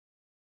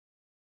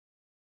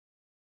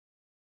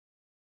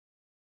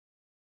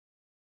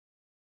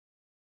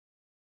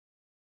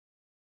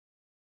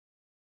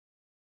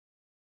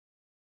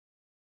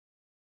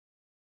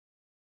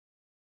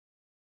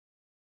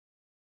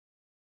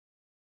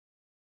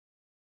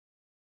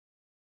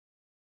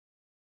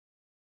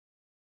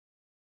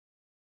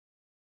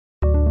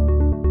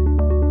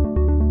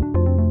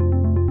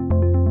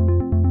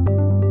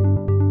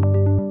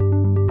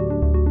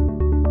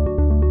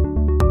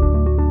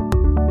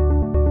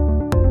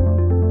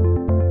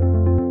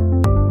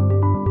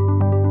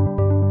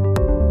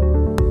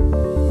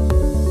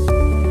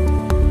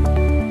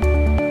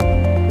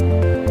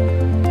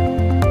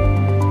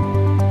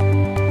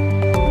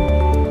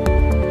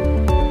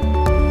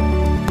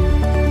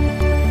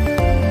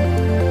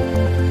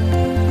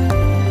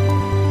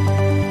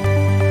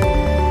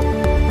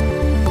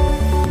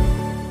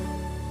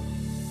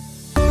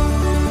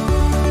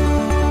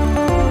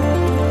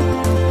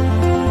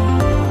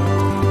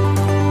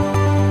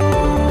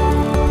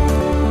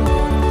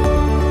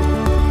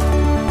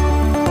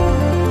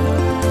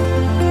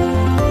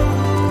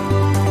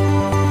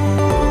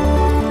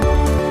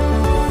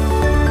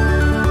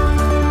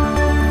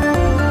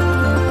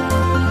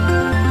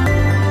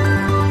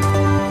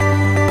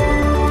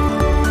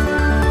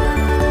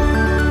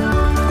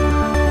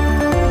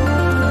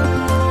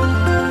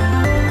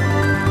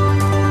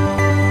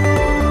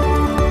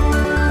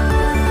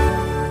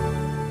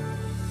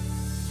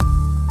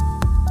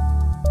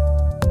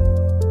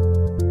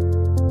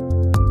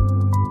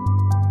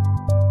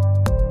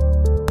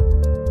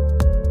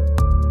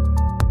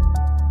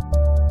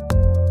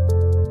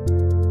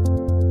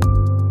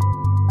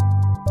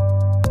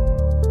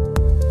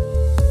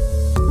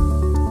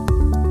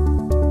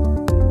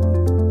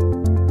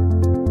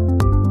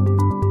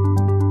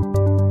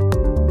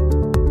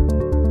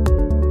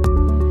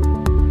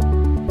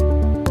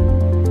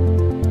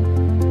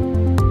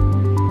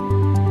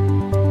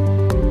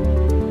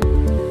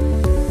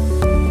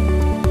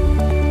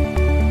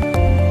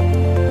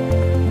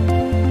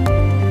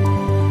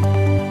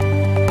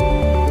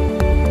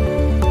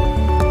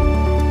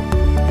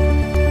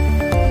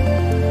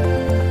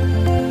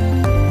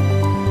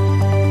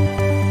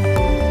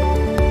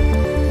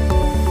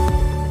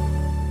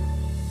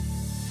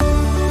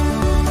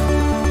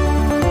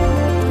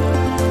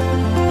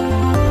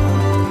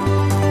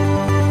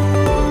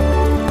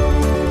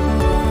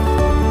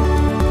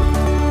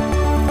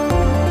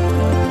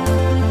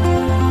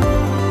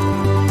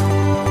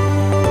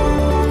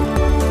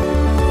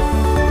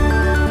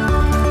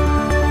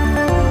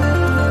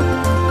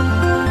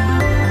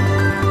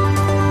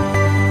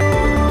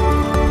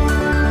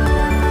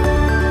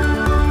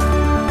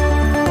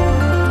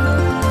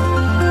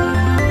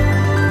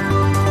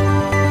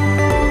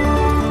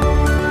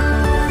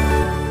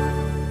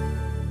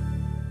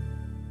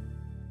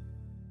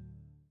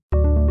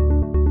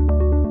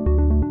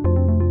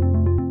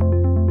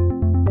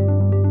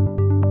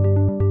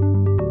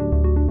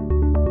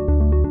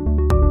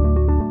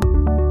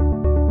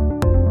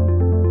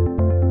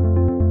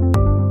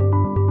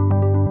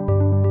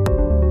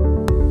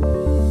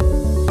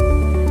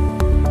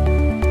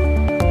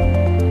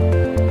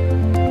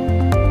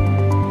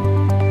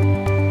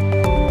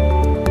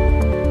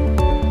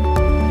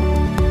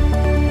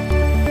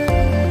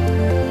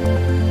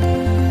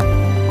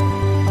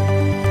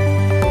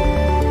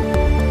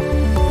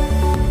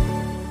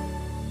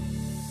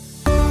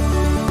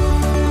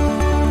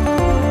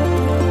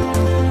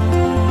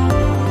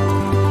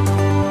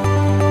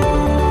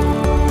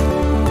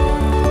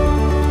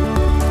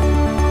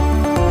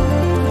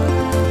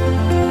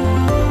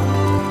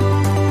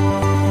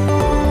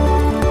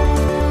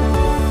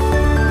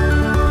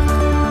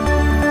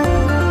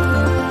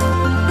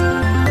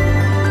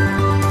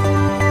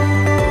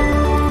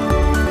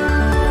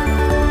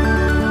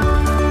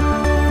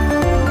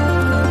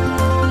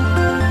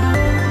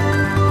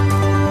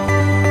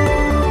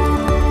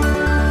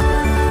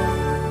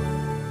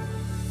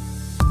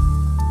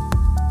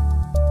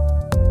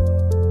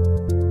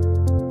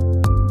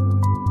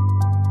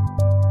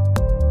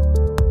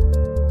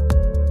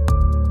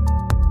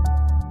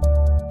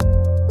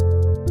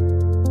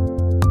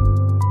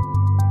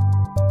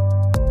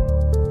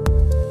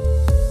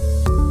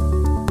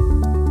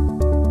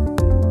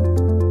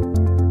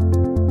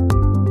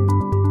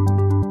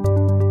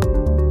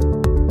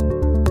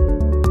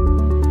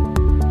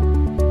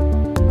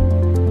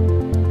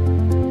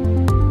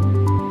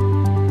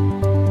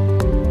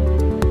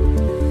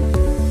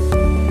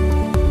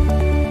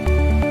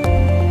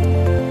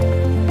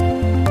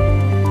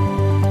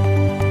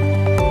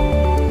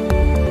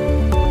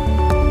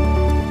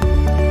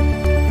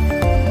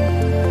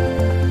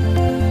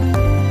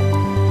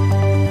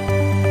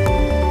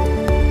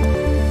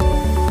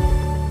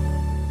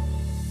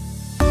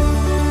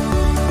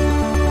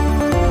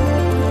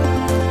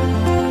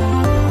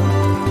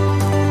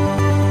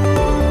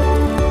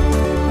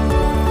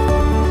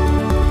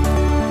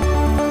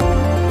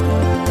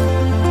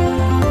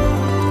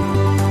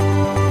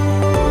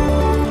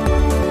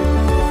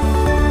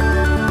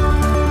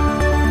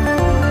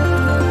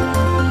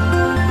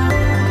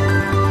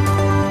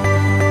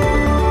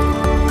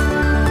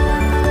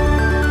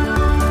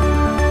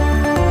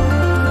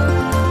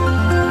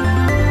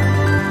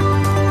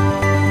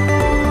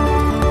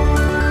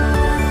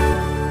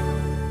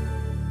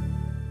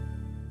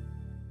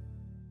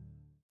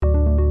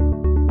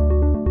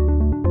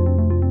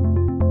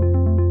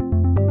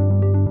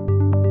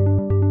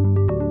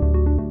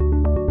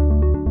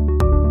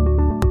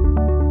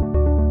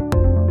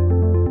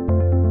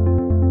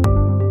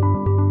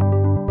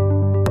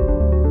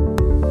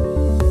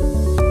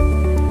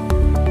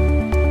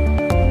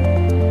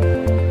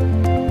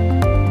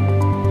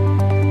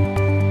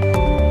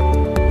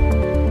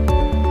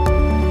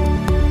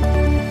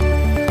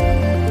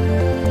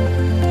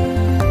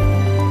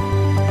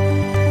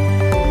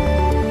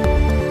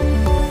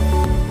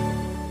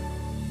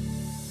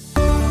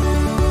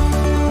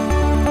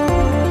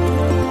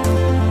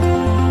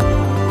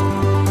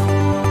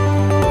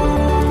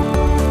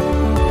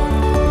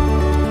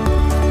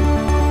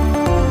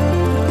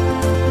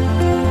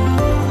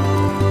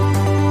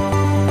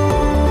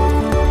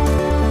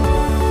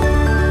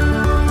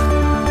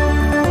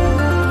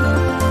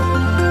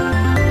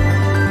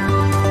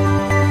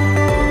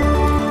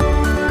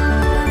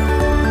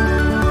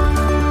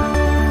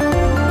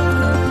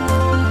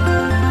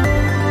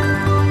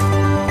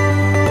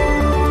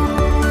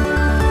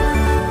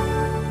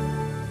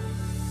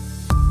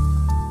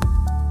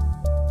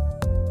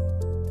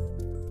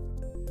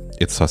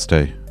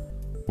Susday.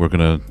 We're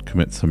gonna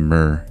commit some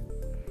murder.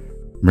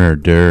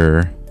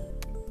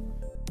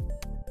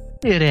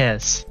 It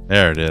is.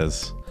 There it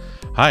is.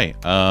 Hi.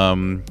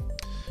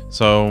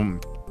 So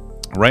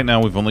right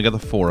now we've only got the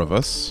 4 of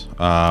us.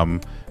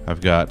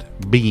 I've got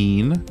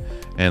Bean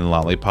and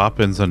Lollipop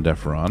and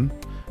Zunderstream.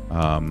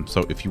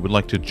 So if you would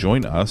like to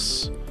join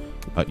us,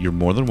 you're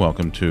more than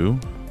welcome to.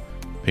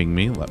 Ping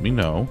me, let me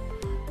know.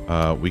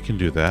 We can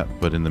do that,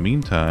 but in the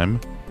meantime,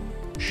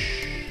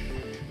 shh.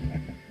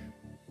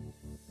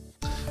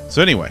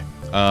 So anyway,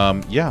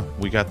 yeah,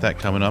 we got that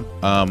coming up.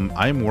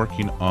 I'm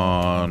working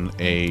on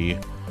a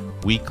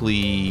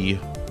weekly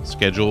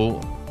schedule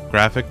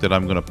graphic that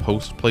I'm going to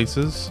post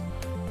places.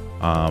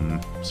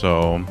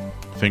 So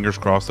fingers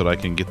crossed that I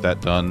can get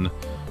that done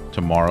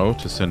tomorrow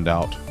to send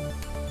out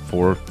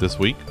for this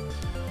week.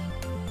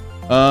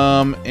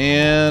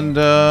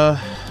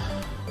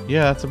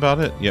 Yeah, that's about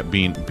it. Yeah,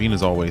 Bean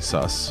is always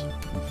sus.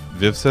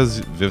 Viv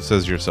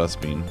says you're sus,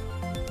 Bean.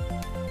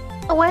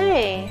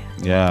 Away.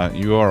 Yeah,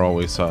 you are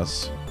always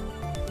sus.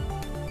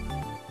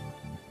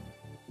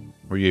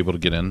 Were you able to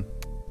get in?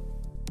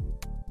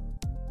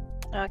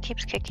 No, it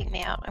keeps kicking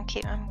me out. I'm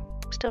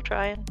still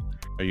trying.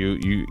 Are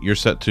you're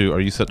set to? Are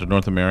you set to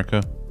North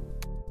America?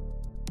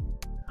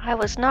 I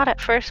was not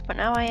at first, but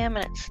now I am,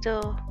 and it's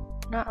still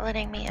not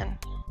letting me in.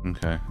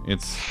 Okay,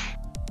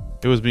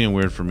 it was being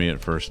weird for me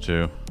at first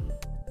too.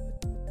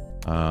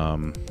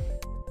 All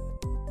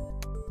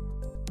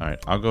right,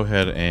 I'll go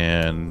ahead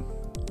and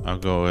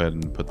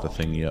put the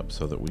thingy up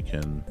so that we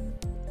can.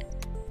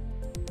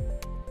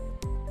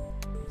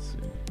 Let's see.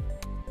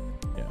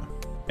 Yeah.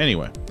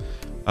 Anyway,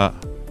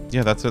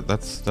 yeah, that's it.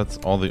 That's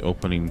all the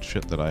opening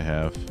shit that I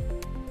have.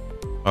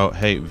 Oh,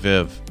 hey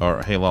Viv,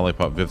 or hey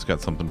Lollipop, Viv's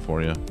got something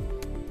for you.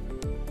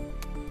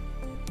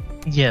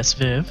 Yes,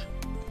 Viv.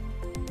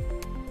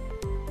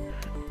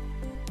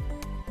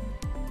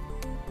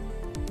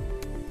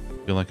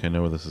 I feel like I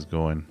know where this is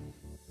going.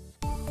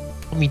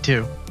 Me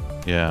too.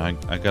 Yeah,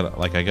 I got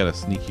a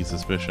sneaky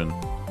suspicion.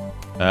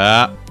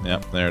 Ah,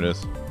 yep, there it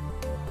is.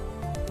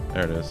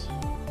 There it is.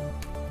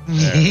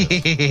 There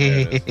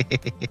it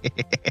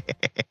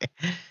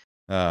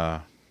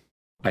is.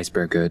 Ice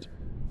bear good.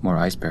 More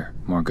ice bear,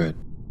 more good.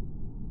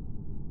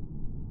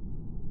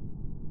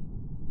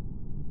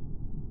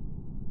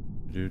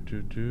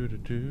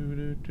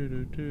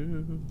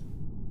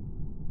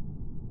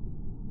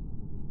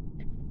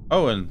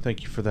 Oh, and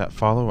thank you for that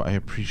follow. I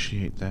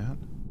appreciate that.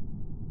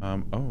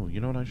 Oh,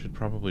 you know what I should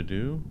probably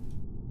do?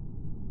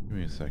 Give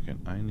me a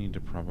second. I need to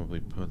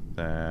probably put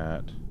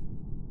that.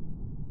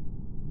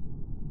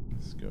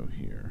 Let's go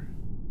here.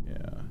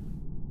 Yeah.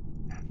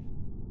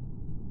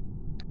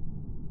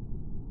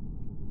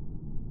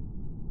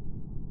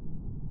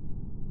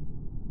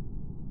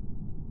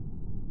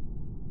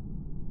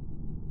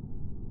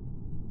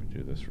 Let me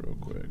do this real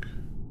quick.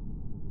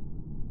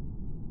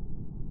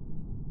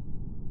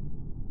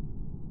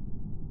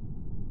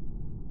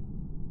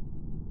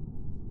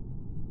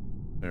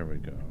 There we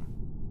go.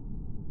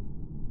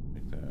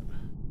 Take that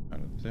out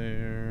of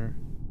there.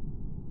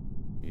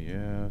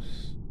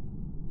 Yes.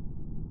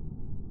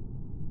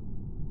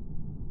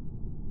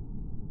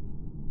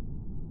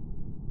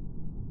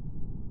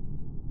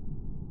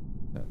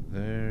 That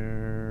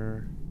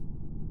there.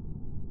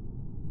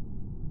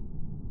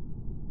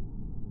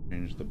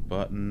 Change the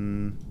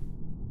button.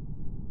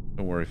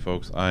 Don't worry,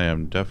 folks. I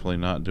am definitely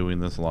not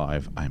doing this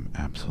live. I'm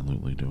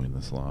absolutely doing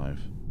this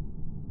live.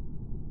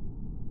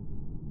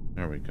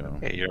 There we go.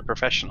 Okay, you're a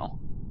professional.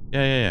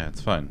 Yeah, it's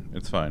fine.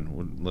 It's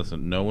fine.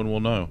 Listen, no one will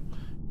know.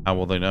 How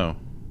will they know?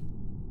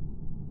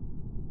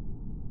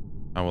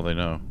 How will they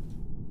know?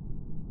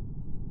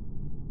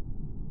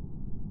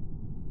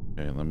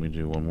 Okay, let me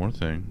do one more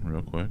thing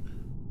real quick.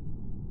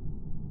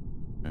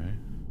 Okay.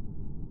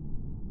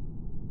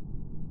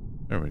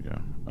 There we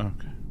go.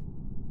 Okay.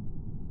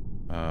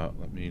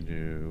 Let me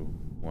do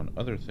one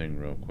other thing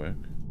real quick.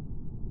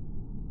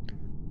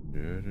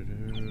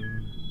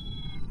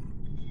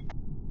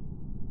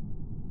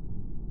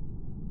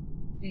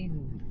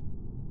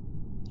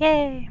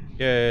 Yay!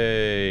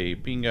 Yay!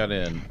 Bean got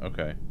in.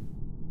 Okay.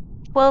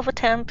 12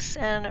 attempts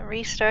and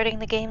restarting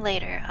the game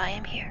later. I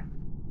am here.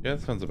 Yeah,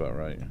 that sounds about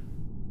right.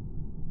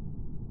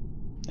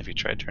 Have you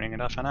tried turning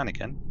it off and on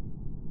again?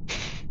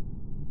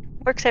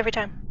 Works every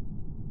time.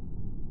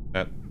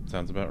 That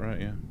sounds about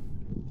right, yeah.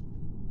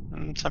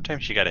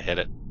 Sometimes you gotta hit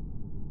it.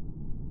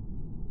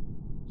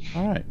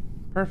 Alright.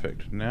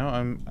 Perfect.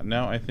 Now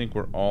I think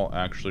we're all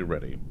actually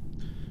ready.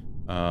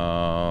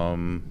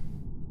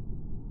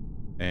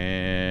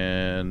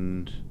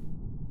 And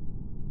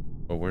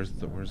oh, where's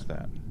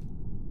that?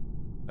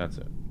 That's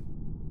it.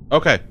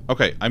 Okay,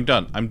 I'm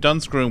done. I'm done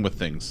screwing with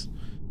things.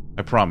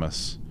 I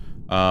promise.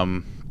 Are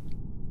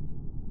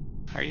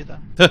you though?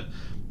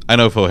 I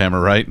know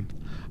Fohammer, right?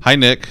 Hi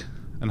Nick,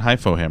 and hi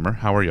Fohammer.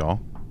 How are y'all?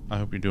 I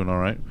hope you're doing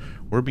alright.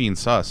 We're being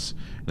sus,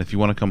 and if you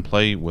want to come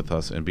play with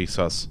us and be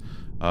sus,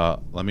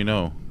 let me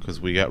know, because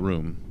we got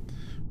room.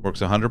 Works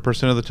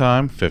 100% of the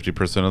time,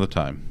 50% of the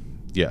time.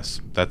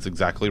 Yes, that's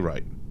exactly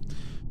right.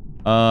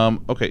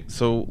 Okay,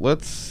 so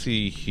let's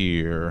see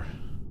here.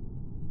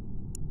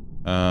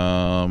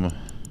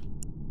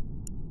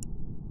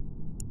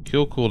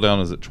 Kill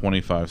cooldown is at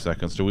 25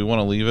 seconds. Do we want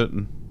to leave it?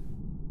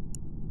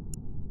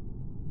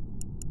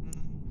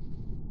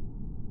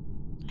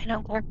 I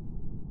don't care.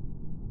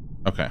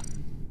 Okay.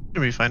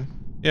 It'll be fine.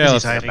 Yeah, Because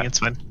he's that's, hiding, it's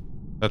fine.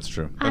 that's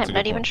true. That's I'm a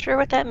not good even point. sure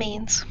what that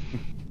means.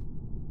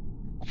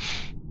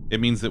 It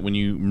means that when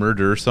you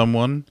murder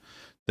someone,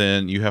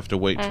 then you have to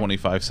wait Mm.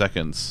 25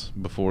 seconds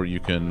before you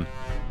can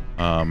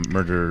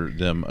murder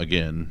them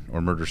again,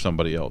 or murder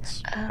somebody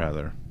else, Oh.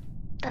 rather.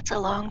 That's a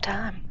long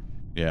time.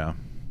 Yeah.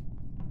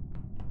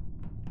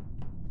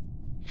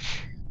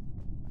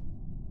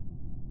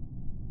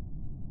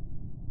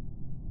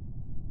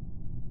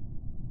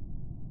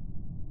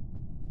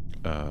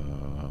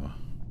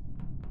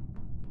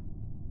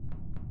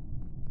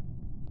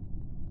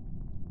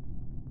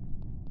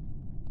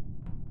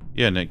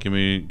 Yeah, Nick, give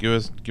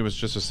us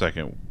just a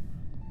second.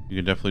 You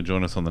can definitely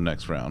join us on the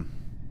next round.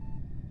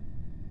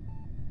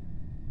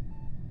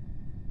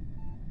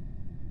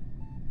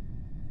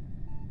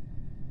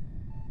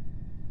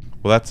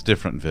 Well, that's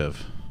different,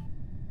 Viv.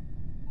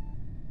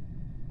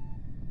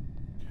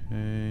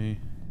 Okay.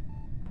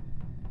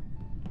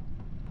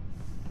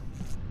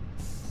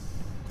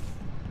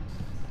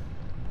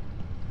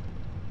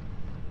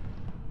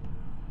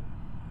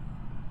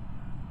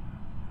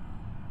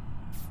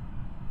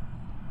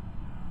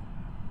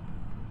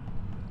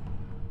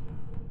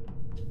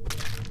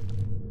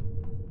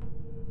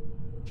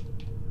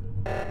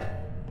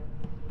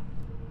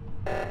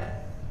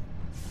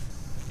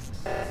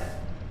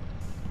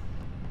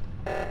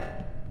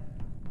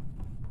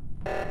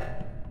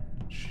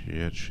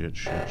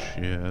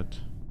 Shit.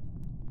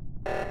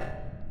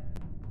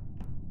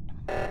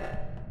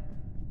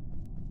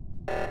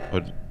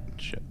 What?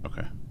 Shit,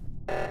 okay.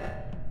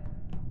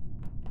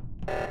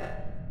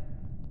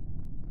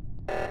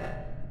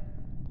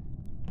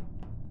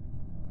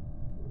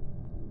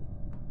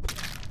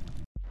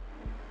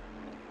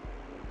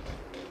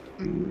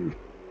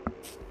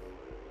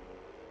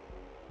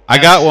 I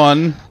got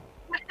one.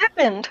 What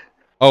happened?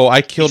 Oh,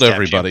 I killed stabbed you.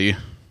 everybody.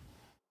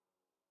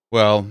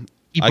 Well,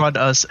 He I- brought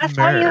us I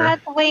thought you myrrh.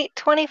 had to wait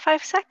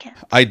 25 seconds.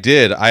 I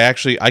did.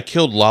 I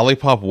killed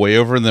Lollipop way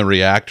over in the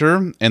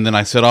reactor, and then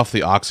I set off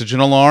the oxygen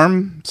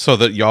alarm so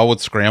that y'all would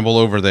scramble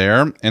over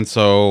there. And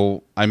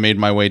so I made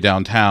my way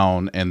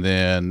downtown, and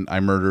then I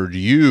murdered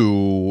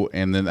you,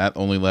 and then that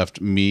only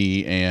left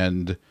me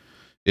and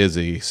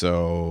Izzy.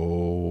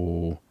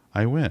 So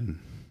I win.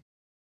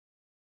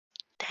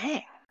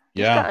 Dang.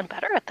 Yeah. You've gotten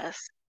better at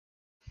this.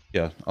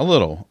 Yeah, a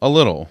little.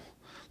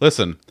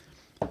 Listen,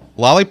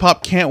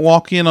 Lollipop can't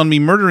walk in on me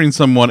murdering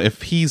someone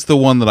if he's the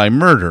one that I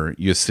murder,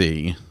 you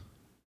see.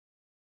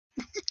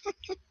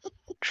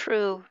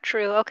 True.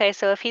 Okay,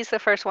 so if he's the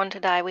first one to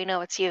die, we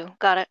know it's you.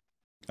 Got it.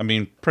 I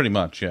mean, pretty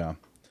much, yeah.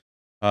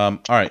 All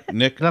right,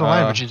 Nick. Not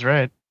alive, but she's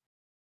right.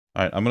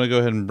 All right, I'm going to go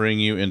ahead and bring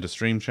you into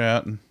stream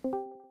chat.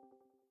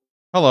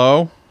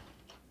 Hello.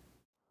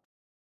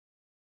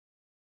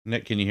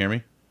 Nick, can you hear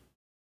me?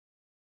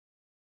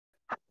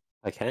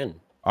 I can.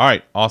 All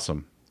right,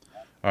 awesome.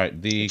 All right,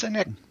 It's a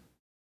Nick.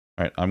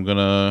 All right, I'm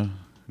gonna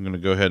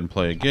go ahead and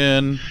play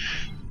again.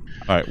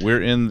 All right,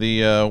 we're in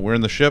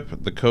the ship.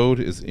 The code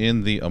is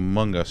in the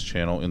Among Us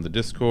channel in the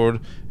Discord.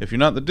 If you're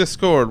not in the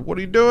Discord, what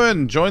are you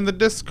doing? Join the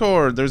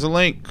Discord. There's a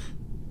link.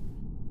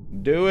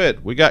 Do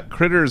it. We got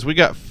critters. We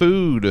got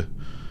food.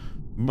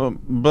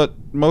 But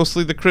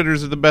mostly the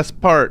critters are the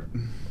best part.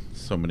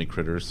 So many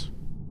critters.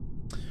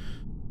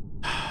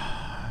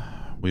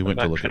 We went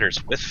to look critters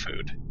at with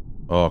food.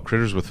 Oh,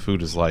 critters with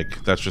food is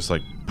like, that's just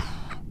like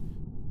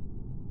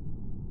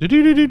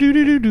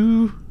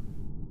do.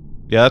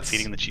 Yeah, that's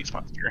Feeding the cheese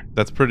monster.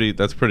 That's pretty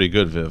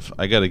good, Viv.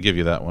 I gotta give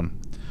you that one.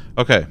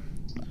 Okay.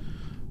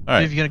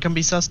 Alright. Viv, you gonna come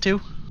be sus too?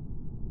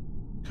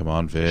 Come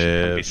on,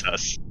 That'd be Viv.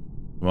 sus.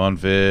 Come on,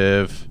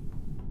 Viv.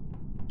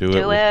 Do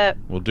it.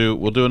 We'll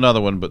do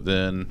another one, but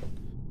then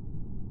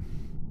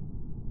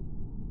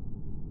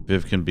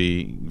Viv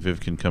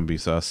can come be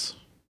sus.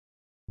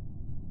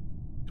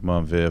 Come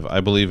on, Viv.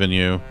 I believe in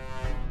you.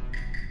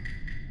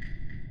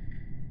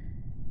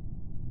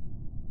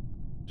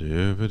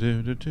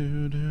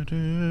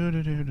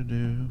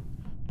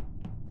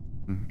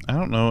 I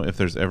don't know if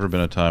there's ever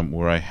been a time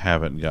where I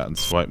haven't gotten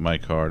swipe my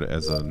card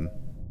as a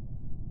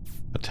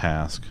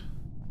task.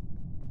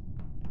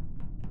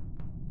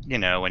 You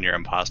know, when you're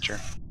imposter.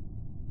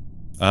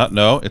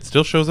 No, it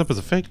still shows up as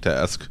a fake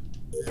task.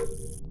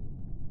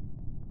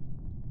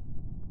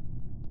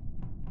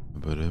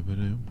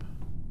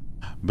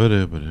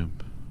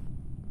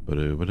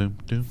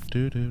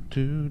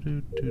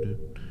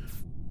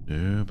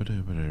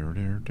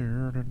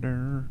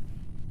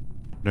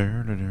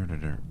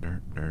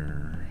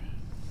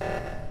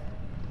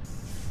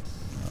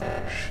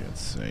 Oh, shit's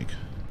sake.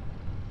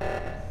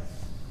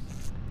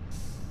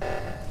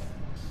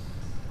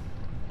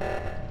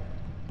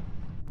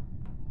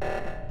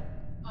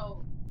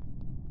 Oh.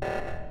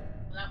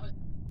 That was.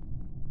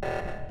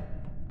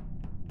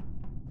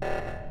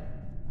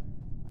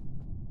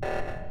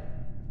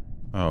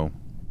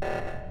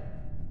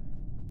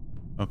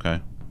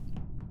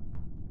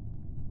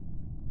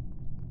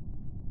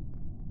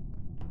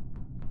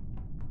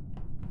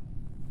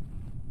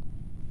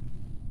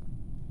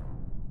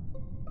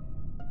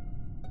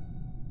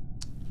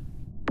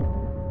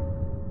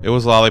 It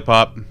was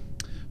Lollipop.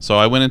 So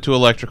I went into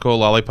electrical.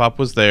 Lollipop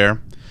was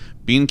there.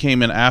 Bean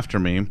came in after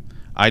me.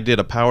 I did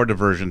a power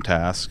diversion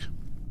task.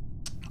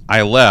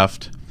 I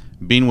left.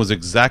 Bean was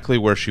exactly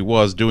where she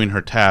was doing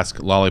her task.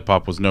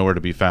 Lollipop was nowhere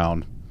to be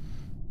found.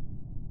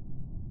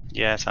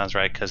 Yeah, sounds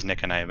right, because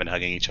Nick and I have been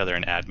hugging each other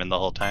in admin the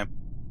whole time.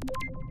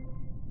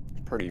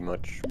 Pretty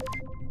much.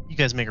 You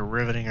guys make a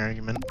riveting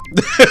argument.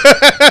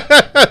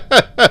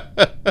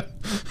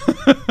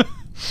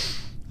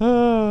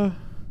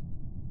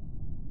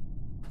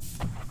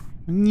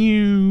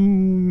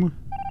 New.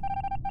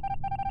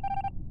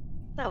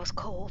 That was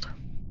cold.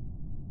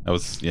 That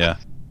was, yeah.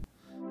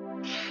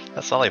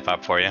 That's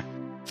Lollipop for you.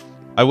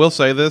 I will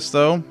say this,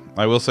 though.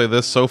 I will say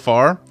this so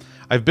far.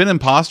 I've been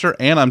imposter,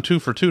 and I'm 2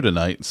 for 2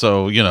 tonight,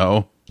 so, you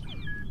know.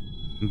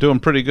 I'm doing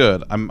pretty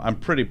good. I'm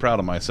pretty proud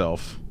of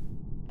myself.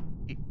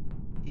 You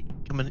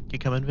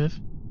coming, Viv?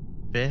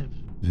 Viv.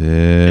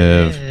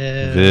 Viv.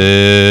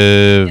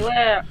 Do Viv.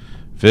 it.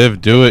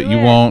 Viv, do it. Do You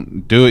it.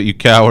 won't. Do it, you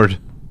coward.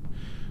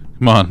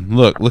 Come on.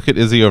 Look at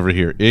Izzy over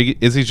here.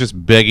 Izzy's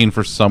just begging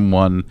for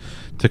someone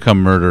to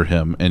come murder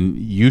him, and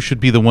you should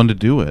be the one to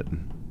do it.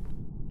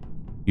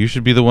 You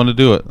should be the one to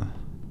do it.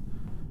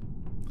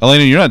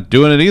 Elena, you're not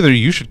doing it either.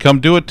 You should come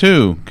do it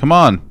too. Come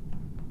on.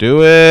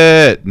 Do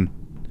it.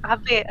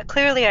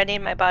 Clearly, I need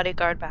my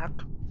bodyguard back.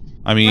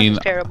 I mean, This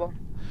is terrible.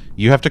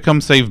 you have to come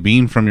save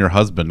Bean from your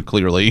husband,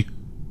 clearly.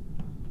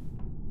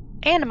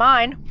 And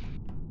mine.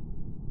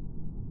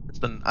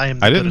 Listen, I am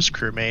the goodest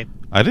crewmate.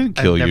 I didn't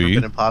kill I've never you.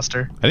 been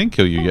imposter. I didn't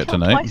kill you I yet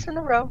killed tonight. Twice in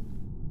a row.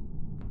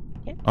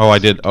 Yeah. Oh, I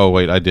did. Oh,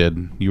 wait, I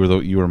did. You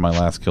were my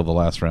last kill the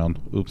last round.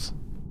 Oops.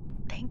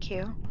 Thank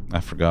you. I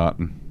forgot.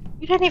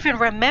 You didn't even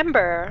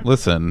remember.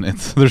 Listen,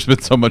 there's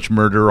been so much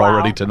murder Wow.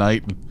 already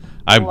tonight.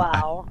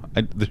 Wow.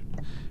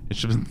 It's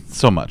just been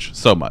so much.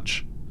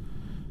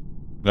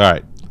 All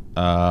right.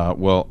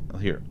 Well,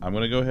 here. I'm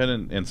going to go ahead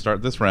and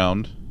start this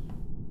round.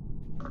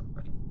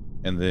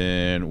 And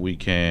then we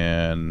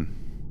can...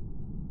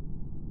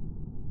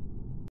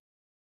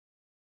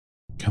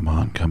 Come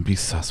on, come be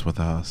sus with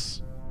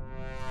us.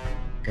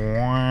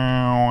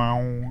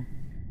 Oh,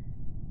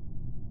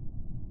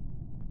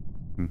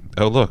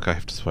 look, I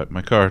have to swipe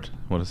my card.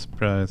 What a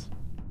surprise.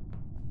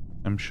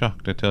 I'm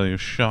shocked, I tell you,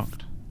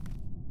 shocked.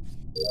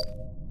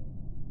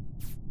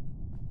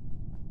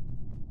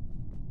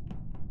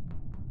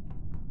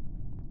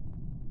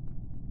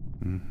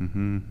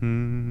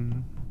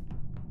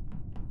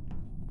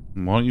 Why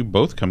don't you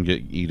both come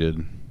get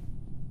eated?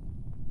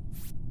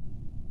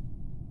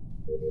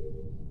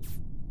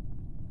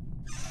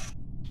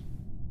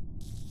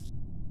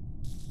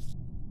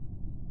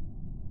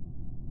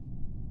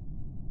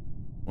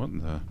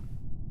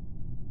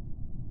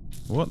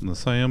 What in the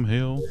Sam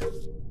Hill?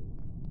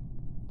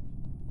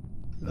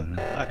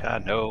 Like I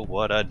know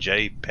what a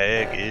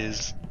JPEG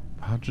is.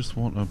 I just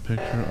want a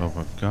picture of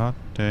a god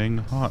dang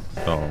hot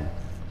dog.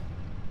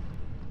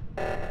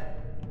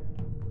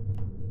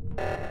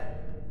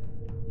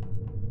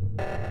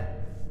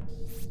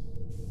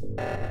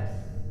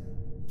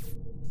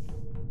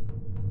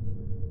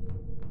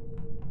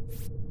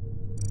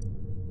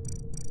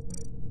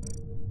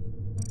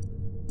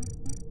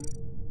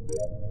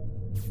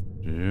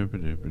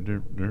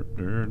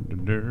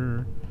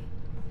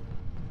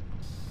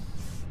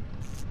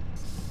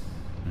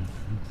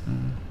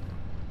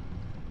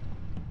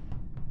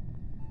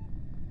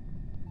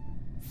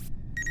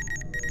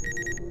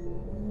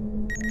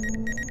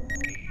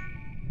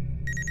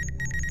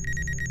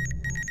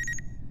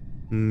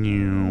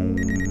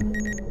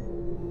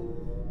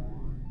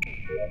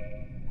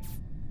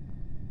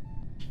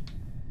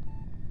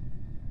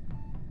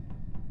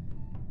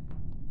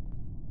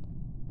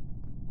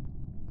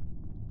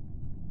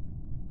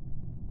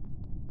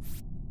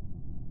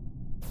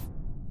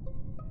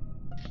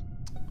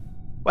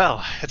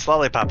 Well, it's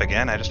Lollipop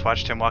again. I just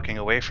watched him walking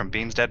away from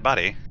Bean's dead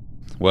body.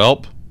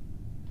 Welp.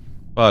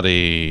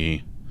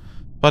 Buddy.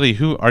 Buddy,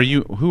 who are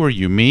you? Who are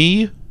you?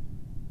 Me?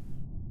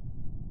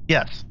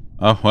 Yes.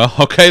 Oh, well,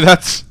 okay,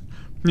 that's,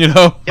 you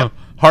know, Yep.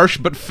 harsh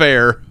but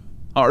fair.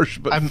 Harsh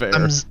but I'm fair.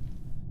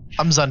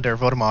 I'm Zunder.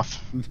 Vote him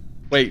off.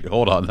 Wait,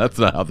 hold on. That's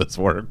not how this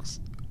works.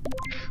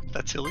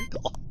 That's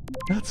illegal.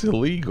 That's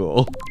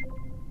illegal.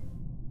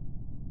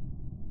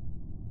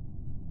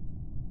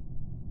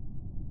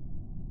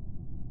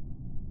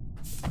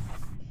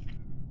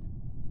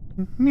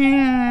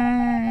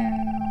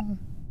 Meow.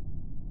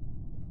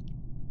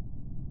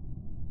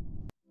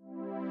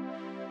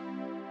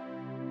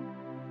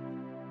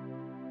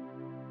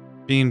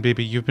 Bean,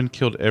 baby, you've been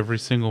killed every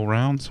single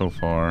round so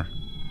far.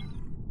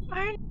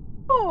 I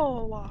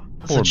know.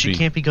 Listen, she Bean.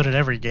 can't be good at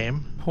every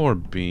game. Poor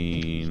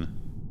Bean.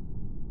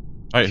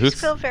 All right, I who's?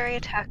 feel very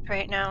attacked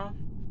right now.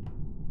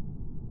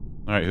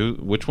 All right, who?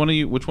 Which one of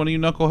you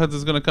knuckleheads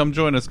is gonna come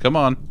join us? Come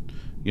on,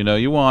 you know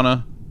you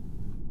wanna.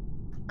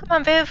 Come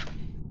on, Viv.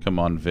 Come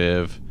on,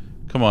 Viv.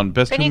 Come on,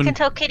 best Then you human. can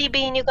tell Kitty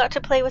Bean you got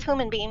to play with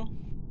Human Bean.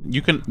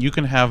 You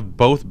can have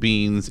both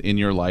Beans in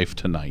your life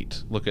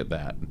tonight. Look at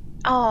that.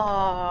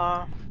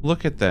 Aww.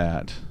 Look at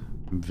that.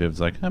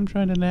 Viv's like, I'm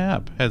trying to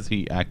nap, as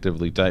he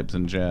actively types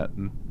in chat.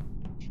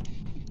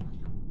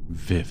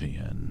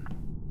 Vivian.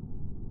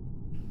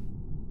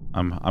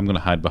 I'm gonna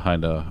hide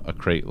behind a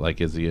crate like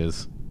Izzy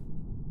is.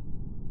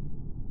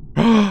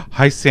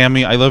 Hi,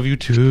 Sammy. I love you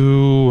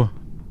too.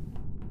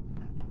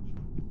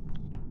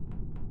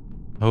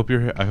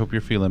 I hope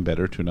you're feeling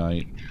better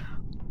tonight.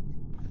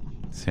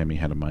 Sammy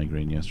had a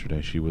migraine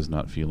yesterday. She was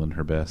not feeling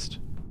her best.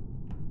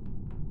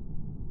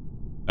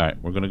 All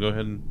right, we're gonna go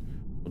ahead and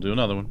we'll do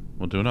another one.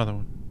 We'll do another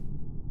one.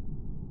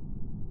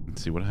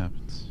 Let's see what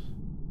happens.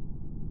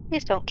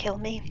 Please don't kill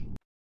me.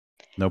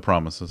 No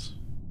promises.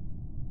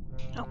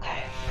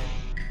 Okay.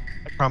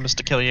 I promise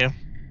to kill you.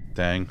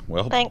 Dang.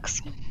 Well.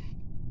 Thanks.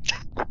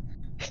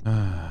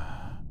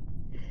 I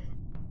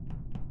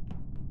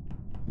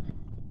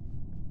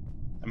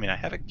mean, I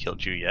haven't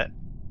killed you yet.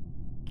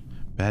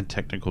 Bad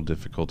technical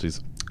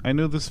difficulties. I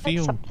know this That's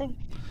feel. something.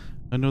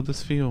 I know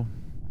this feel.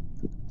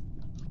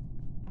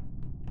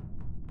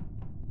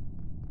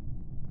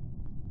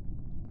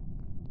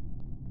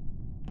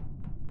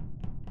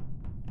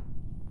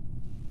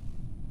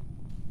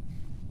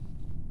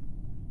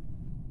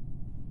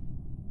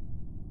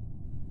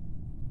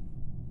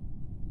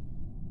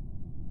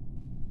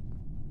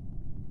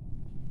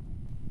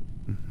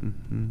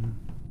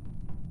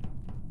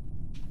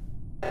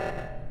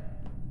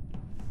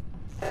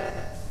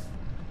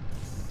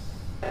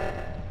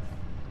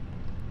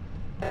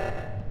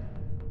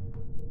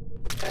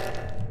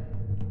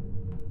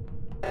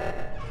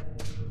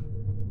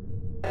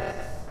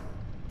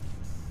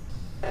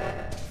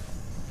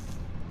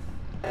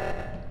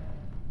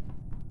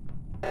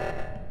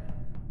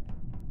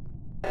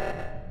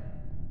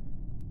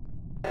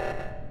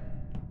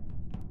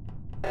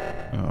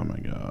 Oh my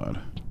god.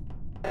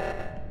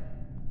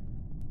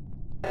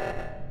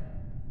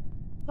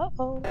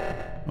 Uh-oh.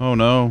 Oh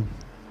no.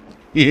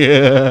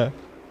 Yeah.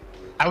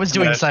 I was I'm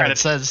doing gonna try Simon to-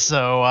 Says,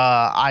 so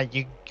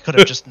you could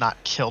have just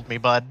not killed me,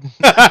 bud.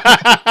 But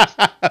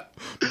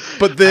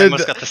I then,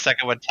 almost got the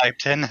second one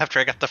typed in after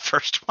I got the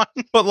first one.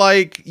 but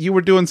like, you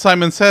were doing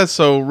Simon Says,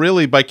 so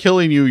really, by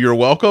killing you, you're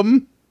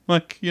welcome.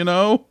 Like, you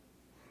know?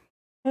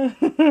 At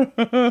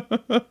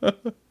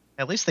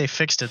least they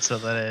fixed it so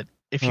that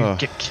if you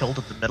get killed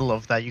in the middle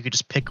of that, you could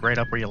just pick right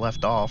up where you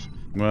left off.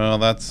 Well,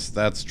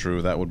 that's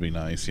true. That would be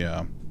nice,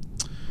 yeah.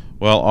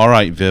 Well,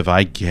 alright, Viv,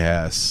 I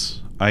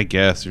guess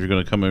if you're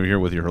going to come over here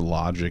with your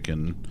logic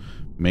and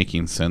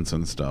making sense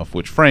and stuff,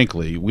 which,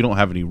 frankly, we don't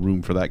have any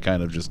room for that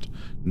kind of just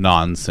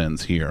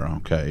nonsense here,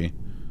 okay?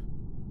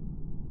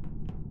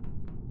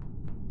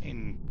 I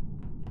mean,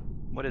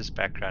 what is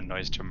background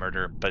noise to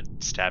murder but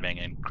stabbing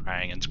and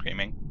crying and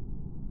screaming?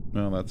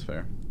 Well, that's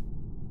fair.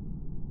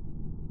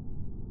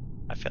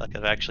 I feel like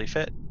it actually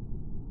fit.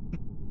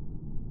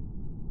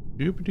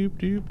 Doop doop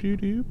doop doop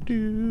doop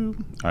doop.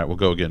 All right, we'll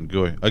go again.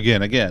 Go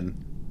again.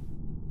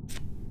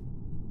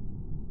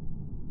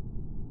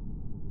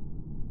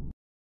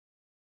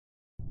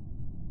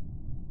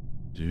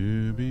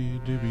 Doobie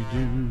doobie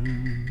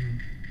doo.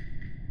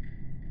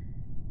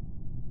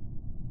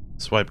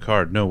 Swipe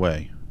card. No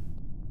way.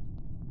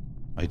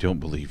 I don't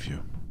believe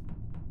you.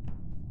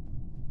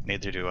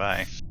 Neither do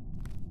I.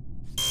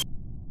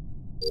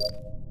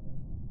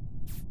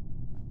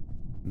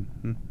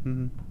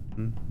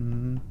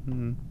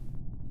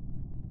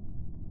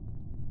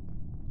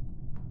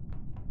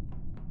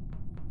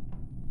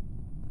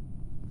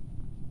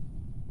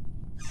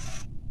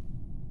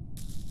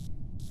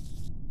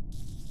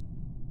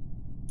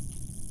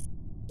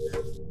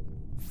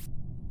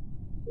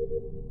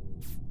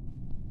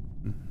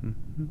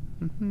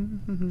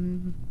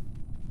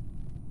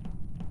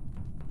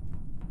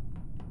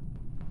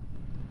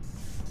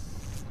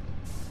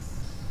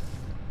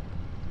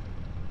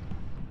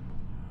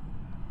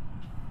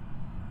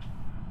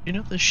 You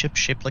know the ship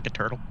shaped like a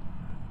turtle?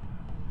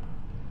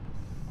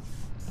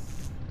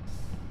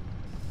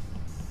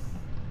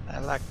 I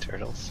like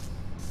turtles.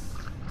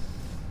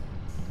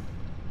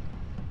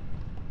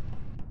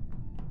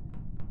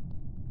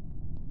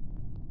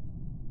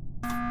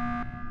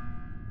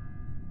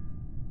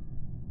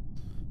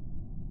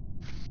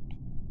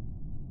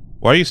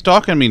 Why are you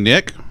stalking me,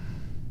 Nick?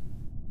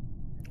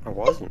 I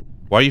wasn't.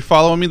 Why are you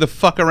following me the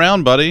fuck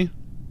around, buddy?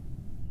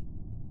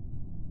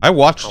 I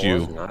watched I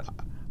you. was not.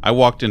 I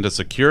walked into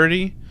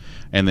security,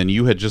 and then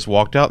you had just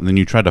walked out, and then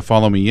you tried to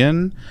follow me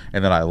in,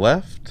 and then I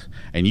left,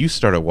 and you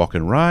started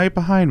walking right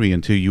behind me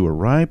until you were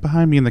right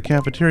behind me in the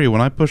cafeteria when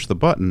I pushed the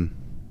button.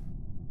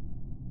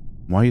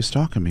 Why are you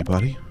stalking me,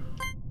 buddy?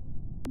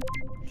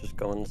 Just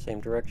going the same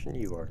direction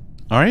you are.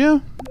 Are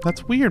you?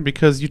 That's weird,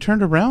 because you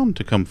turned around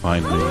to come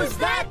find me. Who's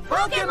that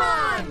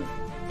Pokemon?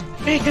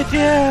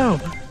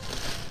 Pikachu!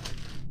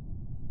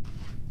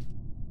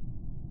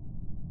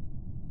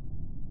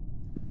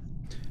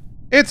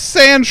 It's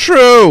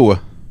Sandshrew!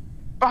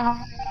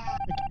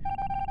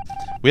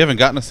 We haven't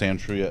gotten a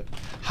Sandshrew yet.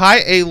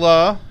 Hi,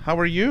 Ayla. How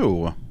are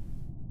you?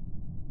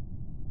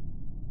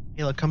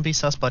 Ayla, come be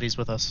sus buddies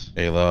with us.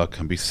 Ayla,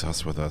 come be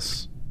sus with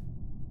us.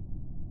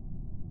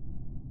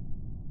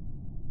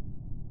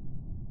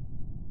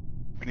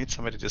 We need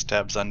somebody to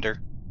stab Zunder.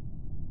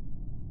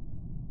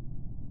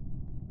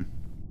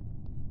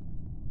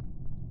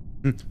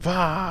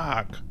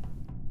 Fuck.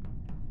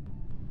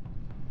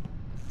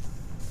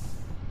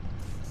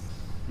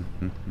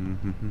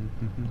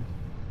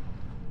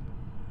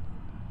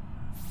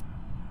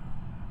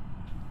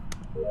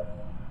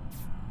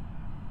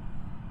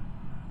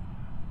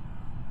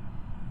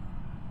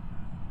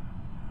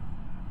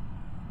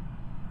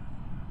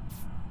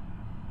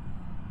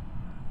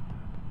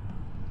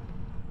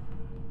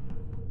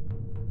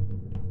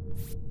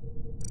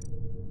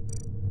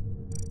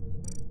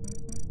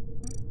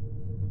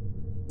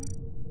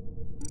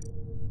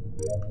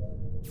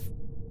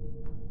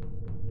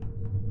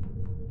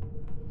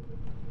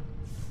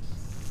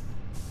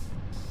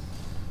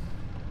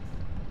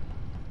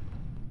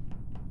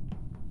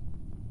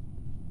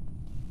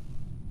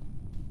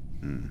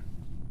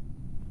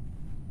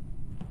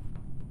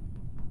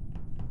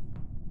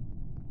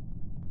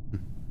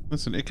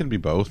 Listen, it can be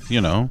both,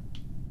 you know.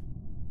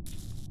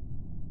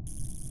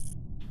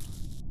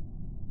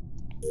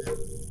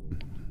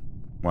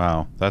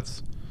 Wow,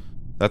 that's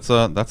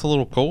a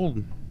little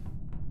cold.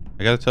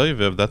 I gotta tell you,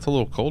 Viv, that's a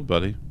little cold,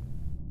 buddy.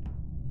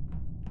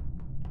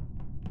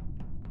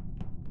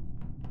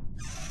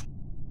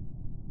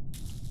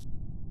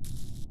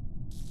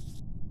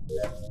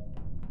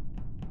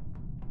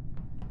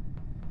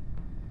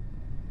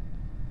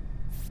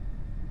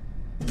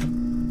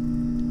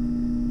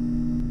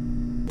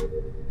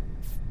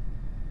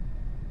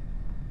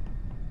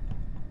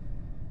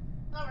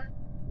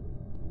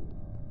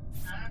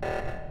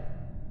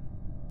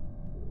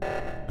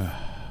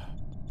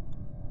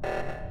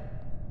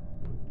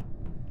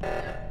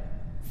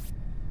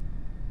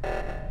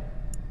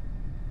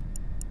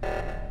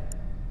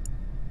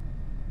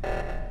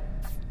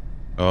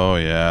 Oh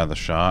yeah, the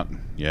shot.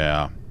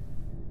 Yeah.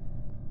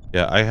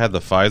 Yeah, I had the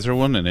Pfizer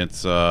one and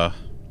it's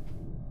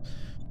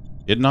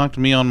it knocked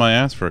me on my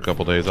ass for a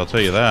couple days, I'll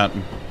tell you that.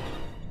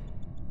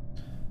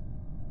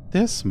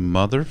 This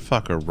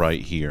motherfucker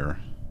right here.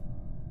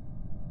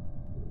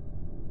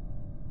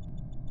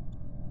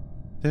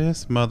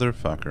 This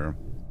motherfucker.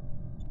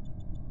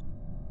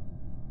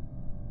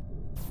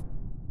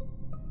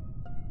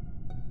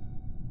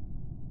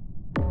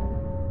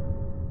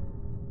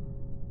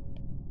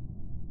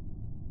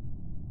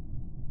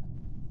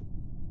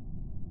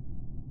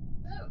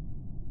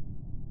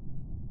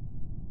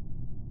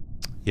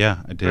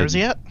 Yeah, I did. Where is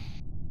he at?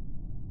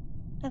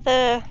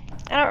 I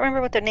don't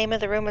remember what the name of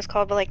the room is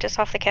called, but like just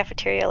off the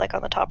cafeteria, like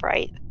on the top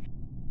right.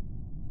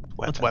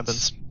 With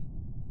weapons.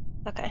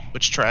 Okay.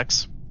 Which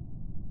tracks?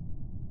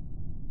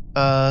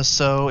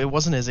 So it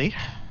wasn't Izzy.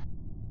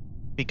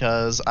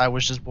 Because I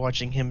was just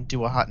watching him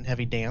do a hot and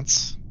heavy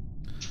dance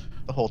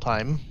the whole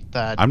time.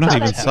 I'm not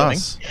even was happening.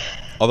 sus.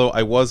 Although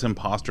I was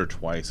imposter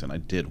twice and I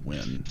did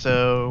win.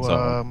 So,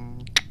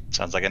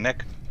 Sounds like a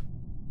Nick.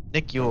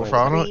 Nick, you were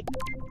following it?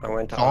 I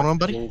went to Following him,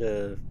 buddy? Oxygen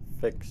to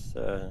fix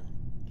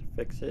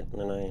it,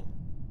 and then I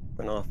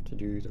went off to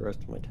do the rest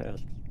of my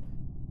tasks.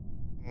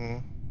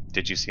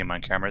 Did you see him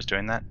on cameras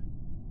doing that?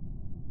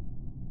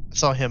 I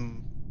saw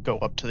him go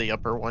up to the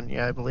upper one,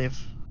 yeah, I believe.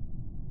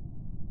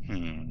 This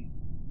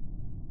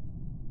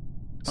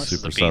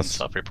is Super a being sus.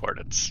 self-report.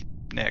 It's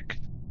Nick.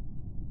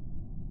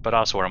 But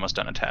also, we're almost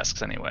done at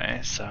tasks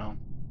anyway, so.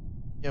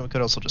 Yeah, we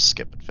could also just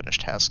skip and finish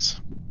tasks.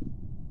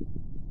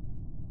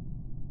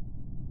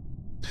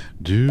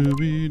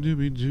 Doobie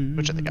doobie doo.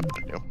 Which I think I'm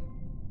gonna do.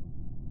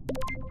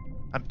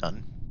 I'm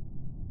done.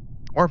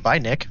 Or bye,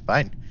 Nick.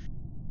 Fine.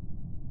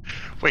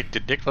 Wait,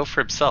 did Nick vote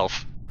for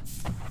himself?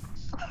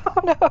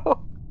 Oh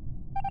no.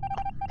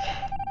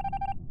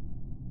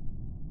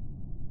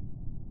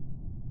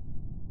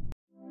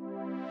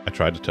 I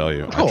tried to tell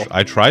you. Cool.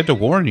 I tried to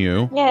warn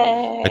you.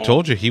 Yay. I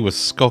told you he was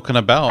skulking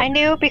about. I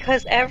knew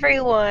because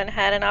everyone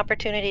had an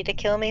opportunity to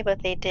kill me,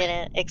 but they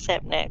didn't,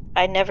 except Nick.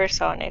 I never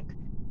saw Nick.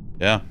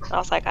 Yeah, I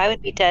was like, I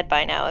would be dead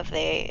by now if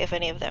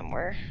any of them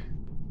were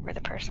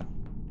the person.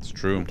 it's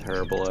true. I'm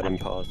terrible at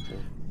imposter.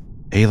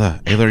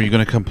 Ayla, are you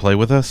gonna come play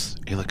with us?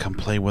 Ayla, come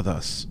play with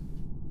us.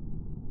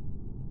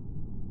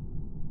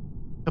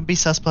 Come be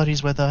sus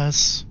buddies with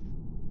us.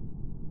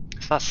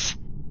 Sus.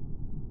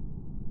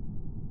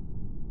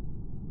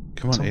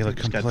 Come on, Something Ayla,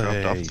 just come got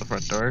dropped off play. the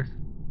front door.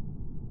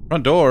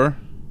 Front door.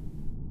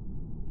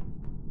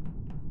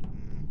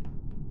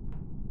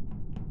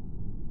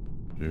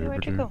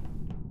 Where'd you go?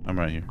 I'm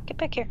right here. Get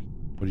back here.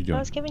 What are you I doing?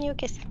 was giving you a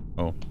kiss.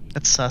 Oh,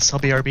 That's sus. I'll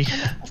be RB.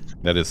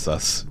 that is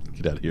sus.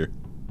 Get out of here.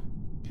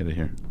 Get out of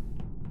here.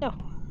 No.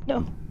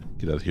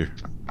 Get out of here.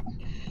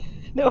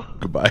 No.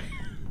 Goodbye.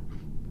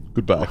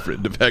 Goodbye,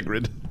 friend of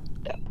Hagrid.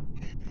 No.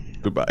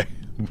 Goodbye.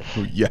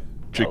 Oh, yeah,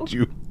 tricked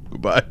you.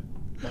 Goodbye.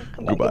 No,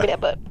 come back. Give Goodbye. me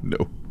that butt. No,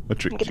 I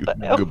tricked Get the you. butt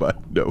now. Goodbye.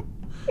 No.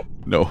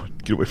 No,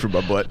 get away from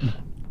my butt. Get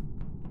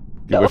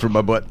No. away from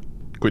my butt.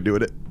 Quit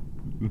doing it.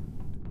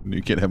 No,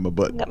 you can't have my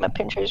butt. Got my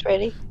pinchers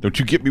ready. Don't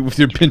you get me with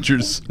your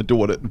pinchers. I don't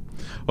want it.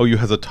 Oh, you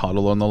has a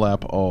toddle on the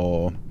lap.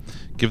 Oh,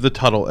 give the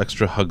toddle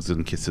extra hugs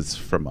and kisses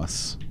from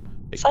us.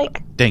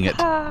 Psych. Dang it.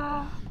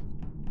 Ah.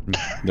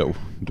 No,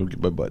 don't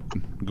get my butt.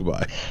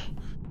 Goodbye.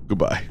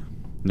 Goodbye.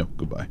 No,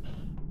 goodbye.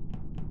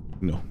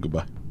 No,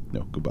 goodbye.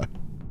 No, goodbye.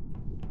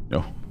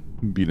 No.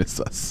 Bean is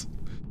sus.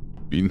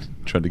 Bean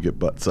trying to get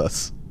butt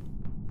sus.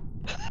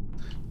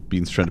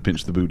 Bean's trying to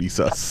pinch the booty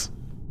sus.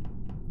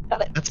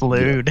 Got it. That's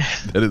lewd.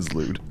 Yeah, that is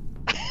lewd.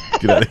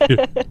 Get out of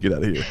here. Get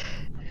out of here.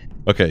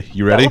 Okay,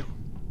 you ready?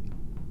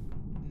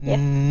 Yeah.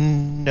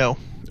 No.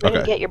 Ready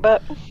to Okay. get your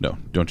butt. No,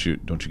 don't you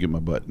get my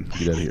butt.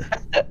 Get out of here.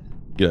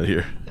 Get out of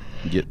here.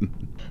 Get.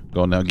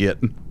 Go on now, get.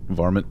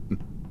 Varmint.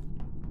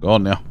 Go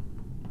on now.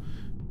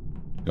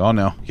 Go on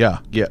now. Yeah,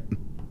 get.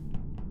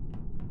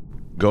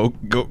 Go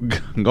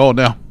on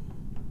now.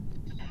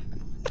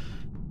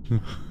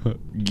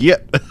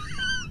 Get.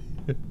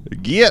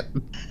 Get.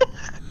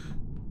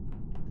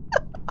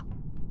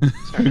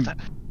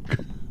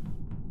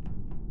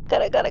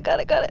 Sorry about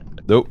that. Got it.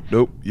 Nope.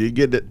 You ain't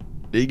getting it.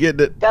 You ain't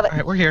getting it. Got it. All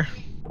right, we're here.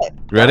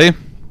 Ready?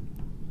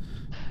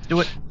 Do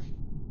it.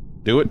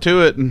 Do it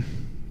to it. So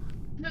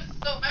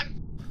I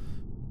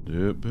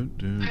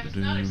was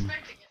not Do.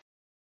 expecting it.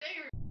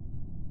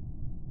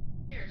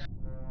 Here.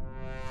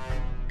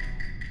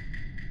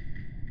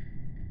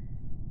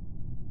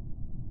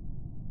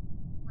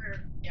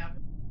 Where? Yeah.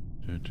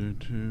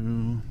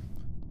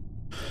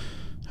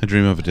 I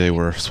dream of a day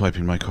where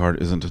swiping my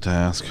card isn't a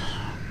task.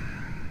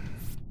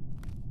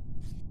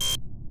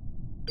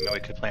 I mean, we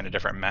could play in a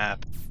different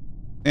map.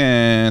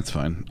 It's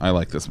fine. I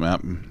like this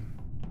map.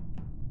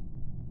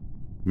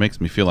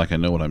 Makes me feel like I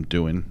know what I'm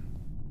doing.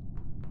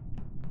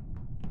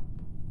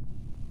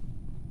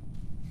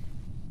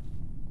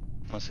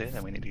 We'll see.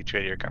 Then we need to get you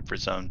out of your comfort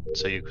zone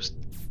so you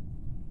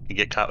can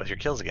get caught with your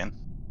kills again.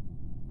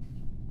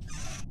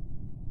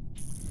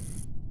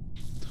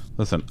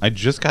 Listen, I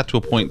just got to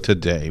a point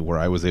today where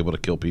I was able to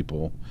kill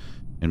people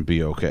and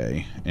be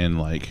okay and,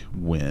 like,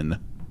 win.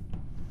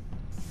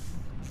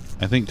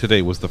 I think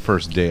today was the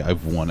first day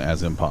I've won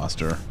as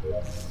imposter.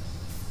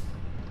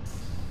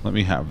 Let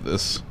me have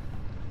this.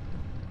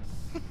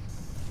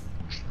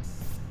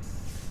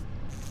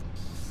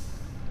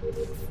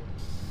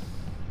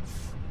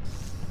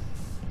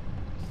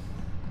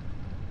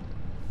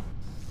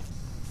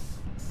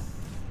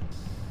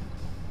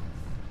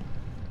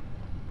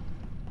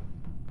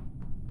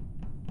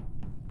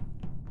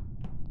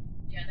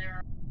 Yeah, there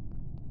are.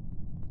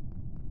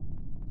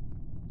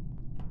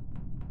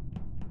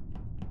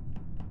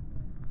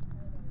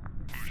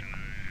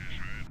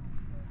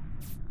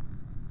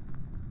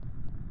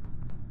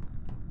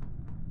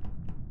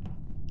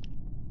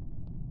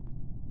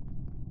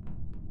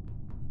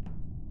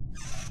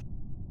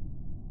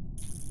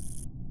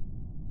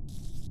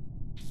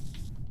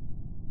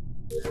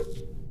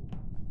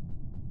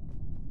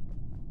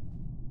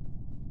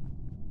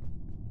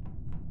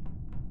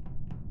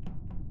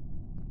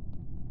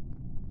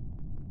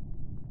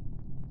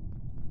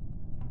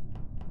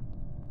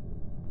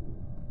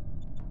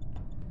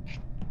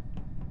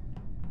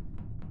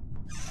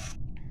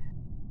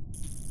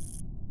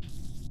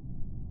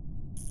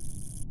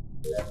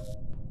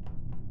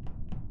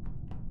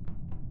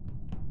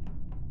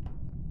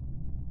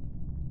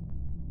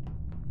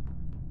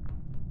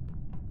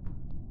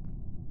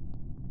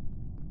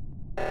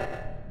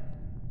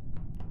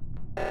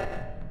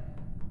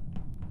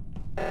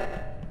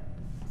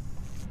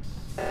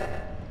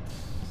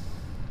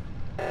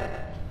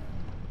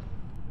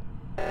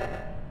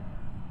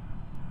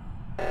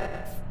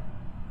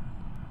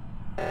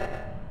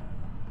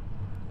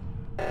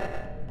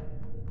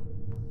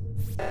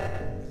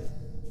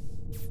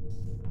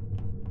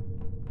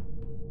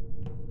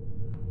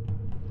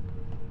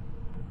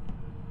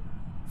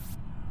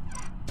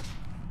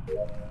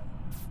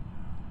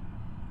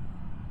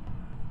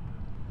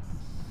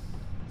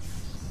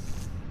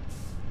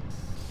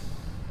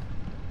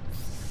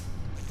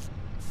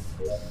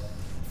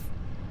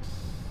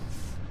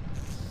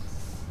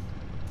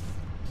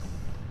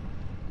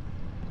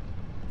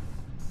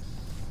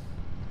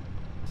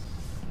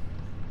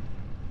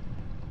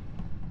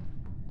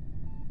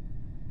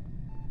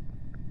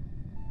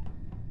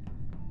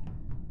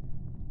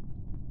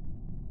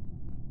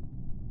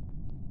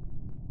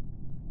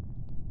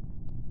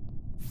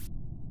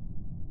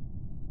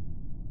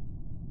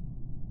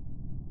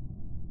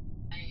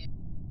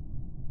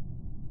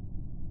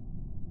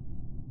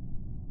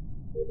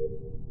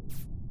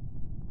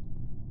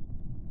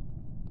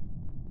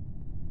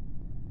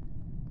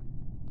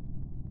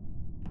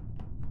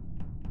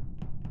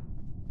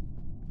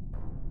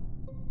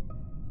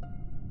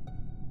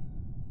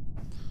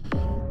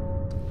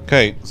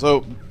 Okay,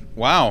 so,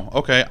 wow,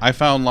 okay, I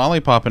found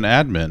Lollipop in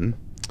admin,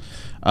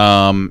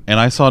 and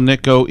I saw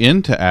Nick go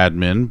into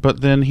admin,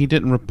 but then he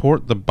didn't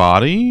report the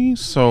body,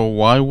 so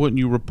why wouldn't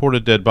you report a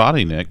dead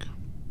body, Nick?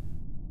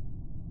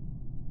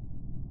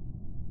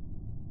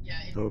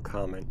 Yeah, No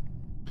comment.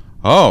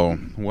 Oh,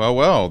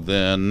 well,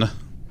 then,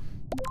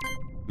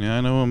 yeah,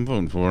 I know who I'm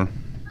voting for.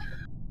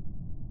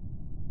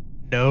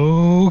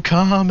 No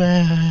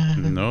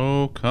comment.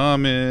 No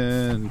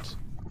comment.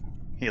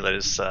 He let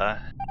his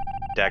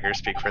dagger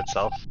speak for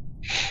itself.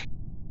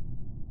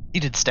 He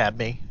did stab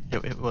me.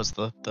 It was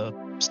the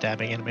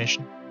stabbing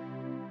animation.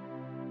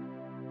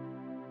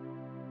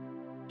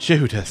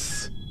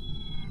 Judas.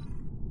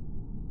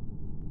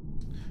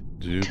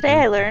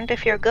 Today I learned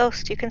if you're a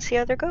ghost, you can see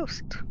other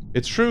ghosts.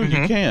 It's true, you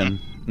Mhm. can.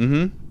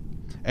 Mm-hmm.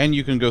 And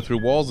you can go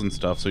through walls and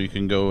stuff, so you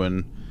can go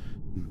and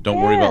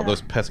don't worry about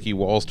those pesky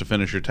walls to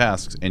finish your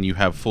tasks, and you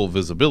have full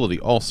visibility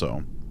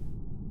also.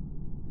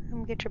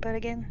 Get your butt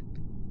again.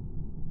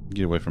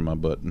 Get away from my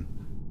button.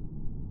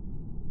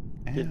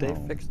 Did they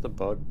Ow. fix the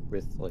bug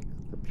with like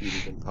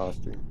repeated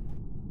imposter?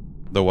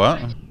 The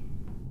what?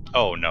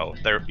 Oh no,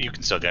 you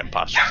can still get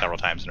imposter several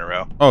times in a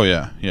row. Oh,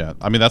 yeah, yeah.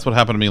 I mean, that's what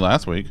happened to me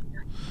last week.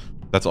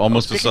 That's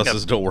almost as speaking sus of-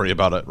 as don't worry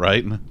about it,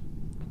 right?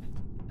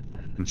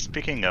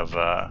 Speaking of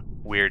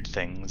weird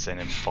things and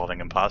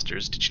involving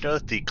imposters, did you know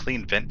that the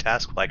clean vent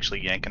task will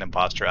actually yank an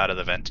imposter out of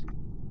the vent?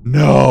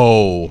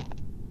 No!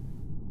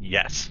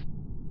 Yes.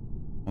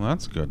 Well,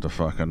 that's good to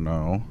fucking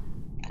know.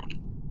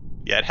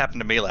 Yeah, it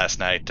happened to me last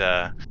night.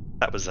 That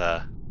was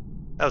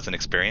an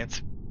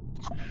experience.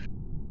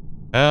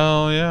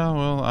 Hell yeah,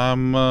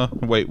 well,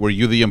 wait, were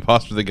you the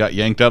imposter that got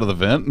yanked out of the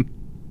vent?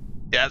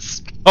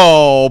 Yes.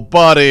 Oh,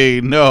 buddy,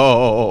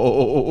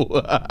 no!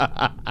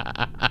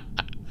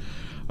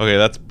 Okay,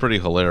 that's pretty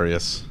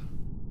hilarious.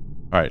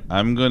 Alright,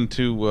 I'm going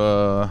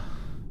to,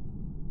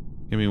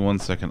 give me 1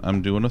 second.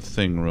 I'm doing a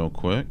thing real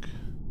quick.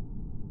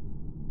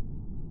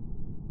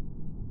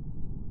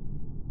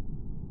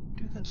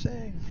 Do the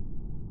thing.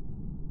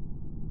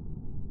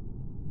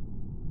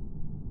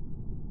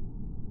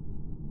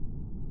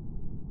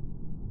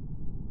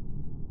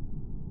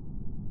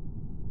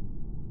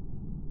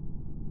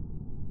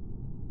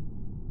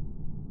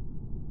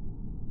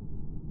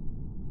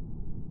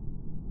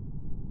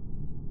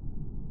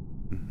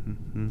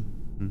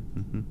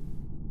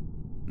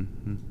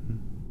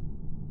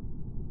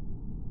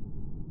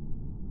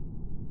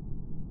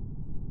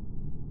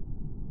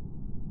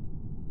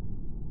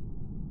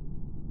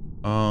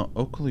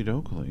 Oakley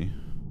dokley.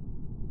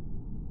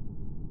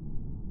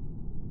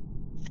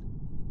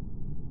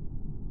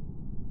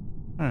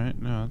 Alright,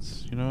 no,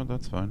 it's, you know what,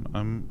 that's fine.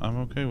 I'm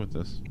okay with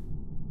this.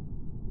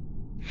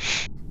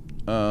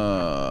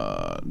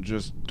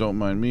 Just don't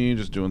mind me,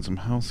 just doing some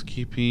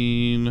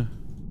housekeeping.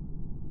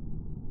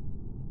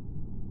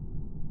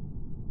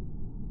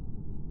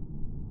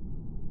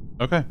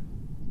 Okay.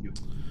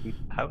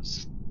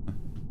 House.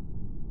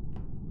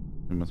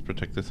 We must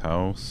protect this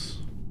house.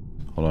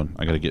 Hold on,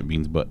 I gotta get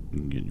Bean's butt.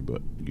 Get in your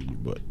butt. Get in your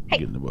butt.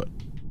 Get in the butt.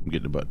 Get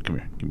in the butt. Come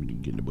here.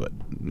 Get in the butt.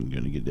 I'm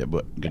gonna get that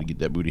butt. Gotta get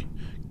that booty.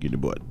 Get in the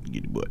butt.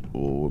 Get the butt.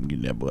 Oh, I'm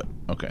getting that butt.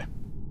 Okay.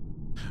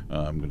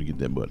 I'm gonna get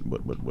that butt.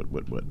 Butt.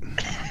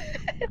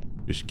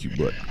 It's a cute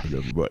butt. I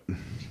love your butt.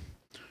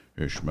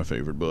 Here's my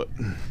favorite butt.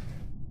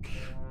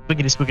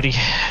 Swiggity swiggity.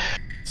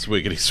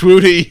 Swiggity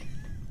swooty.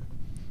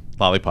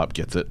 Lollipop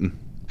gets it.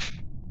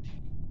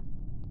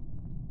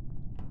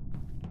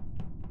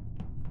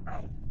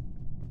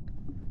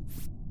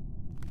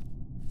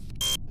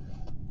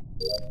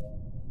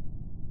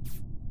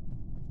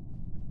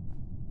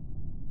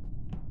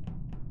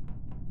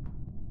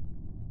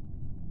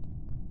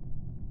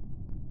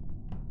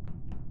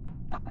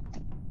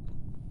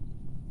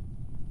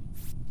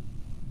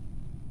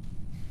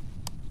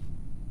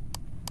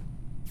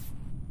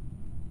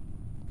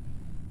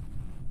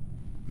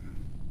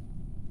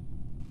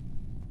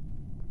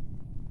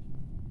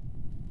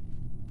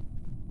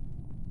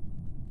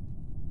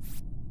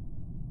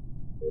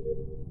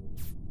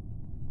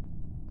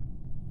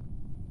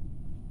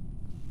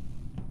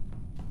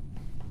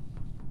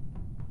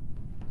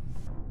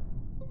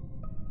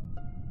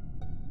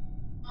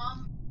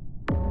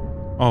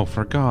 Oh,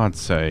 for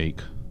God's sake.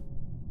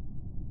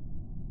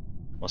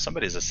 Well,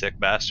 somebody's a sick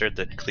bastard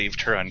that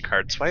cleaved her on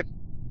card swipe.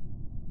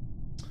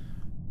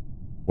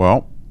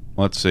 Well,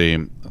 let's see.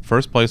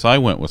 First place I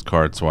went was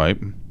card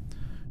swipe.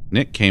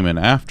 Nick came in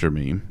after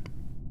me.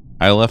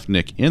 I left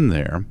Nick in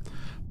there.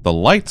 The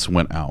lights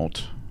went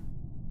out.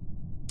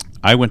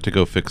 I went to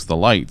go fix the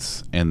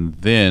lights, and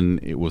then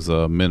it was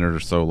a minute or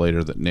so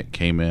later that Nick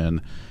came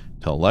in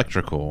to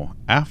electrical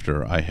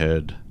after I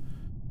had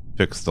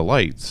fixed the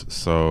lights.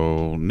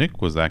 So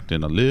Nick was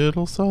acting a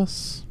little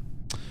sus.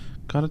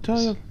 Gotta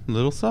tell you,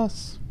 little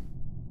sus.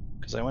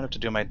 Because I went up to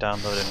do my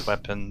download and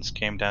weapons,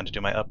 came down to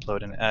do my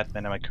upload and admin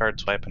and my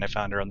card swipe, and I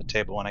found her on the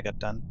table when I got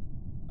done.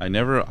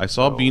 I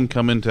saw Bean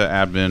come into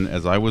admin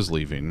as I was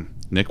leaving.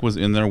 Nick was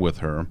in there with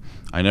her.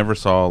 I never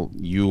saw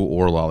you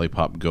or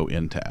Lollipop go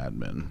into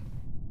admin.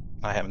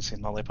 I haven't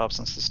seen Lollipop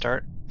since the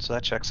start, so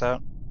that checks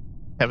out.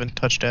 Haven't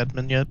touched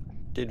admin yet.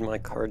 Did my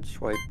card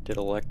swipe, did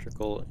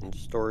electrical and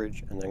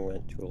storage, and then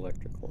went to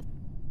electrical.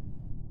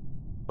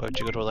 Why would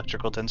you go to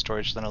electrical, then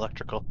storage, then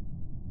electrical?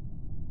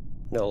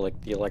 No, like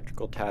the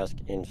electrical task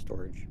in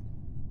storage.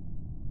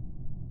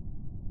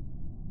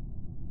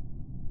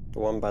 The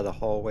one by the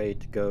hallway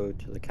to go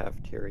to the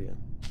cafeteria.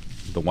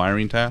 The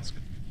wiring task?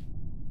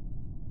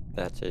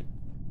 That's it.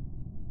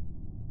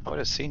 I would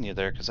have seen you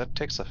there, because that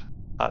takes a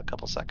hot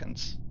couple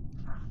seconds.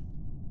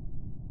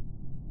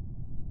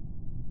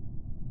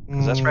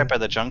 Because that's right by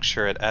the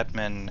juncture at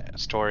admin,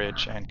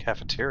 storage, and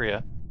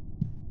cafeteria.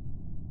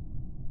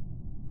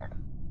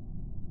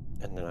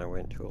 And then I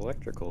went to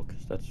electrical,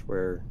 because that's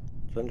where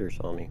Zunder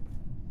saw me.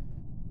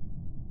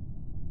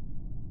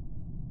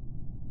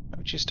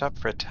 would you stop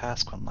for a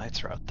task when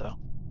lights are out, though?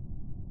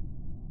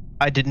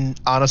 I didn't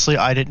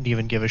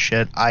even give a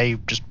shit. I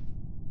just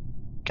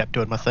kept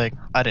doing my thing.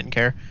 I didn't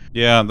care.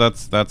 Yeah, I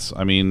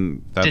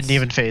mean, that's... Didn't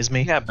even phase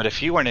me. Yeah, but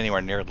if you weren't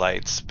anywhere near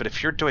lights, but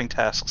if you're doing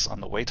tasks on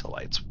the way to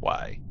lights,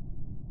 why?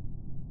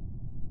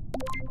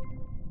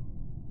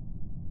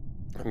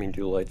 I mean,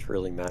 do lights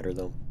really matter,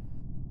 though?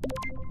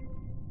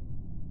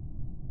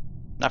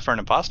 Not for an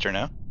imposter,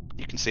 no.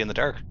 You can see in the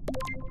dark.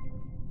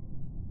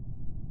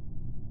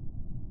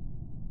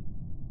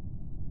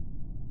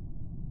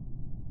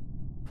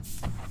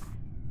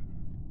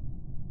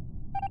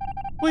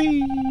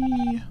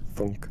 Whee!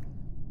 Thunk.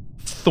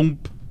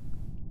 Thump.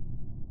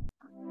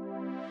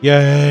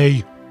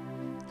 Yay!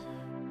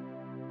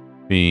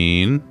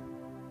 Bean.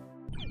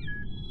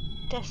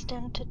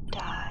 Destined to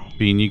die.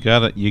 Bean, you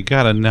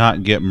gotta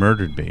not get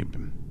murdered, babe.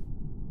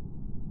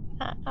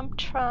 I'm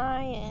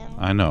trying.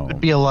 I know. It'd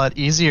be a lot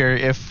easier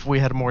if we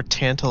had a more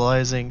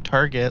tantalizing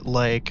target,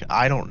 like,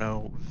 I don't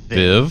know,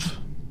 Viv?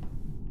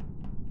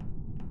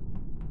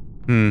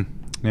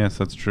 Yes,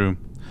 that's true.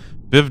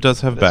 Viv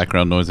does have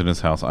background noise in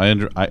his house. I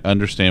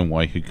understand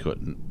why he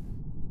couldn't.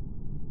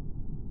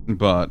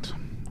 But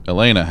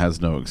Elena has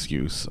no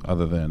excuse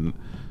other than,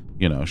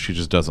 you know, she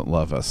just doesn't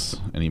love us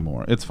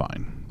anymore. It's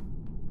fine.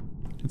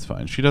 It's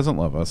fine. She doesn't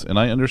love us, and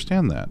I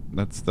understand that.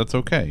 That's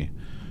okay.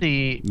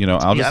 You know,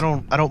 I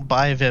don't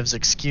buy Viv's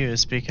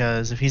excuse,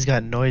 because if he's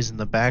got noise in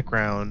the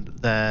background,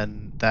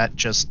 then that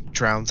just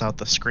drowns out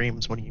the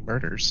screams when he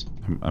murders.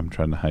 I'm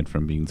trying to hide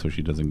from Bean so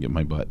she doesn't get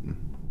my butt.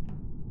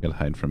 Gotta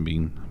hide from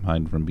Bean. I'm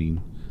hiding from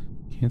Bean.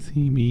 Can't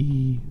see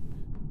me.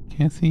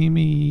 Can't see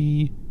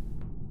me.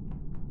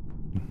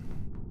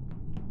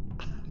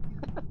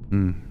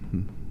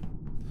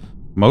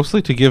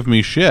 Mostly to give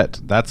me shit.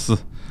 That's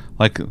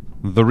like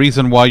the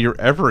reason why you're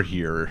ever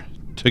here.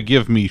 To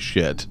give me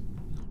shit.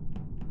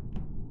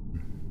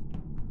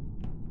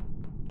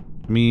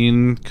 I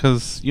mean,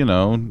 because, you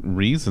know,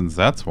 reasons,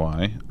 that's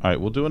why. Alright,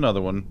 we'll do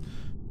another one.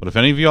 But if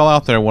any of y'all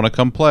out there want to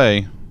come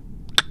play,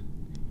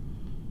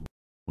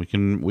 we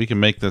can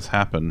make this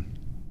happen.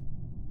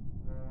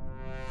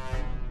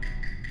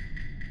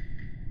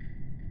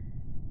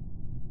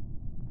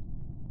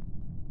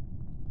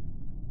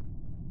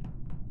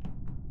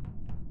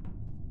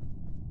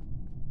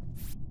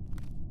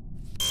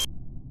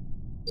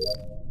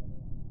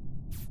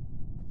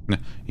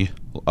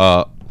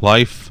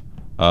 Life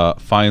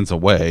finds a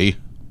way.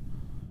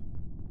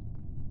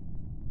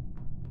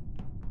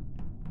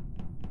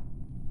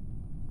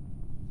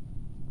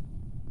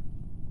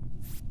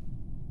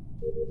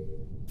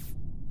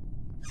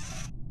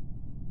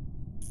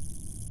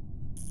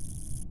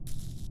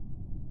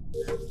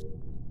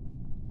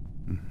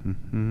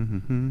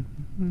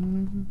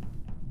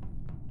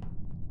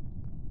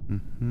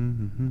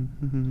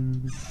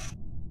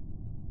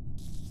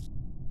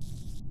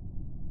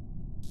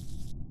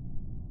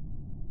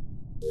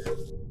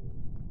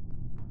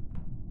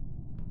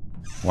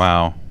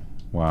 Wow.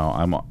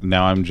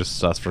 I'm just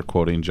sus for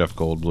quoting Jeff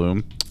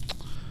Goldblum.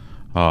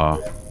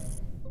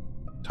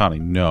 Tawny,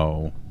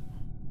 no.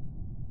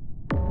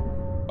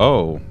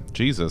 Oh,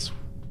 Jesus.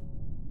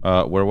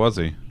 Where was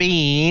he?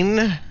 Bean.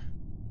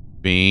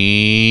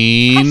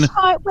 I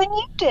saw it when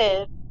you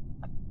did.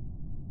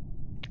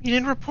 You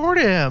didn't report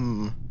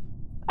him.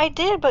 I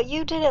did, but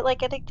you did it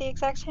like at the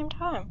exact same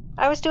time.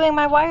 I was doing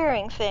my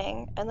wiring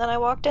thing, and then I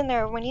walked in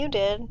there when you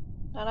did,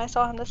 and I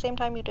saw him the same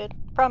time you did.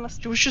 Promise.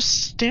 You was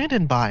just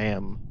standing by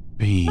him.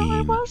 Bean. No,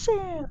 I wasn't.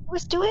 I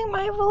was doing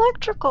my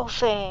electrical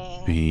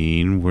thing.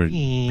 Bean.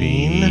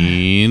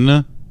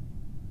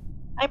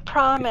 I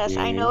promise.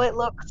 I know it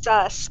looks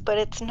sus, but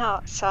it's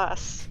not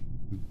sus.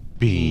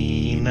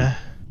 Bean.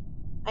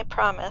 I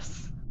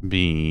promise.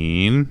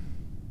 Bean.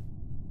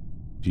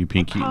 Do you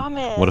pinky? I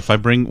promise. What if I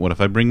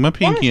bring my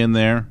pinky in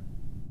there?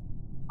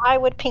 I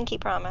would pinky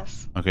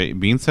promise. Okay,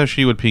 Bean says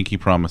she would pinky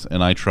promise,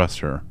 and I trust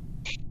her.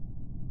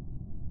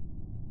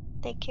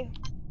 Thank you.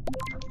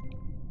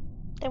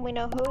 Then we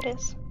know who it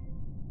is.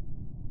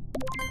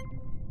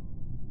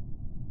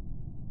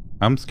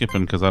 I'm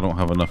skipping because I don't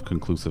have enough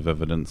conclusive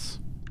evidence.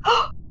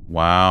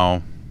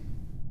 Wow.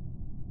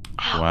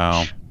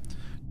 Wow.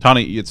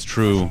 Tawny, it's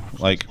true.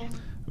 Like,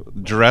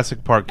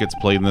 Jurassic Park gets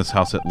played in this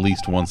house at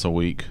least once a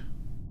week.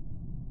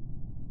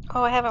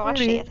 Oh, I haven't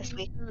watched it yet this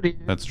week.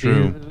 That's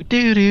true.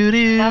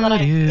 Now that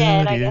I'm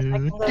dead, I guess I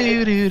can go.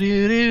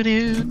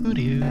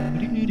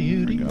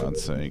 For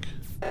God's sake.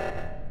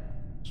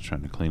 Just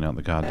trying to clean out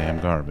the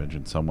goddamn garbage,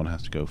 and someone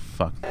has to go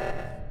fuck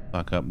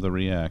up the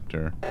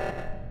reactor.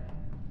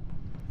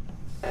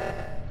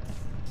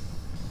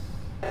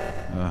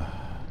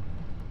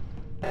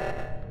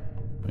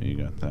 You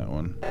got that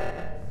one.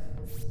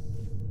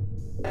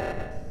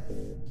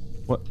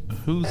 What?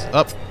 Who's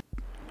up?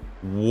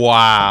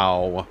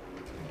 Wow.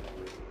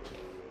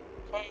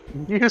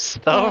 You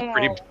so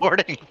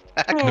reporting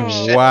back of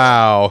shit.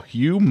 Wow,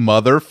 you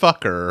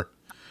motherfucker.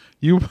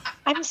 You.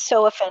 I'm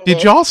so offended.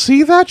 Did y'all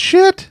see that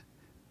shit?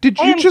 Did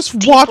you just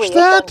watch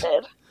that?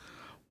 Offended.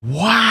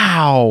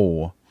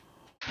 Wow.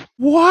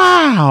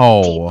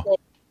 Wow. Deeply.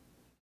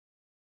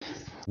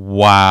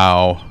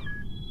 Wow.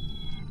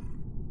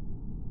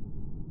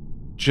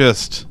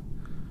 Just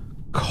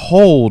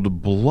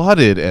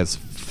cold-blooded as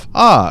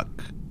fuck.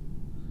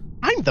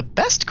 I'm the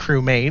best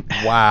crewmate.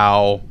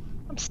 Wow.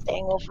 I'm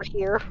staying over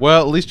here.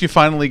 Well, at least you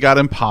finally got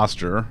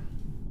imposter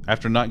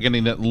after not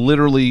getting it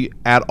literally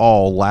at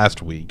all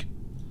last week.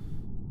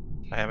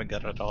 I haven't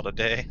got it all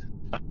today.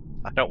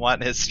 I don't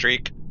want his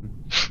streak.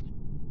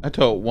 I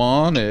don't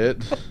want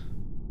it.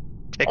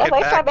 Take At it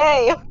least I back.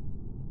 may.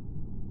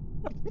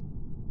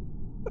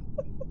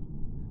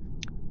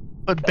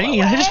 But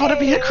Bean, I just want to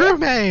be a away.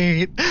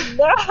 crewmate.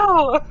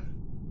 No.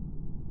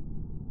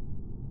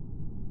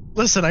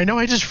 Listen, I know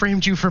I just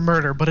framed you for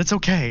murder, but it's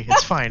okay.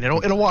 It's fine.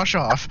 It'll wash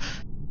off.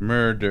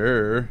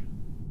 Murder.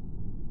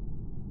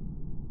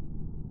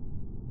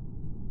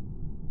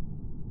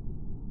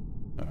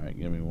 Alright,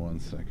 give me 1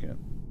 second.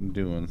 I'm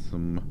doing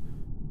some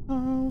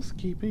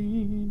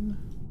housekeeping.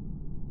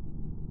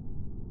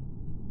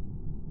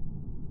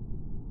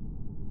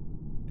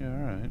 Yeah,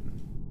 alright.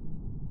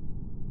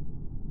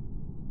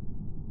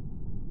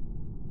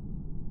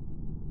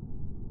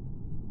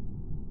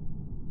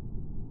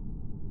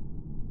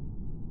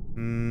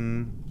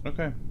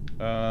 Okay.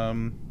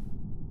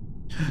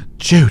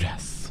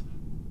 Judas.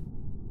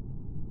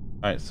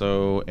 Alright,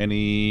 so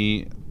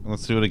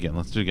let's do it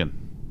again.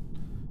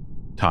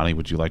 Tani,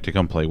 would you like to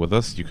come play with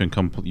us? You can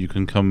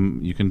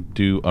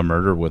do a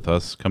murder with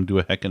us. Come do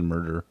a heckin'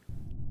 murder.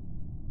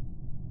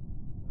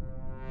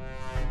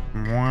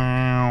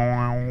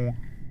 Wow.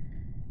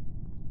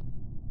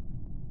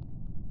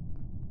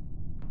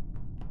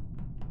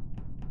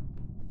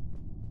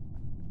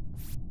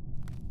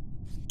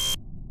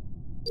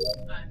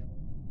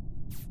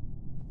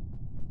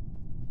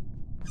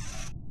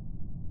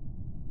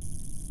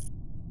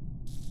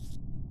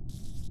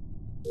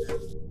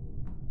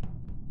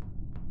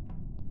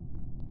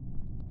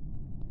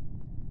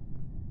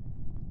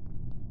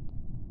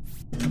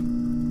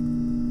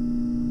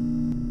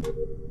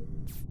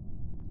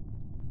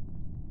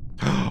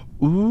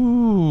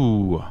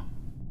 Ooh.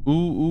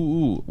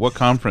 Ooh. What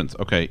conference?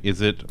 Okay,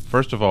 is it,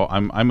 first of all,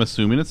 I'm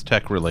assuming it's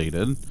tech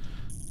related,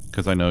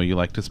 because I know you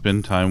like to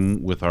spend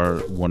time with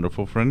our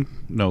wonderful friend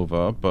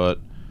Nova, but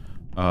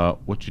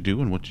what you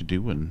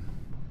doing?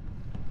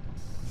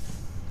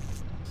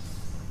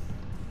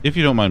 If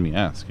you don't mind me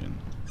asking.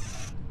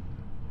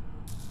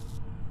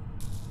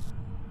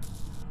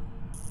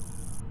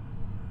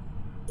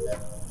 I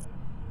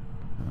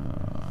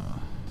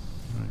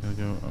gotta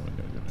go down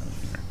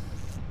here.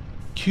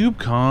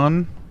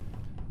 CubeCon.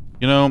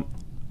 You know,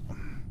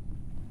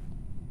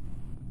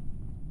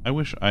 I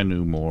wish I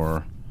knew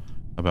more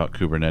about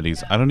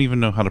Kubernetes. I don't even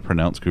know how to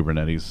pronounce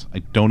Kubernetes. I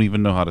don't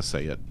even know how to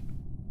say it.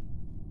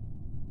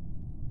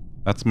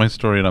 That's my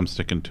story and I'm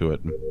sticking to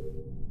it.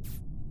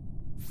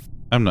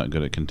 I'm not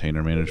good at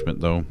container management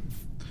though.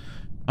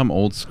 I'm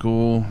old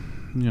school,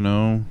 you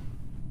know,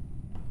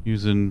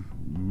 using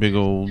big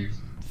old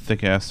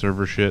thick ass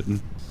server shit.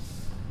 And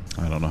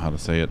I don't know how to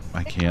say it.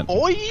 I can't.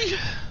 Boy,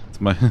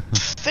 It's my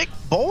thick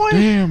boy.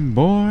 damn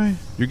boy.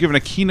 You're giving a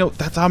keynote.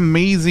 That's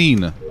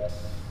amazing.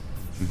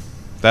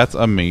 That's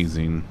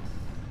amazing.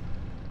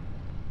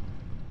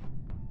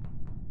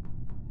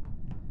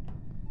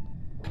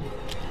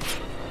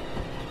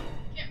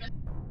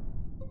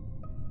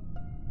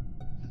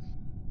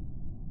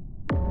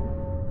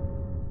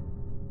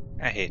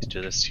 I hate to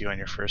do this to you on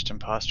your first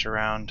imposter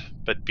round,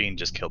 but Bean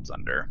just killed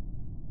Zunder.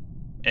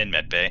 In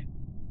medbay.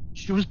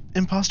 She was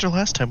imposter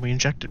last time we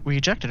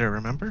ejected her,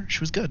 remember? She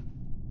was good.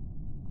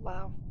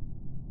 Wow.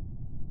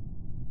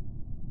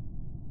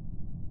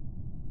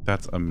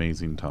 That's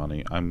amazing,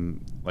 Tawny. Okay,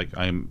 I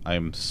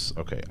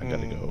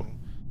gotta go.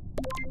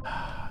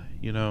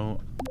 You know,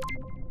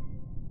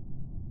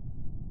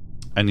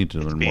 I need to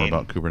learn more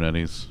about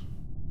Kubernetes.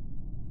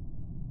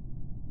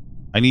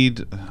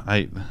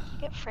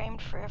 Get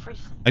framed for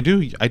everything. I do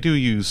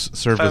use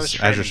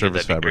Azure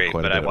Service Fabric great,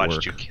 quite but a I bit at watched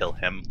work. you kill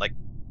him, like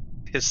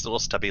his little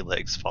stubby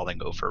legs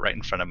falling over right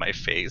in front of my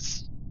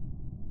face.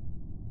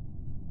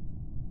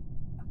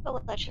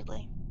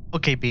 Allegedly.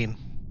 Okay, Bean.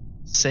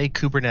 Say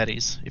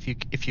Kubernetes if you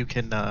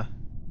can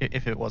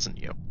if it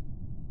wasn't you.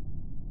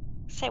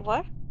 Say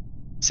what?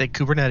 Say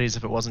Kubernetes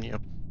if it wasn't you.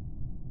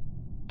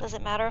 Does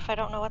it matter if I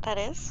don't know what that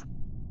is?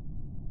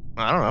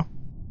 I don't know.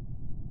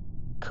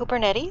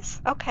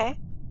 Kubernetes? Okay.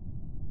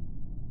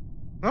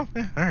 Oh,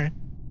 yeah, all right.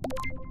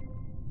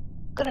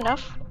 Good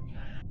enough.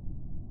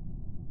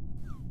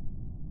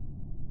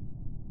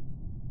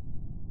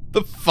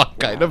 The fuck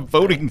kind of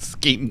voting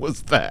scheme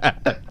was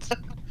that?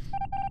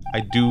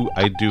 I do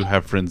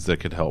have friends that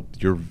could help.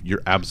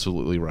 You're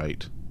absolutely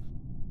right.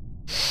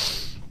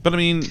 But I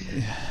mean,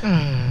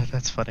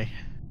 That's funny.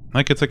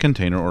 like it's a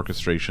container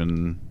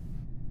orchestration,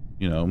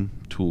 you know,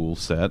 tool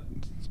set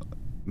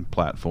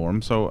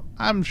platform. So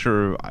I'm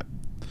sure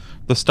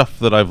the stuff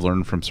that I've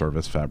learned from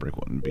Service Fabric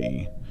wouldn't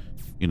be,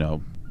 you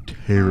know,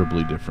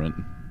 terribly different.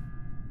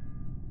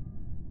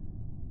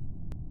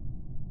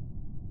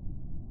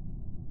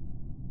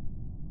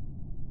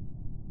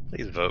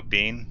 Please vote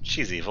Bean.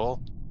 She's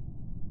evil.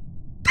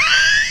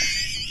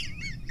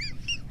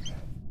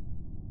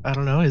 I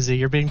don't know, Izzy.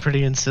 You're being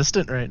pretty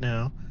insistent right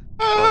now.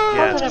 Well,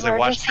 yeah, Called it's an 'cause I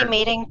watched emergency her.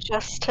 meeting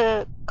just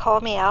to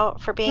call me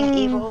out for being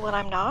evil when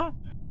I'm not.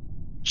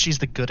 She's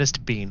the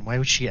goodest bean. Why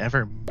would she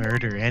ever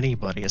murder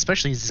anybody,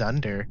 especially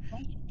Zunder?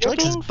 She You're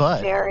likes his being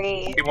butt.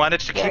 very, He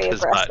wanted to keep very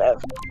his butt.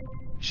 aggressive.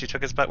 She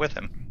took his butt with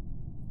him.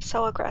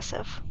 So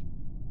aggressive.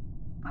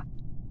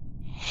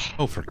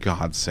 Oh, for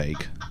God's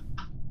sake.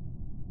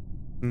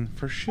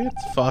 For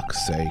shit's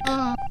fuck's sake.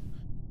 Are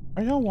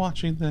y'all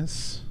watching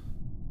this?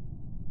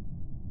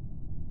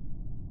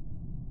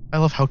 I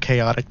love how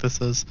chaotic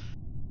this is.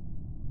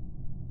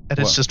 And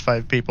it's What? just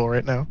 5 people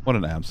right now. What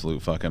an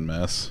absolute fucking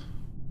mess.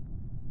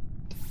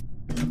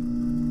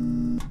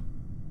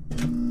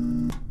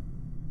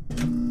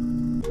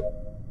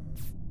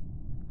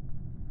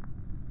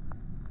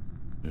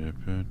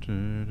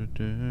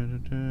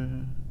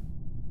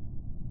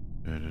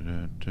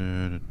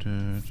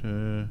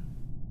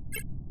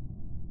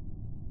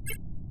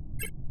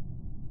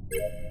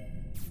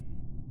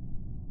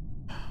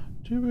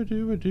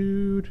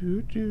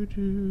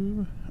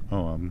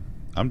 Oh,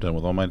 I'm done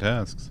with all my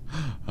tasks.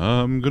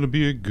 I'm gonna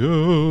be a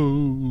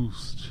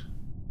ghost.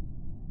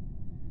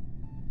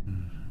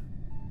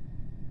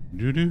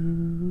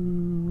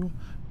 Doo-doo.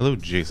 Hello,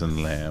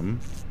 Jason Lamb.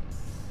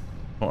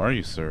 How are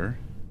you, sir?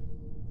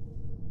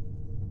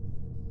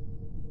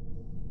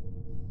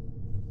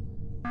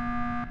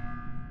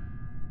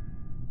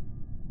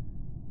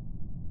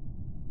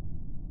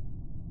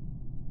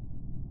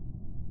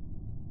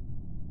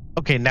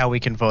 Okay, now we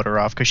can vote her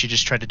off because she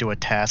just tried to do a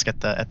task at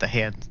the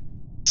hand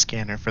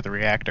scanner for the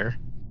reactor.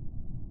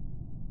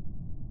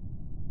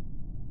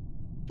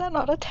 Is that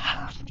not a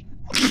task?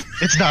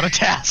 It's not a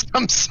task.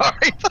 I'm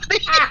sorry, buddy.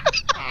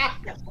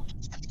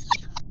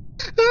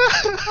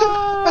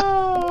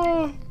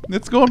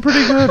 It's going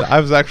pretty good. I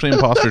was actually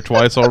imposter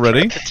twice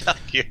already, Tell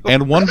you.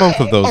 and won both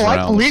of those Oh,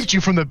 rounds. I believed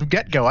you from the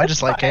get-go. I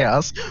just like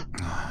chaos.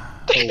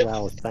 Oh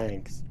wow,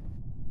 thanks.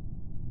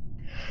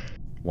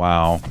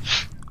 Wow.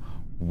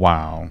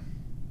 Wow.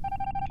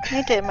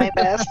 I did my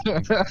best.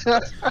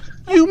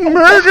 You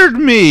murdered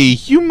me,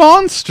 you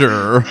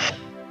monster!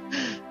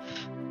 I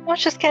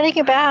was just getting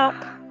you back.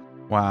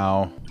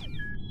 Wow.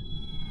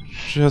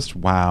 Just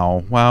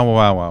wow. Wow,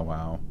 wow,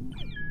 wow,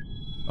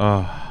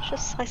 wow.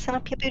 Just slicing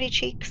up your booty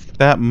cheeks.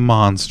 That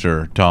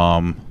monster,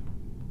 Dom.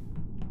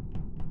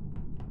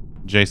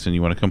 Jason,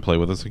 you want to come play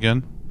with us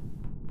again?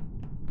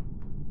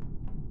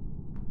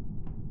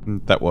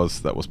 That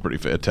was pretty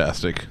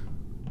fantastic.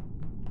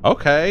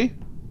 Okay.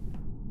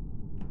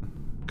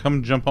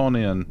 Come jump on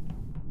in.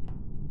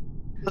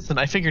 Listen,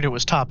 I figured it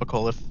was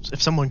topical.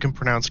 If someone can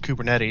pronounce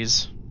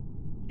Kubernetes,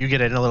 you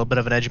get in a little bit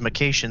of an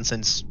education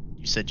since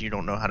you said you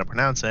don't know how to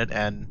pronounce it,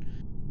 and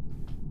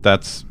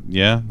That's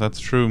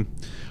true.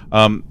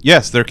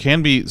 Yes, there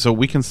can be, so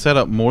we can set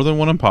up more than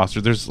one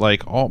imposter. There's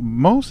like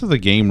most of the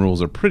game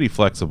rules are pretty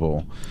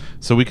flexible.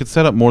 So we could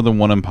set up more than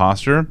one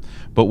imposter,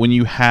 but when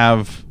you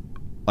have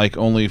like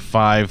only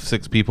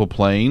 5-6 people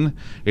playing,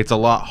 it's a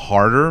lot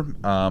harder,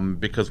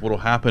 because what'll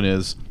happen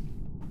is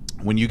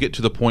when you get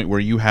to the point where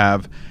you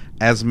have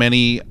as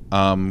many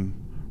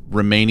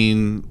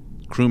remaining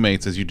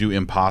crewmates as you do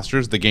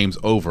imposters, the game's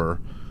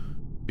over,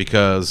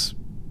 because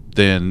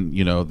then,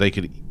 you know, they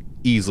could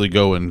easily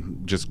go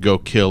and just go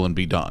kill and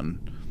be done.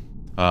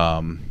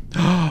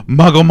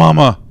 Muggle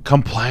Mama,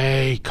 come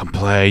play.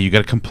 You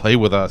gotta come play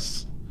with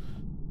us.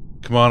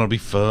 Come on, it'll be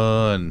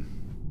fun.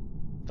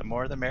 The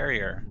more the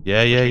merrier.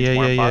 Yeah.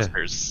 More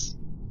imposters,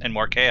 and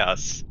more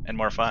chaos, and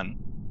more fun.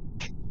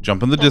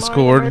 Jump in the The more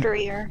Discord, the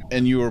murderier.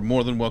 and you are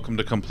more than welcome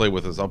to come play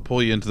with us. I'll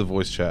pull you into the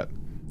voice chat.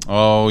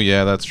 Oh,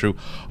 yeah, that's true.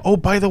 Oh,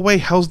 by the way,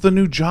 how's the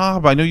new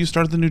job? I know you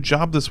started the new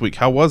job this week.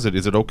 How was it?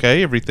 Is it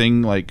okay?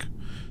 Everything, like,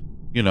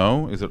 you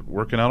know, is it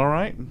working out all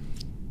right?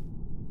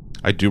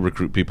 I do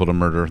recruit people to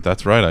murder.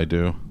 That's right, I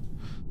do.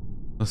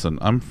 Listen,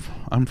 I'm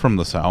from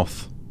the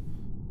South.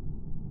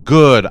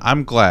 Good.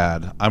 I'm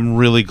glad. I'm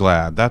really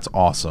glad. That's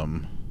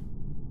awesome.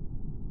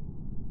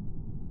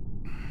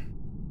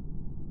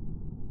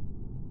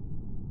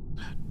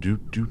 Do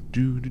do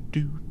do do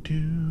do do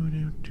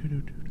do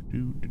do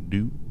do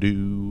do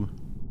do.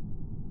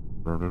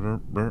 We're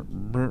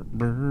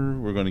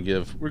gonna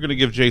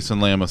give Jason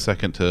Lamb a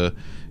second to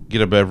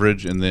get a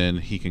beverage, and then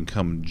he can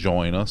come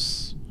join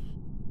us.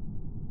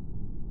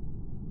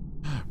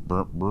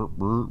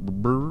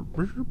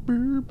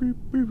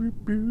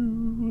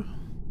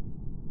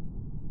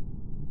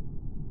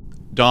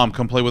 Dom,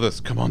 come play with us.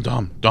 Come on,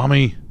 Dom.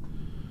 Dommy,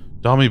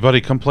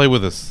 buddy, come play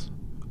with us.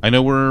 I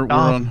know we're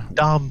on.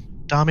 Dommy,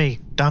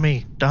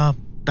 Dother?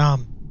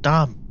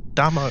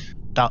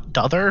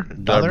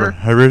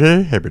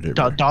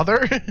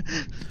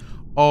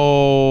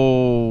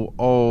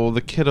 Oh,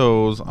 the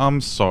kiddos.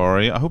 I'm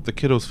sorry. I hope the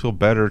kiddos feel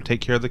better.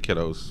 Take care of the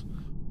kiddos.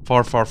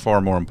 Far, far,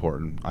 far more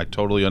important. I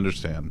totally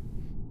understand.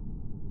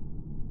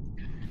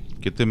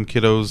 Get them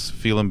kiddos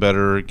feeling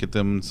better. Get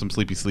them some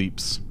sleepy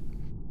sleeps.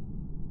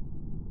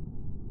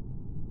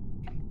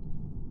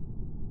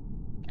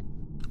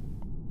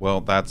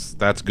 Well, that's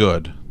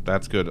good.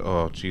 That's good.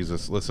 Oh,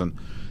 Jesus. Listen.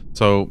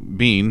 So,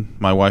 Bean,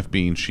 my wife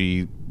Bean,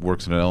 she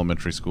works in an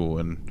elementary school,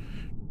 and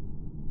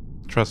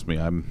trust me,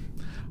 I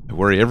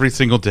worry every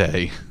single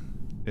day.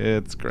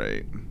 It's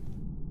great.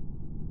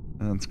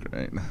 That's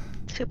great.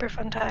 Super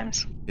fun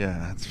times.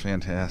 Yeah, it's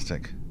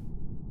fantastic.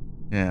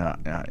 Yeah.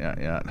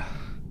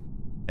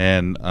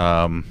 And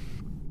Muggle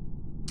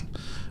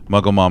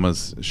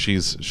Mama's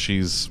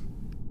she's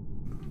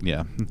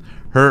yeah.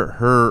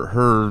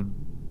 Her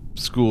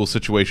school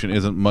situation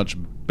isn't much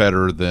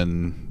better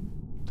than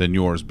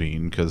yours,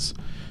 Bean, because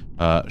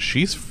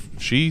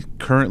she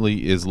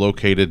currently is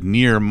located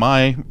near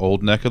my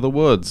old neck of the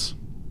woods.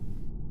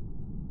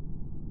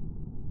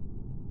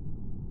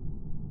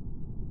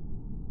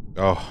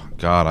 Oh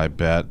God, I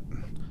bet.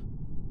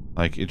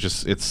 Like it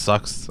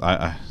sucks.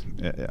 I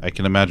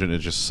can imagine it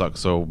just sucks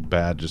so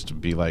bad just to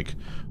be like,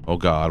 oh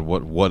God,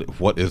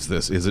 what is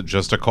this? Is it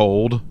just a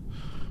cold?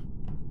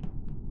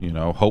 You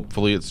know,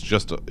 hopefully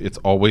it's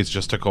always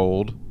just a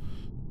cold.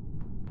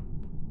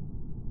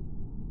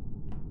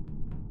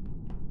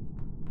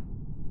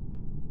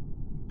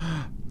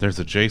 There's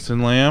a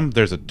Jason Lamb.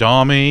 There's a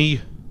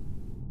Dommy.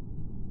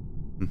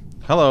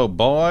 Hello,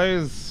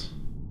 boys.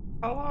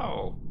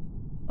 Hello.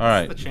 All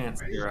right. What's the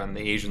chance you're on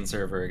the Asian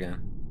server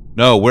again?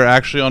 No, we're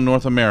actually on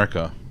North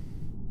America.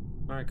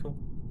 All right, cool.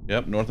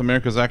 Yep, North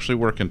America's actually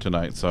working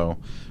tonight. So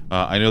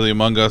I know the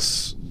Among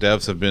Us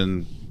devs have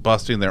been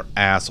busting their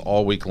ass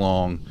all week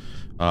long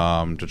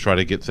to try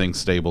to get things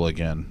stable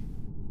again.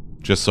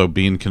 Just so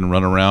Bean can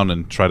run around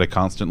and try to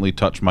constantly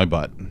touch my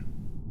butt.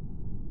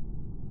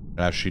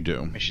 As she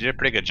do. I mean, she did a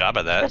pretty good job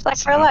of that. Just like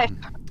her life.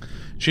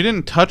 She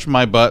didn't touch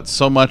my butt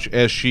so much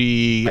as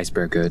she Ice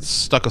bear good.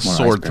 stuck a More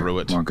sword ice bear, through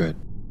it. More good.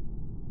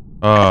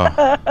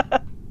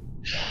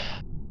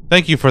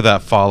 Thank you for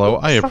that follow.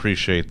 I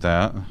appreciate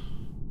that.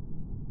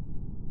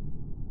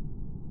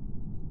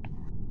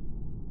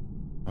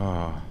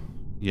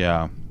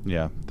 Yeah.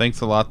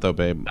 Thanks a lot, though,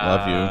 babe.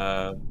 Love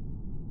you.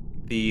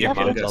 The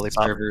Among Us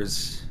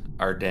servers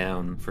are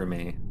down for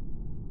me.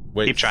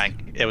 Wait. Keep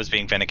trying. It was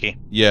being finicky.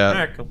 Yeah. All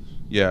right, cool.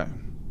 Yeah.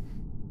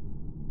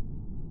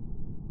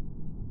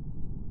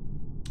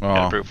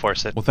 Gotta brute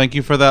force it. Well, thank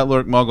you for that,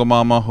 Lurk Muggle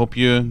Mama. Hope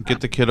you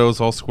get the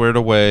kiddos all squared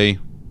away.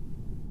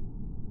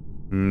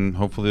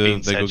 Hopefully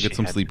they go get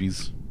some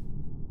sleepies.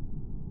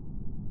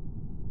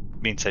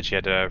 Bean said she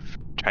had to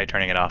try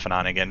turning it off and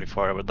on again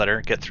before it would let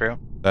her get through.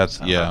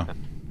 That's, yeah.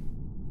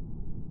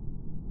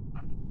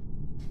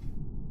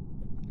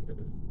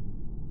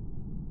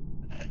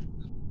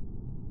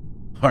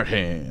 Heart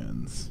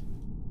hands.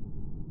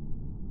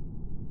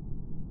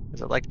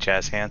 Is it like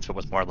jazz hands, but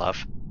with more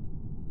love?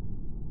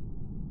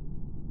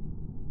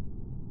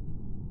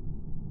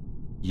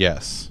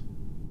 Yes.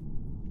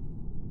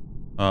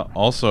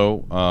 Also,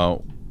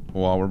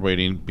 while we're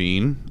waiting,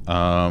 Bean,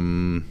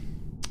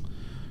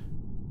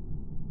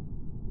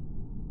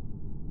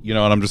 you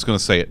know, and I'm just gonna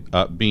say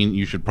it, Bean,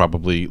 you should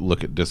probably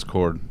look at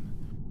Discord,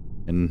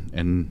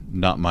 and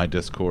not my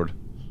Discord.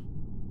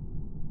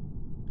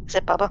 Is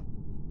it Bubba?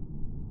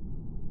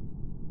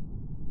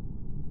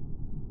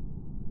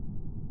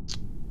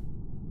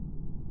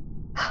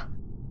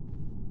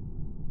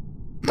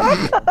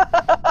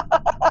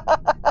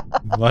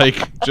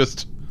 Like,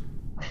 just...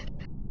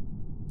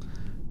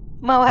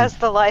 Mo has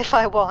the life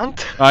I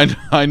want.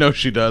 I know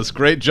she does.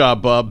 Great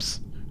job, Bubs.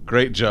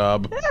 Great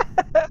job.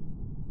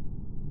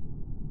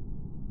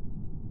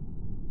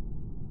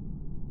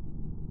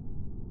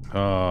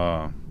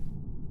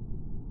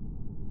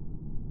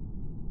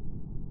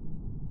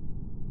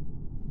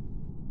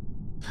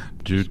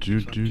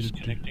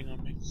 Disconnecting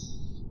on me.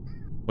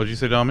 What'd you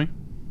say, Dommy?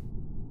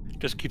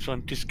 Just keeps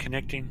on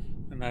disconnecting,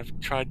 and I've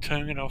tried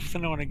turning it off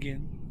and on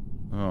again.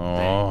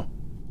 Oh.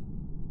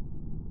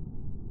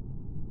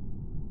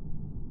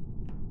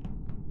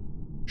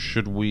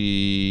 Should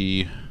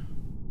we...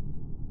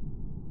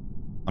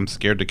 I'm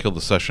scared to kill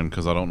the session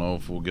because I don't know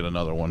if we'll get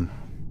another one.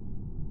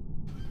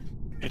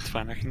 It's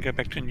fine, I can go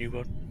back to a new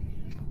one.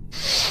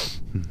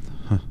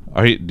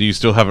 Do you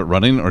still have it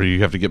running, or do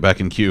you have to get back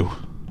in queue?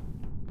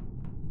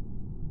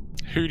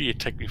 Who do you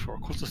take me for?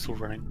 Of course it's still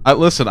running.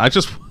 Listen, I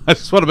just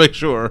want to make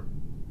sure.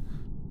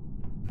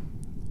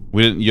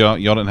 We didn't y'all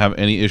didn't have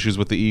any issues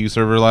with the EU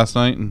server last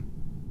night?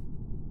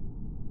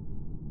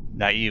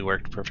 Not you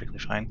worked perfectly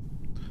fine.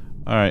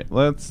 All right,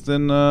 let's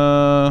then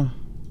yeah,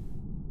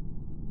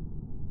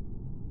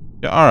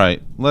 all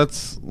right.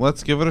 Let's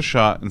give it a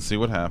shot and see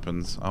what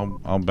happens.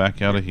 I'll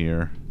back out of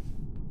here.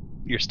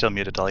 You're still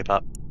muted,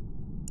 Lollipop.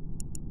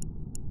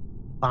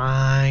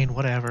 Fine,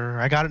 whatever.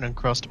 I got an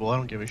Uncrustable. I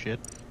don't give a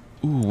shit.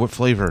 Ooh, what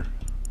flavor?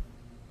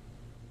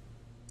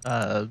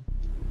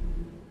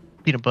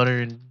 Peanut butter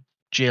and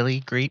jelly,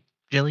 grape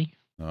jelly.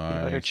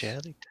 Peanut butter Nice.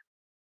 jelly.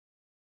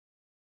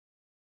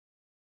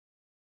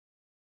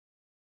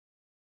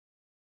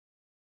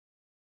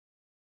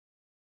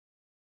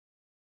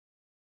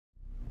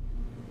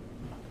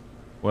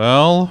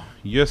 Well,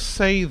 you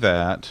say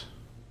that.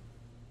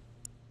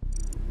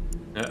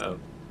 Uh-oh.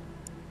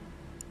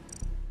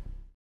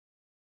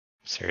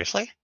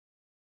 Seriously?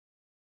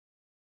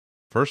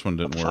 First one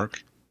didn't What the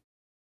work.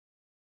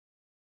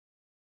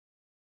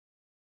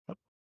 fuck?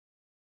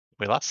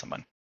 We lost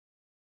someone.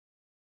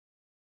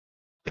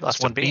 We That's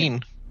lost one a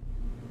bean.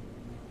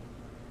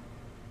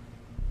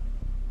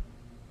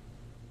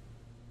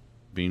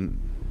 Bean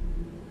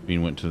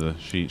went to the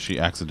she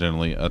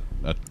accidentally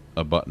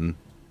a button.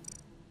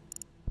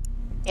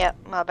 Yep,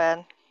 my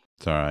bad.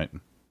 It's all right.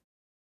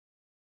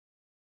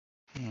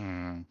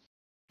 Hmm.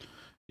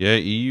 Yeah,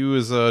 EU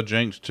is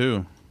janked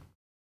too.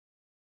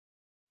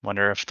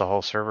 Wonder if the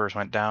whole servers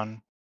went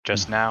down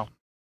just now.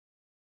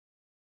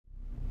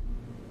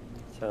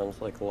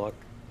 Sounds like luck.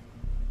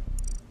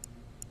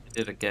 I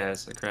did a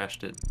gas. I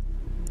crashed it.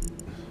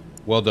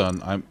 Well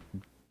done.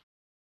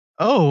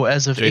 Oh,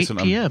 as of Jason,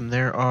 8 p.m.,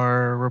 there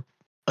are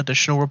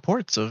additional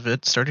reports of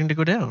it starting to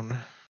go down.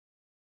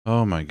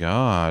 Oh my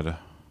god.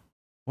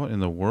 What in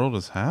the world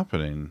is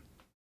happening?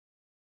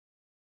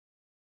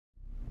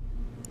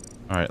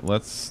 All right,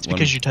 It's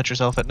because you touch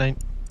yourself at night.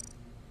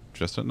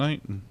 Just at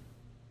night?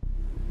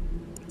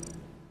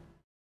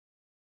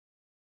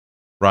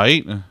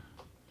 Right?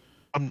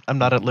 I'm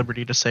not at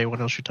liberty to say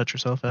when else you touch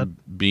yourself at.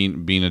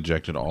 Bean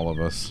ejected all of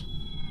us.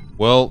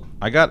 Well,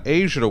 I got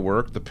Asia to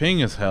work. The ping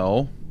is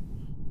hell.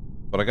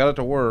 But I got it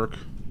to work.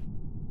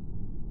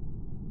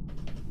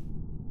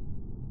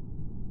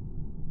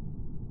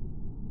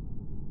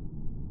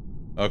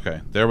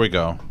 Okay, there we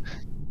go.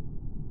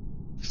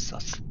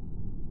 Sus.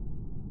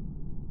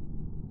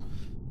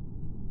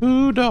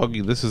 Ooh,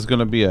 doggy, this is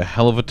gonna be a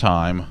hell of a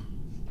time.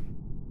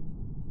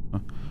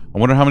 I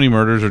wonder how many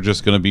murders are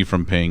just gonna be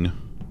from ping.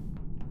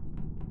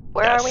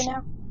 Where are we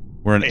now?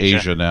 We're in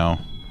Asia now.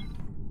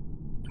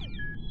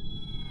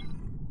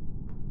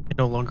 I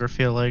no longer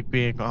feel like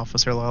being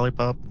Officer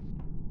Lollipop.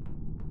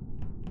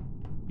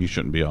 You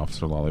shouldn't be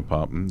Officer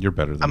Lollipop. You're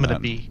better than I'm gonna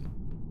that. be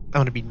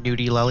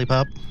Nudie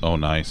Lollipop. Oh,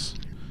 nice.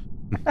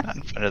 Not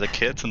in front of the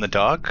kids and the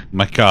dog.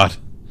 My god.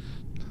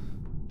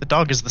 The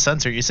dog is the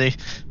censor, you see.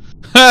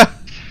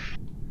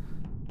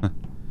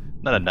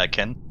 Not a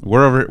nutkin.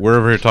 We're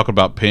over here talking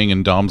about ping,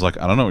 and Dom's like,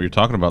 I don't know what you're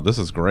talking about. This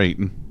is great.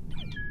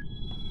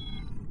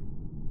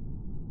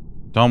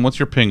 Dom, what's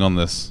your ping on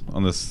this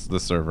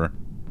server?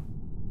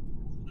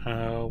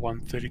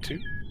 132.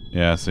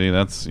 Yeah, see,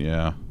 that's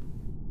yeah.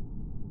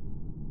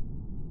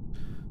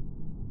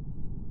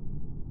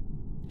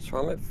 So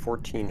I'm at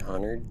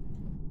 1400.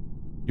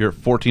 You're at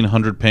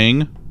 1400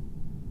 ping?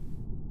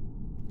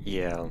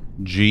 Yeah.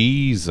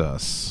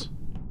 Jesus.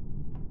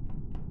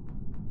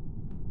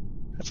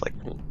 That's like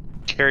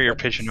carrier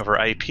pigeon over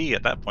IP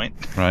at that point.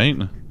 Right?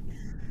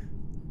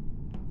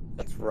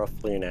 That's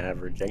roughly an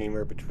average,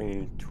 anywhere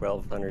between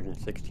 1200 and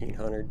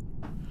 1600.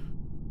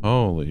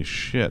 Holy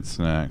shit,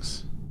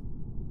 Snacks.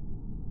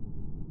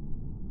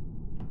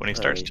 When he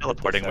starts Alright,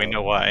 teleporting, put we this know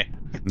out. why.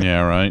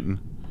 Yeah, right?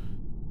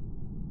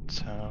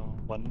 So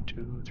 1,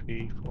 2,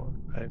 3, 4,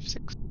 5,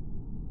 6.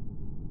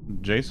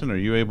 Jason, are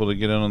you able to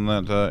get in on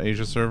that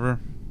Asia server?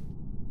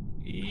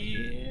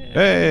 Yeah.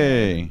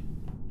 Hey!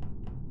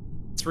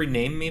 It's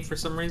renamed me for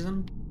some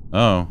reason.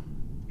 Oh.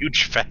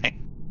 Huge fang.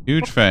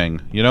 Huge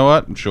Fang. You know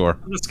what? Sure.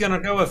 I'm just gonna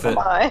go with Oh it.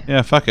 my.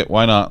 Yeah, fuck it.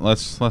 Why not?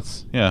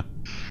 Let's, yeah.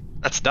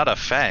 That's not a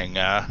fang.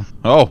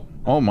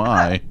 Oh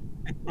my.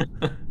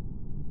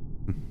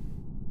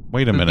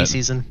 Wait a Spooky minute.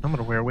 season. I'm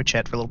gonna wear a witch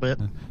hat for a little bit.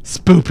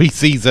 Spoopy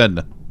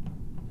season!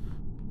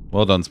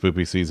 Well done,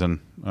 Spoopy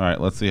season. Alright,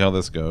 let's see how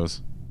this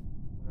goes.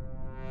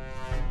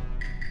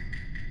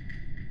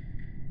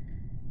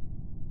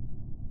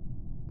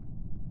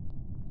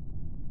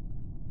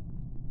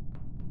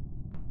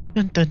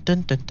 Dun dun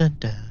dun dun dun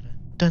dun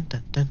dun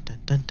dun dun dun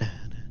dun dun.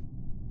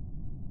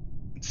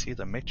 You can see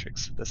the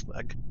matrix of this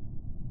leg.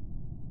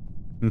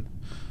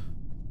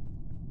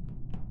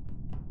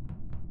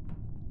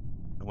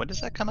 When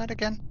does that come out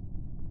again?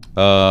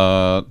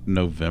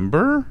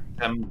 November?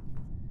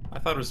 I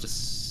thought it was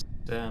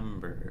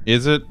December.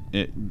 Is it?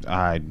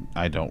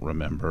 I don't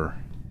remember.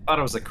 I thought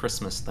it was a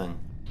Christmas thing.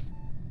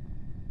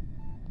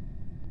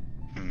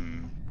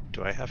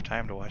 Do I have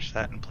time to watch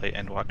that and play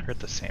Endwalker at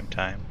the same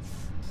time?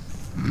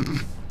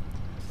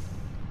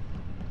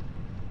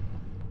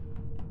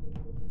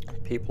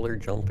 People are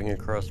jumping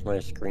across my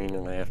screen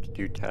and I have to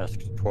do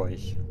tasks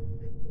twice.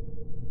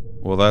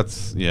 Well,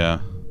 that's, yeah.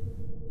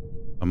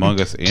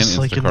 Among Us and Just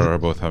like in Instacart the- are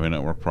both having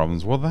network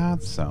problems. Well,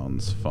 that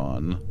sounds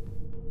fun.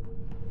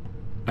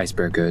 Ice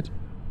bear good.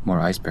 More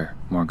ice bear,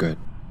 more good.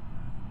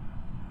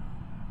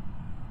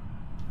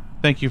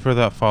 Thank you for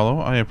that follow.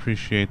 I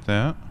appreciate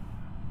that.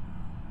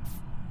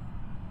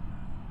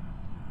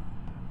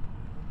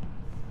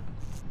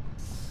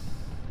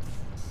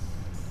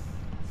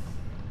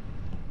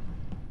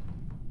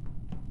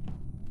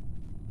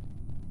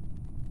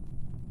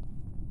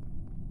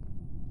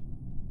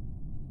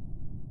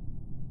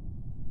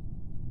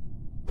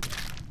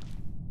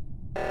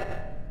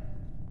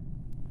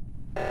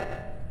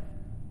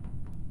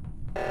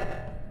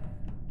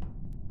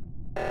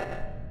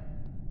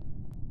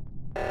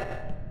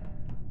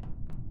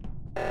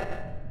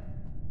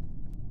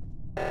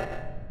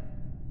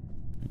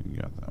 You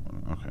got that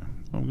one. Okay.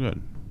 Oh,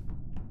 good.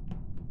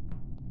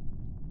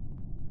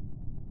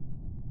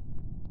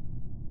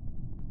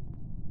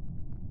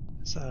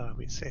 So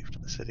we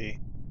saved the city.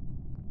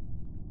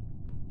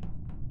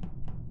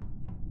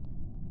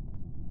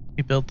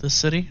 We built this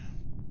city.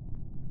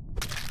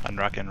 On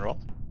rock and roll.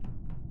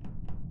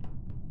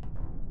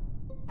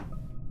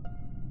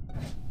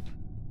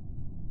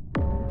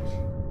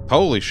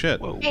 Holy shit.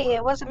 Whoa. Hey,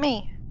 it wasn't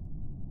me.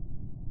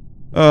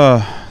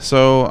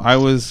 So I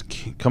was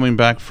coming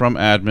back from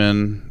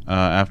admin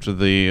after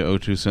the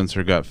O2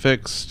 sensor got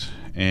fixed,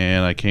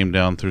 and I came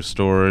down through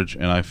storage,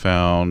 and I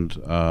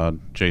found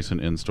Jason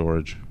in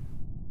storage.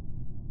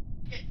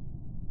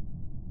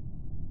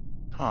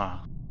 Huh.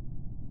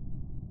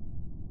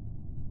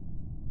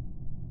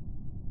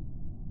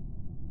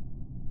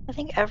 I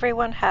think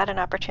everyone had an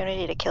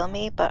opportunity to kill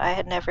me, but I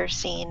had never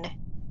seen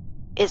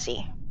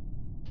Izzy.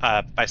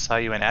 I saw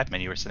you in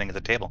admin. You were sitting at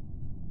the table.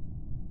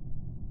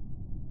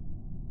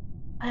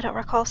 I don't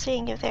recall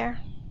seeing you there.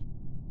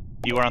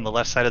 You were on the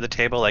left side of the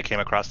table. I came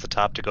across the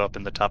top to go up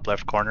in the top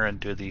left corner and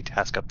do the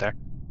task up there.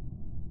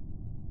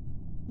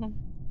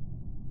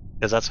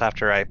 Because that's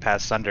after I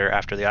passed Sunder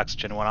after the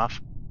oxygen went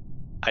off.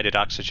 I did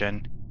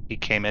oxygen. He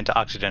came into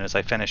oxygen as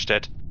I finished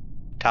it.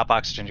 Top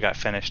oxygen got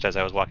finished as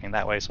I was walking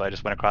that way, so I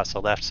just went across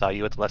the left, saw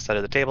you at the left side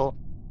of the table,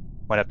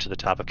 went up to the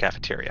top of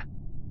cafeteria.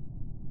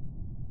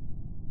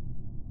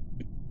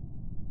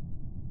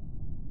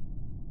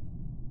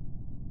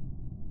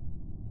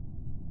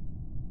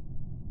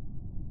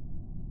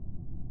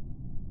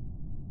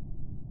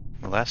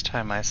 The last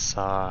time I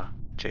saw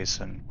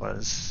Jason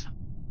was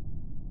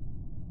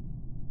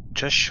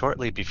just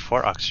shortly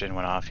before oxygen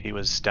went off. He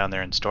was down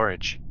there in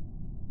storage.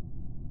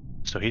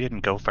 So he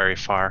didn't go very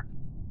far.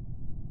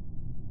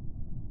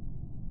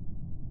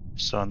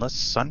 So unless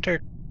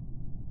Sunder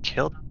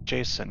killed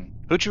Jason.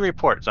 Who'd you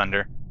report,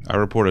 Sunder? I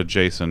reported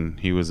Jason.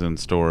 He was in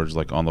storage,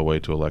 like on the way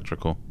to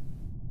electrical.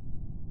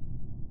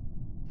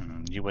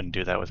 You wouldn't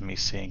do that with me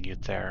seeing you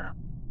there.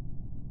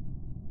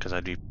 Because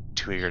I'd be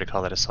too eager to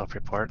call that a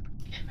self-report.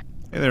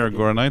 Hey there,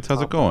 Agora Knights.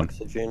 How's it going?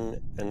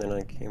 Oxygen, and then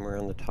I came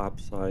around the top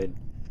side.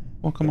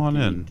 Well, come on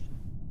in.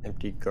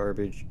 Emptied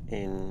garbage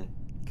in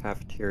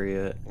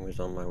cafeteria and was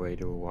on my way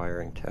to a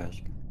wiring task.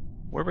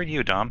 Where were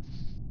you, Dom?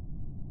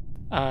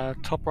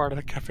 Top right of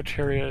the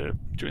cafeteria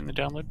doing the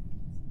download.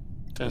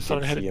 Then I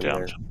started headed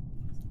down.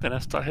 Then I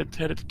started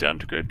headed down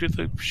to go do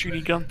the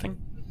shooty gun thing.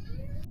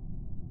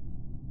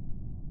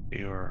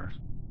 You're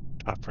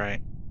top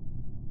right.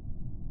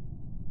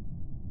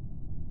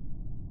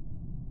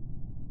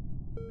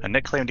 And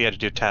Nick claimed he had to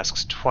do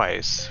tasks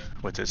twice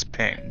with his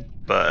ping,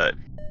 but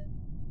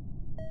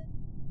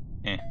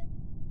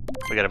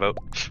we gotta vote.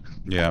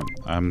 Yeah,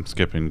 I'm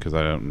skipping because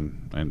I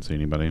didn't see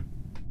anybody.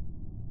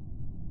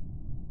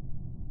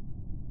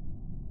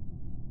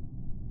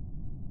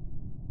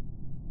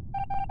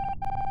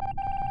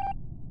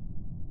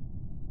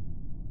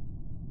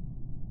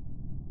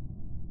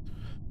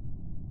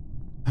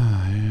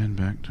 And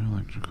back to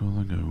electrical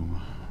I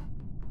go.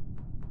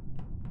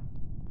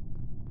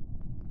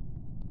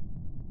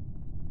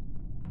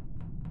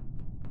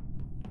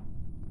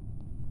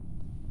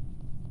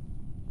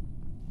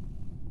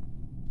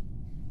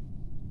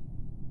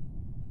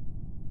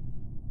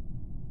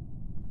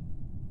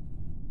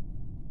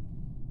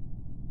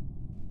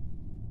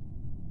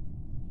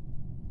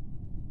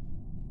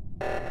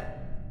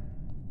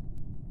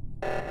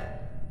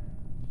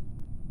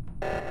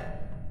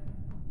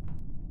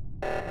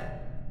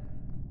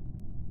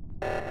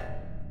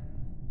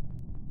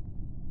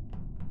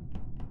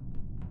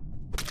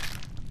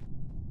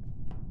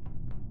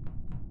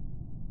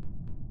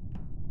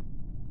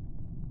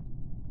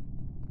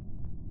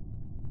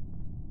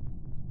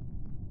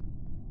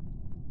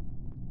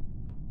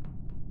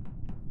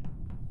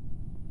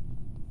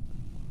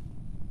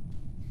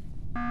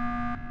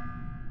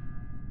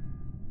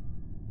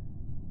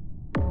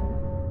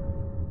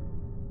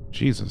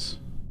 Jesus.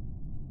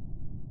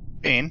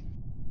 Bean?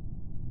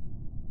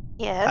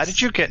 Yes. How did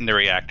you get in the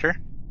reactor?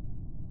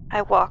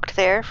 I walked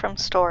there from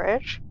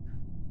storage.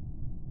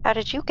 How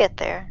did you get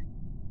there?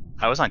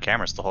 I was on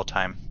cameras the whole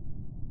time.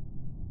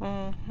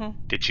 Mm-hmm.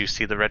 Did you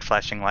see the red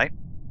flashing light?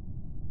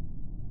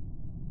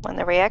 When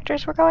the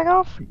reactors were going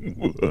off?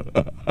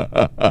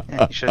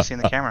 Yeah, you should have seen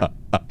the camera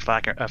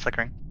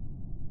flickering.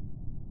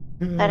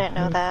 I didn't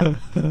know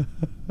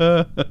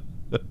that.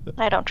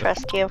 I don't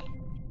trust you.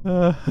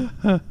 Did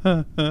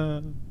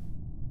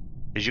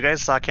you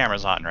guys saw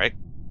cameras on, right?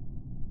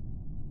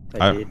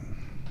 I did.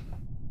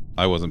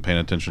 I wasn't paying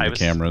attention to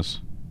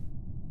cameras.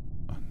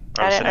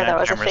 I didn't know that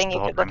was a thing you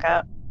could look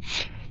at.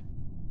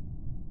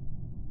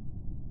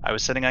 I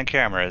was sitting on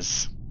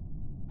cameras.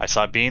 I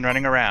saw Bean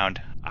running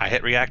around. I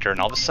hit reactor,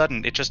 and all of a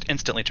sudden, it just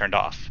instantly turned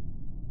off.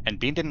 And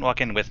Bean didn't walk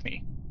in with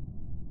me.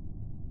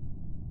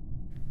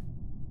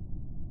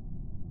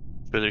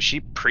 So either she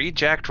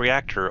pre-jacked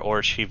reactor,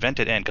 or she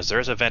vented in, because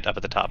there's a vent up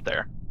at the top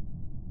there.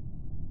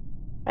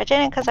 I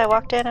didn't because I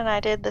walked in and I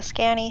did the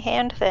scanny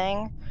hand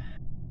thing.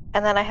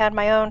 And then I had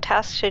my own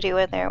tasks to do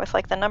in there with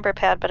like the number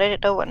pad, but I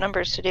didn't know what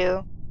numbers to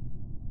do.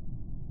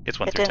 It's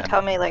 1 It through didn't 10.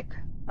 tell me like,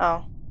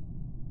 oh.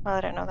 Well,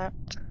 I didn't know that.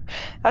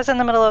 I was in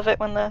the middle of it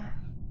when the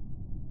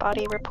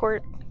body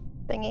report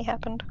thingy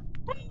happened.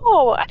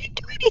 No, I didn't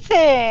do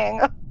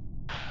anything!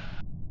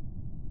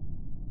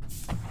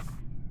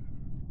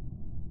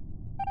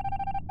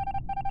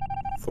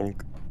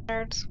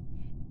 nerds.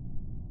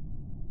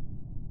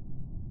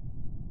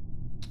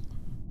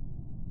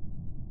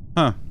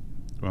 Huh.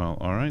 Well,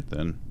 alright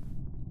then.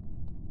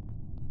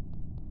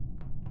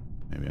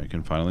 Maybe I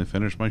can finally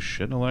finish my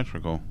shit in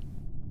electrical.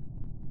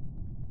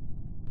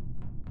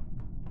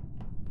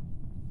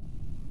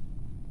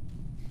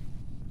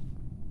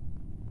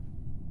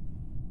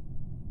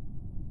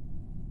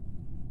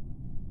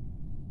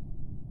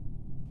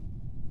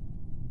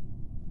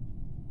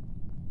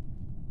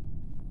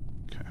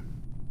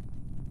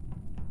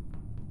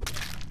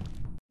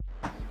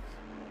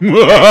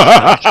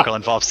 Electrical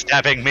involves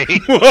stabbing me.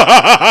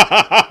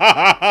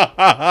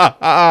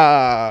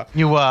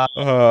 You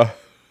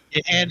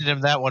handed him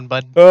that one,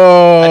 bud.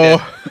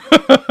 Oh.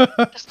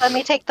 Just let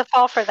me take the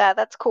fall for that.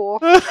 That's cool.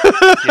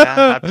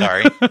 Yeah, I'm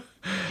sorry.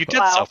 You did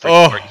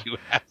self-report, you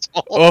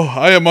asshole. Oh,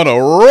 I am on a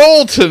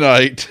roll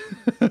tonight.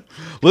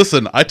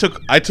 Listen, I took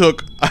I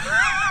took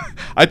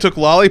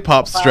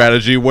Lollipop's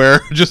strategy where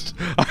just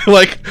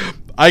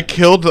I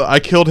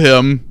killed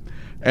him.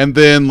 And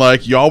then,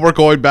 like, y'all were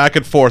going back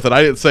and forth, and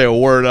I didn't say a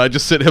word. I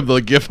just sent him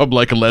the gif of,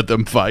 like, let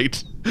them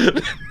fight.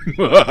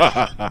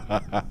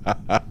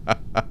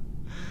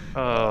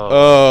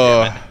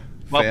 Oh,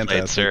 well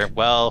played, sir.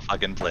 Well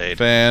fucking played.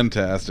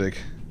 Fantastic.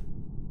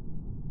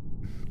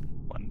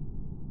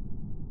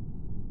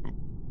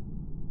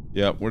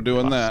 Yep, we're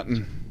doing that.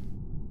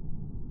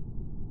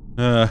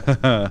 Wait,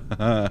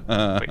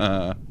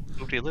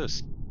 who did you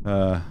lose?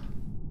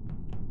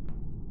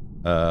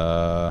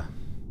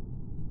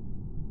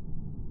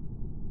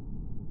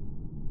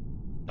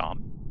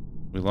 Dom?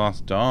 We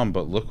lost Dom,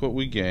 but look what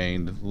we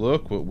gained.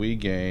 Look what we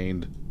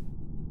gained.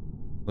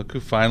 Look who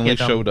finally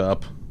showed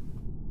up.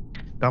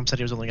 Dom said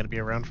he was only going to be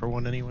around for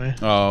one anyway.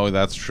 Oh,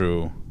 that's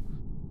true.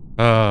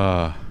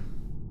 Dom,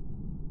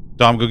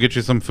 go get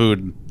you some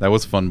food. That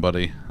was fun,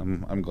 buddy.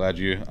 I'm glad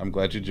you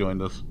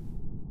joined us.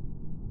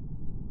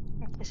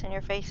 Kiss in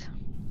your face.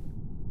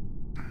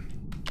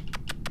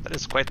 That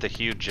is quite the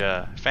huge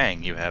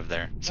fang you have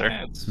there, sir.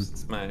 Yeah,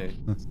 it's my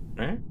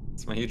right?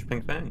 It's my huge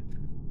pink fang.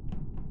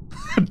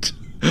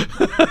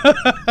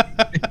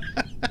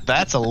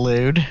 That's a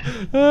lewd.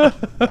 All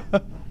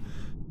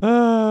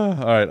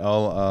right,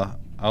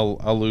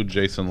 I'll lewd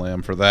Jason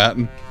Lamb for that.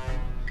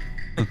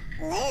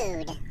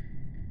 Lewd.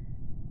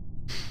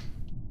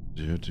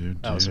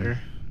 Bowser.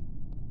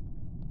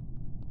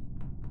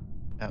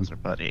 Bowser,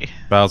 buddy.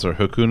 Bowser,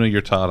 Hakuna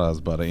your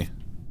tatas, buddy.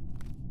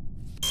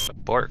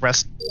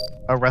 Arrest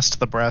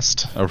the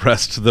breast.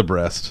 Arrest the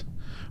breast.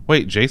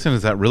 Wait, Jason,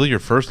 is that really your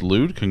first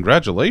lewd?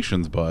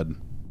 Congratulations, bud.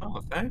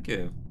 Oh, thank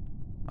you.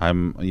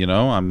 I'm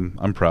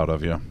proud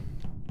of you.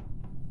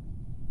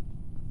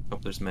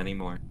 Hope there's many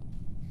more.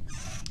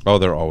 Oh,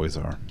 there always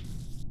are.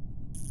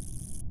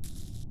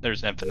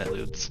 There's infinite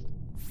lewds.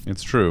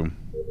 It's true.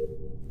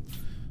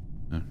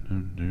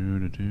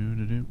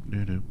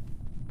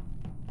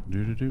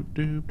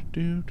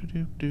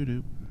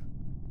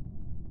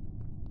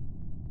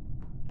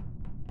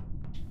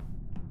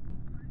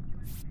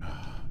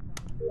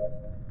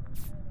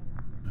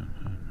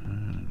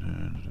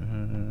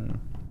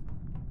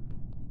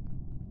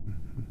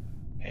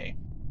 Hey.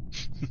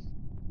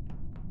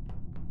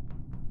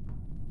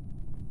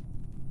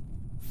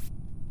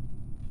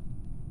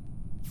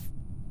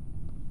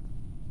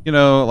 You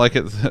know, like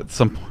at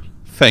some point.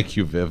 Thank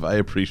you, Viv. I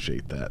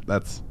appreciate that.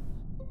 That's.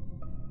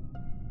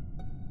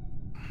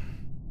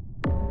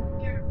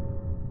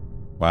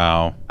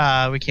 Wow.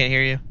 We can't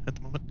hear you at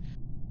the moment.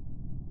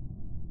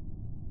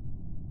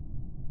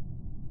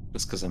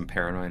 Just because I'm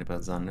paranoid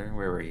about Zunder.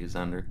 Where were you,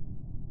 Zunder?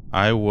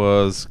 I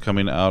was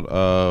coming out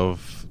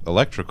of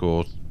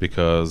electrical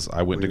because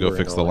I went to go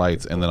fix the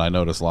lights, and then I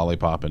noticed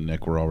Lollipop and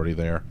Nick were already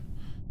there.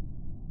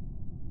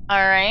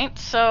 Alright,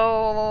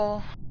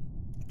 so...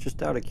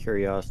 Just out of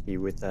curiosity,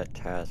 with that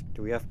task,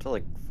 do we have to,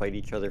 like, fight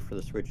each other for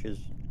the switches?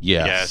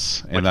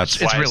 Yes. And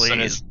that's why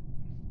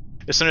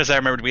as soon as I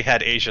remembered we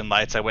had Asian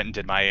lights, I went and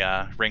did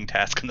my ring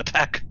task in the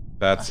back.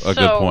 That's a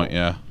good point,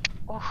 yeah.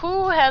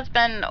 Who has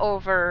been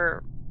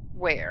over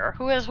where?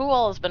 Who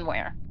all has been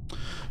where?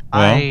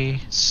 Well, I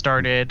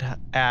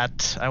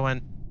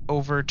went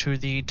over to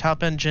the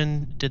top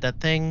engine, did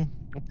that thing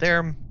up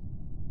there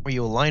where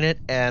you align it,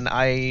 and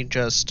I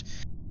just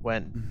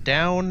went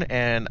down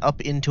and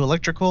up into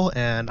electrical,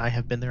 and I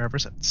have been there ever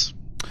since.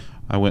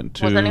 I went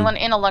to... Was anyone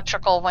in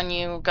electrical when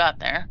you got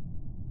there?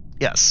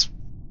 Yes.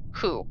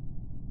 Who?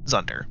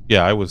 Zunder.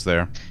 Yeah, I was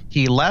there.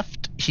 He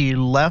left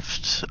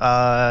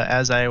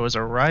as I was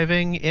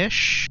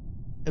arriving-ish,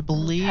 I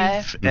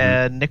believe,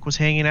 and Nick was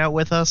hanging out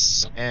with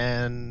us,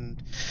 and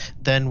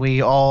then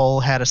we all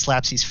had a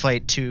slapsies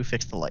fight to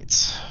fix the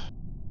lights.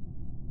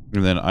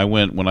 And then I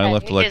went, when I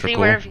left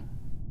electrical...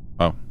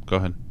 Oh, go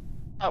ahead.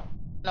 Oh,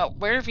 no,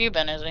 where have you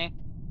been, Izzy?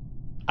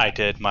 I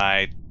did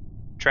my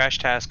trash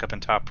task up in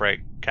top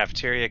right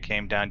cafeteria,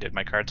 came down, did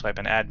my card swipe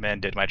in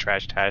admin, did my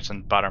trash task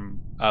in bottom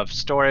of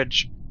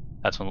storage.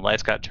 That's when the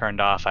lights got turned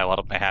off. I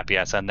up my happy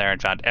ass in there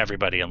and found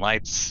everybody in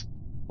lights,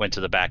 went to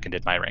the back and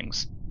did my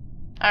rings.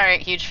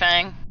 Alright, Huge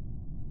Fang.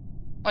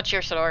 What's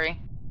your story?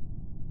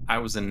 I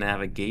was in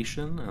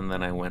navigation, and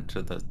then I went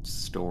to the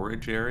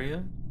storage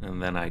area,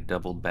 and then I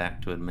doubled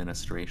back to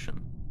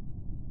administration.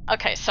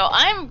 Okay, so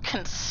I'm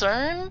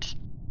concerned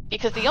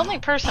because the only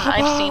person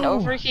I've seen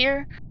over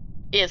here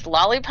is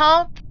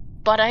Lollipop,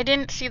 but I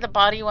didn't see the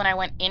body when I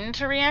went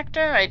into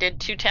reactor. I did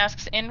 2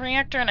 tasks in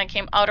reactor, and I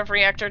came out of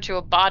reactor to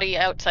a body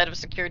outside of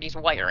security's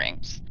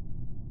wirings.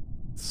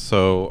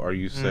 So, are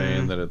you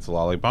saying that it's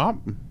Lollipop?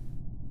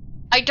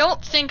 I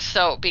don't think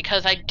so,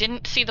 because I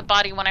didn't see the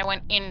body when I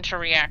went into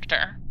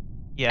reactor.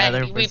 Yeah,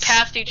 and we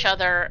passed each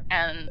other,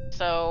 and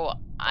so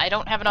I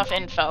don't have enough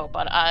info,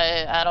 but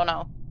I don't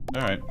know.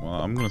 Alright,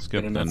 well, I'm gonna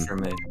skip Good then. enough for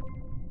me.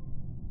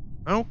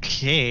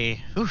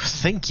 Okay. Ooh,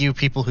 thank you,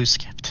 people who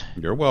skipped.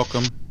 You're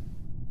welcome.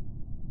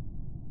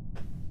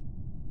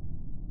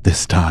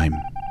 This time.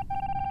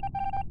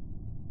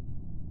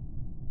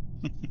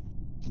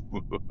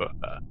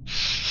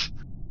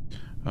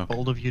 Okay.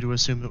 Bold of you to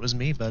assume it was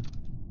me, but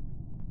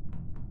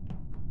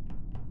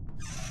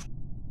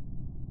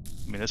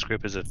I mean, this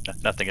group is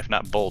nothing if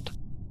not bold.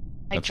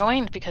 I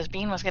joined because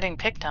Bean was getting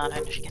picked on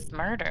and she gets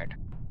murdered.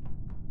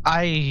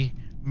 I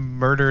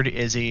murdered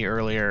Izzy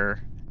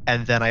earlier,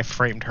 and then I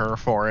framed her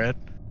for it.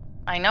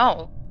 I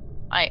know.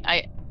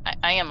 I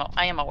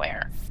am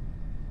aware.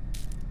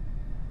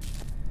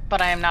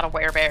 But I am not a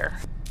werebear.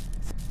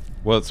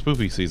 Well, it's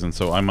spooky season,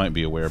 so I might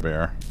be a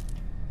werebear.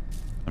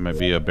 I might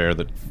be a bear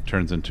that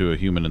turns into a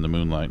human in the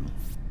moonlight.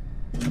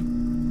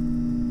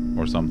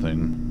 Or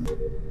something.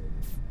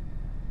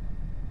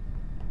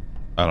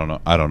 I don't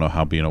know. I don't know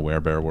how being a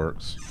werebear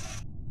works.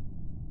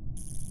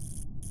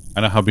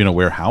 I know how being a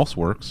warehouse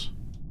works.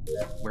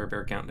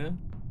 Werebear countdown?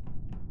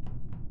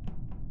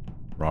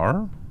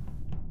 Rar?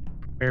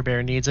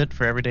 Werebear needs it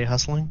for everyday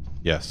hustling?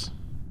 Yes.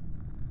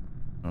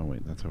 Oh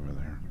wait, that's over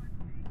there.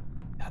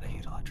 Gotta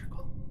hate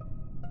electrical.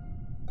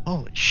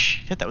 Holy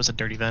shit, that was a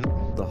dirty vent.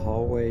 The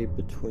hallway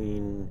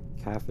between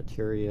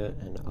cafeteria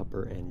and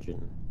upper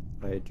engine.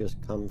 I had just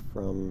come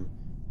from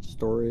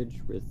storage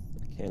with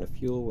a can of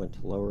fuel, went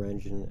to lower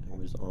engine,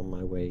 and was on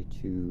my way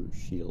to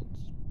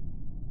shields.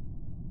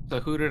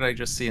 So who did I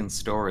just see in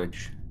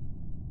storage?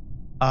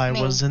 I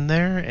was in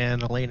there,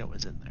 and Elena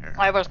was in there.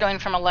 I was going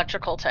from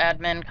electrical to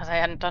admin because I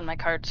hadn't done my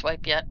card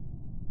swipe yet.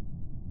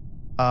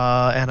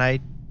 And I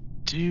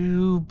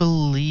do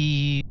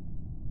believe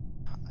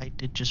I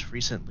did just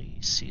recently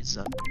see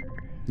Zunder.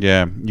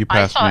 Yeah, you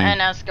passed me. I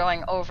saw NS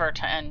going over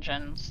to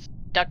engines,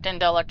 ducked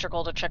into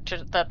electrical to check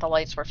that the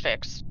lights were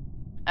fixed,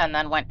 and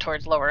then went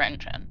towards lower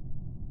engine.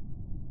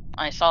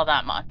 I saw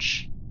that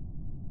much.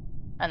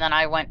 And then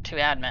I went to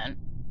admin.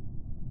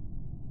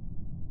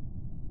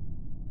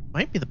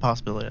 Might be the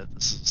possibility that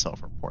this is a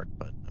self-report,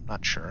 but I'm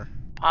not sure.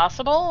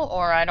 Possible,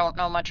 or I don't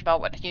know much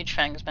about what Huge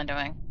Fang's been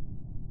doing.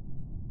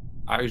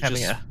 I was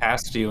just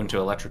passed you into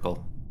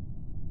electrical.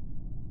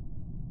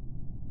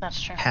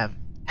 That's true.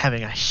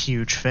 Having a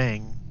huge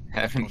fang.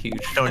 Having a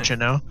huge Don't you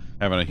know?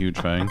 Having a huge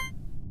fang.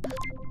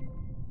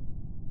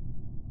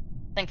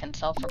 Thinking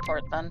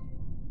self-report then.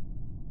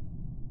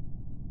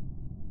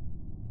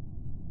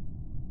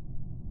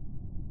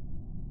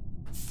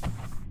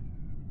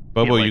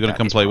 Bobo, you gonna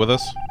come play with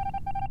us?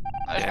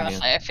 I was gonna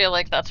say, I feel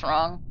like that's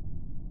wrong.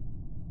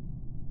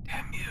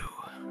 Damn you.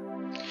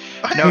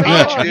 No, he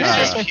introduced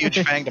just a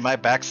huge fang to my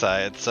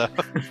backside, so.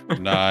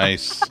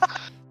 Nice.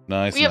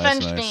 Nice, we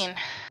avenged Bean.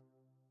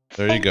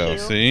 There you go,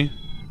 see?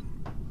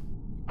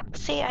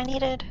 See, I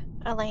needed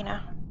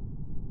Elena.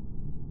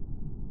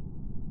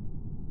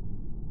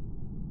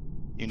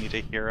 You need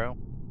a hero?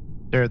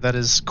 There, that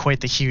is quite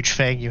the huge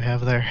fang you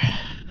have there.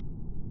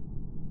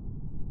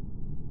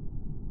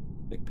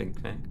 Big pink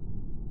fang.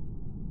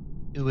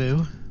 Ooh,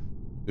 ooh.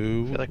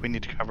 Ooh. I feel like we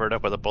need to cover it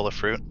up with a bowl of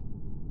fruit.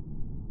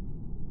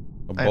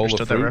 A I bowl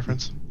understood of fruit? that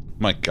reference.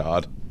 My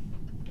god.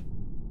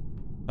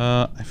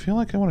 I feel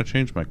like I want to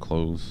change my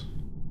clothes.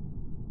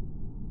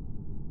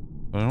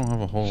 But I don't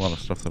have a whole lot of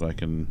stuff that I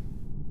can...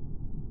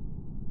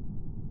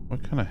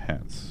 What kind of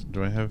hats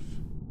do I have?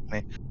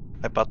 I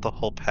bought the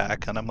whole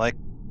pack, and I'm like,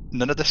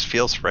 none of this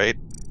feels right.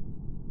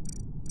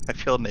 I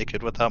feel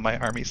naked without my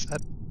army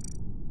set.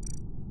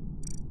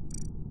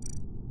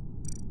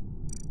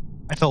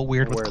 I felt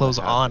weird with clothes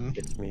on.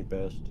 Fits me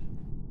best.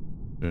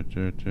 Are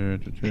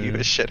you a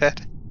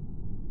shithead?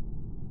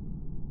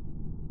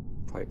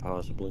 Quite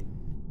possibly.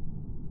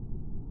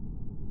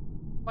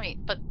 Wait,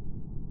 but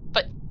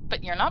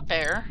you're not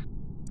bear.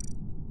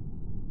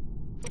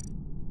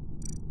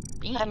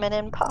 I'm an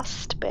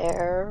impost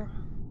bear.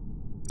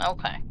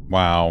 Okay.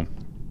 Wow.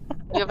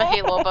 You have a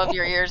halo above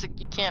your ears.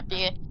 You can't be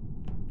you.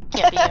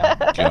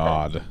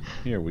 God.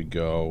 Here we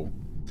go.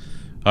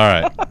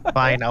 Alright.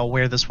 Fine, I'll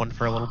wear this one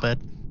for a little bit.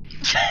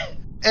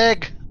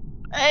 Egg!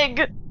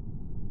 Egg!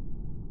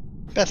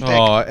 Best egg.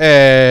 Oh,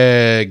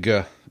 egg!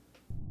 Got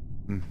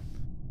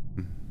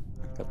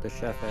the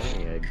chef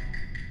and the egg.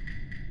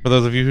 For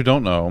those of you who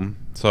don't know,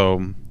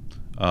 so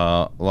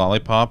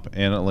Lollipop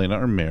and Elena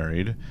are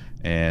married,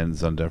 and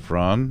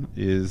Zundefron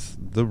is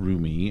the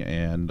roomie,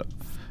 and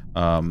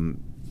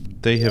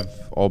they have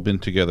all been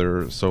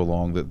together so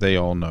long that they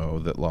all know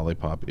that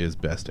Lollipop is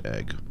best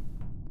egg.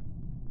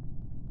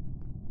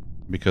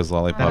 Because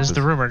Lollipop that is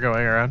the rumor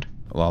going around.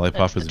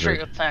 Lollipop It's is the very.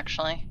 truth,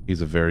 actually.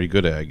 He's a very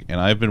good egg, and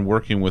I've been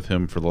working with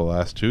him for the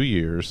last 2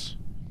 years,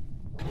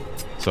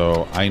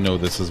 so I know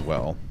this as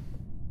well.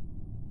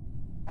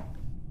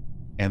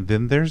 And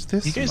then there's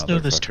this. You guys know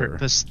this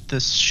motherfucker.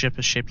 this ship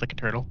is shaped like a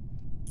turtle.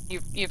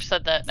 You've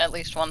said that at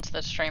least once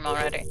this stream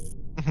already.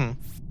 Mm-hmm.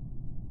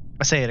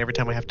 I say it every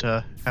time I have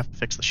to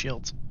fix the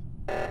shields.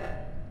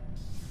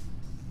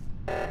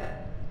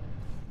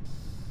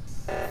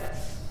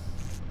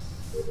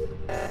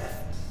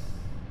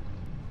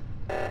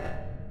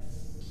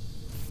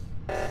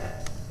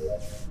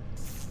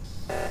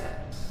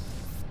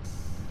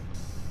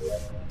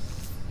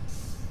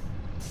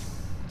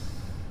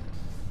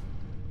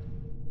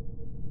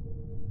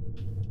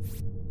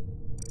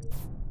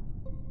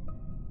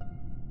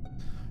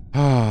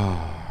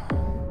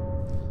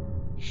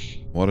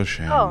 What a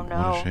shame. Oh, no.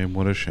 What a shame.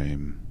 What a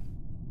shame.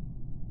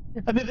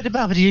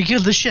 You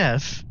killed the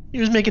chef. He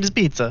was making his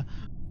pizza.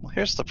 Well,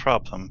 here's the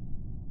problem.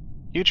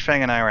 Huge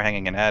Fang and I were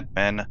hanging in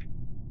admin.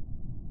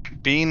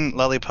 Bean,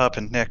 Lollipop,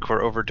 and Nick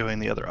were overdoing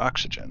the other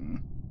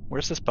oxygen.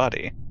 Where's this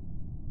body?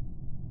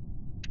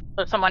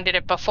 So someone did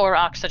it before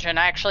oxygen.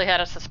 I actually had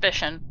a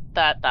suspicion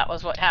that that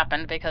was what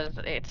happened because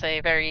it's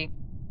a very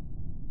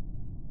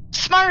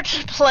smart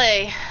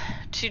play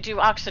to do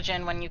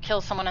oxygen when you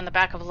kill someone in the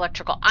back of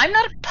electrical. I'm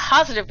not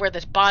positive where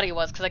this body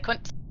was because I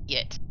couldn't see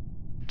it,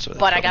 So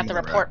but I got the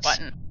report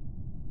button.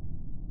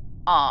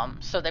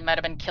 So they might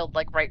have been killed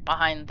like right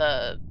behind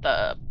the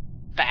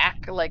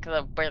back, like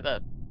where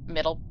the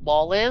middle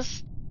wall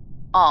is.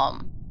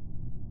 Who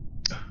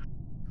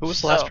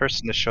was the last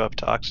person to show up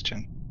to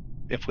oxygen?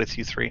 If with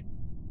you three?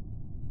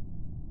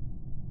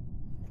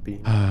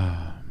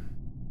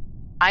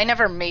 I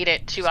never made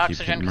it to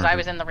oxygen because I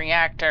was murdered. in the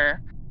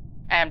reactor,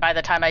 and by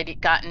the time I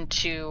got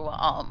into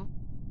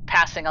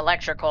passing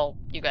electrical,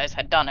 you guys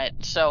had done it.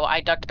 So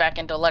I ducked back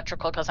into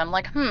electrical because I'm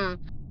like,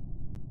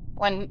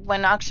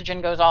 when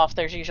oxygen goes off,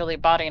 there's usually a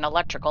body in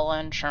electrical,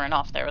 and sure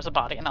enough, there was a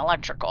body in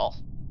electrical.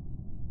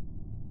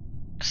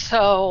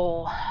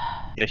 So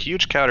A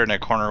huge counter in a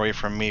corner away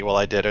from me while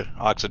I did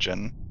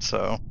oxygen.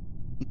 So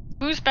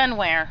who's been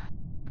where?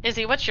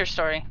 Izzy, what's your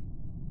story?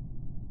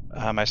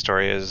 my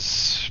story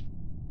is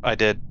I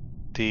did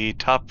the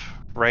top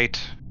right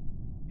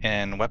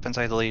in weapons,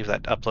 I believe,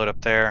 that upload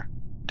up there,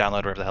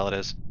 download wherever the hell it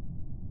is,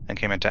 then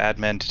came into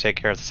admin to take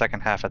care of the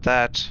second half of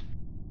that,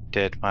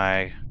 did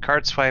my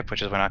card swipe,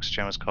 which is when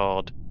oxygen was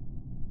called,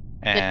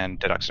 and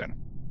did oxygen.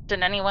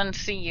 Did anyone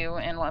see you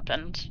in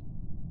weapons?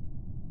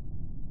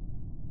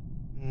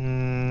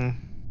 The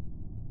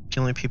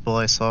only people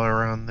I saw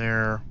around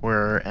there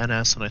were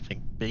NS and I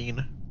think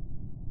Bean.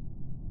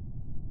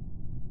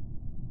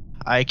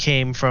 I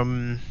came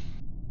from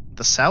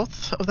the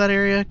south of that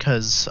area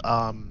because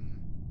I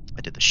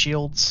did the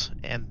shields,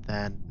 and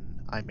then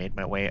I made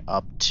my way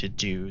up to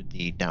do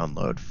the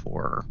download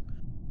for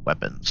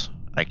weapons.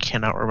 I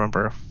cannot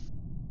remember if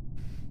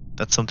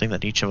that's something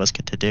that each of us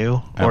get to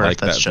do, or if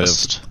that's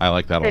just. I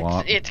like that a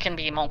lot. It can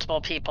be multiple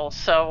people.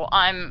 So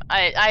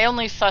I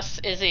only suss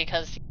Izzy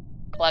because he's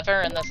clever,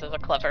 and this is a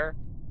clever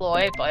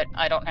ploy, but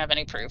I don't have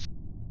any proof.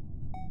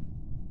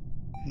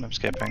 I'm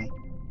skipping.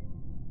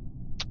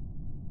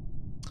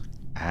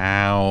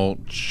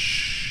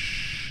 Ouch.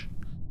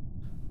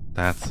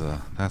 That's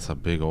a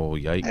big old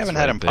yikes. I haven't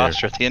had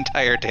imposter the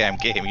entire damn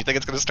game. You think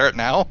it's gonna start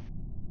now?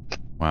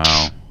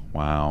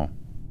 Wow.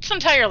 It's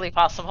entirely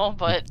possible,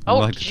 but I'd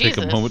like to take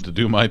a moment to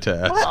do my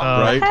task, What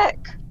right? the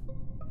heck?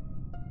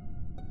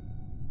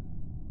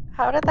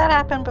 How did that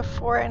happen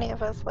before any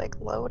of us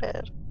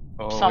loaded?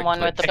 Oh,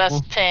 Someone with the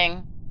best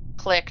ping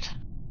clicked.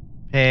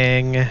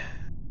 Ping. All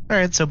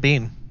right, so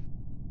Bean.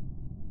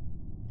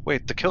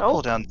 Wait, the kill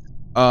cooldown.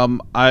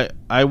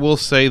 I will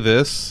say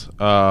this,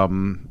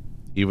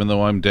 even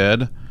though I'm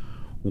dead,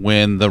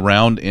 when the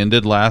round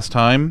ended last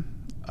time,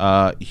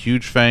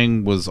 Huge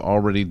Fang was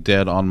already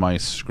dead on my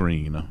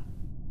screen.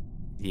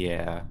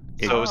 Yeah.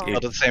 So it was killed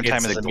at the same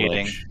time as the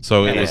meeting.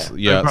 So it was,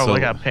 I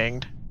probably got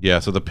pinged. Yeah,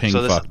 so the ping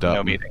fucked up.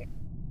 No meeting.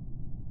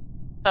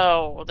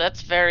 Oh,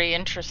 that's very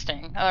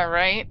interesting. All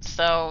right,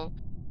 so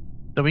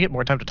we get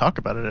more time to talk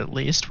about it at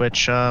least,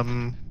 which all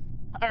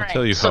right.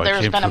 tell you So how I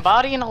there's came been a to-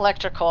 body in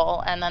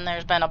electrical, and then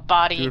there's been a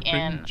body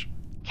in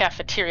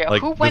cafeteria.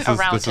 Who went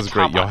around this to is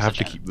great. top Y'all have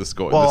to oxygen? keep this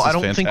going. Well, this is I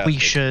don't think we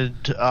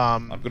fantastic. should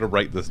I'm gonna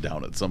write this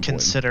down at some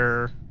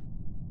consider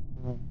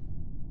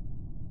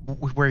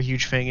where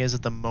Huge Fang is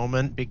at the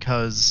moment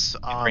because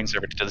brings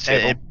everybody to the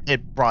table.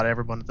 It brought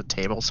everyone to the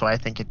table, so I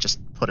think it just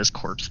put his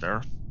corpse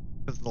there.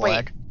 Because of the Wait.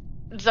 lag.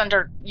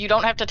 Zunder, you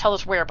don't have to tell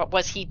us where, but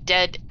was he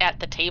dead at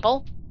the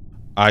table?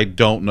 I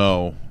don't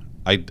know.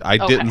 I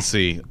didn't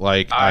see.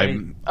 Like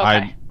when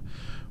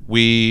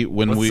we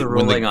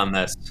on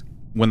this?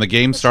 When the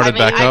game started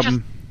back up.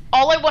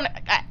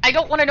 I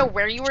don't want to know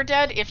where you were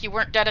dead if you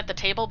weren't dead at the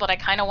table, but I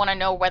kind of want to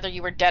know whether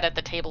you were dead at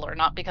the table or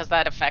not because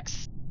that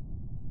affects.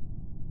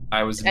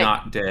 I was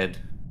not dead.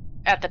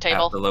 At the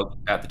table.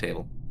 At the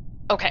table.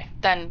 Okay,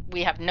 then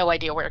we have no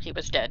idea where he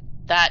was dead.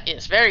 That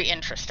is very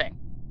interesting.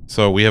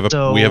 So we have a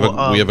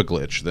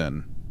glitch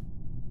then.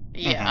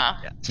 Yeah.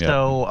 Yeah.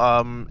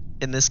 So,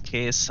 in this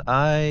case,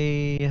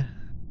 I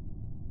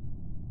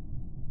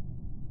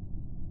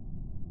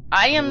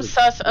am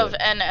sus of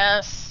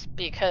NS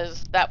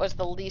because that was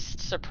the least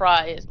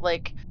surprise.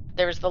 Like,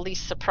 there was the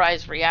least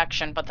surprise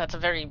reaction, but that's a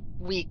very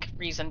weak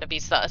reason to be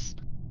sus.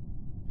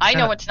 I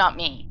know it's not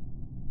me.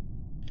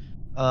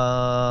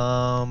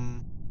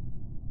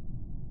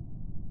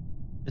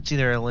 It's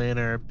either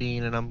Elena or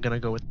Bean, and I'm gonna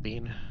go with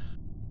Bean.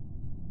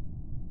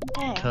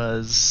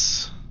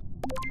 Because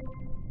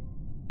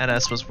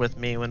NS was with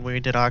me when we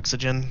did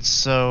Oxygen,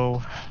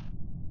 so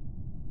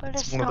but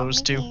it's one of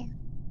those two.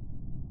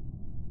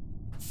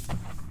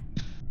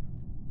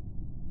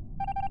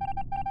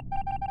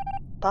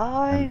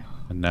 Bye.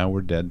 And now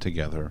we're dead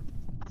together.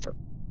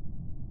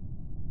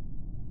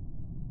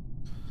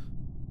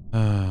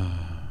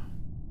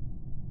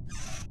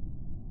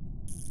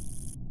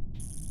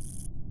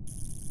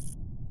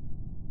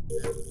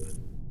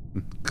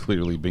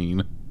 Clearly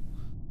Bean.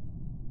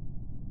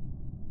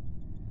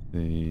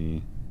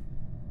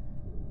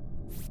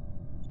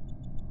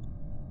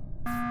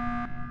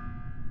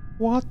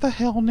 What the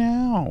hell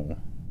now?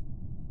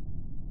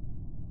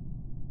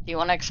 Do you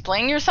want to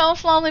explain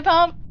yourself,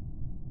 Lollipop?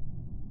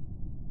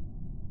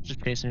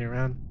 Just chasing you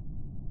around.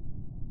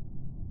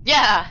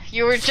 Yeah,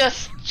 you were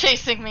just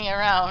chasing me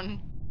around.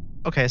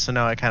 Okay, so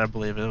now I kind of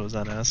believe it was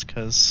NS,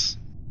 because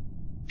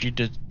if you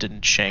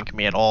didn't shank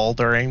me at all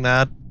during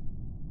that,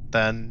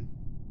 then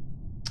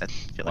I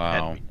feel like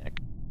it had to be Nick.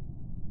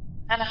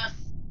 NS.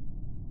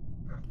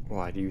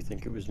 Why do you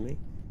think it was me?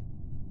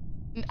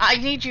 I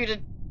need you to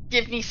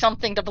give me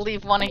something to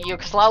believe one of you,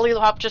 because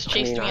Lollipop just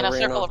chased me in a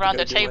circle around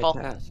the table.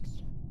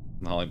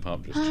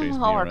 Lollipop just chased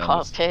me Or around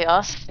cause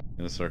chaos.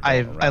 in a circle.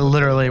 I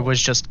literally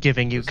was just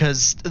giving you,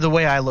 because the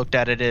way I looked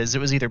at it is, it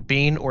was either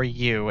Bean or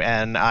you,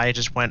 and I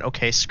just went,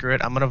 okay, screw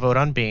it, I'm gonna vote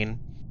on Bean.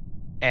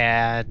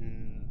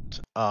 And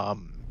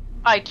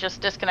I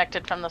just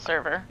disconnected from the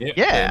server.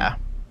 Yeah.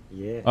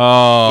 Yeah.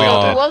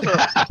 Oh. Who was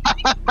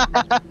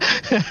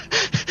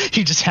it?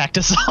 He just hacked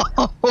us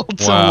all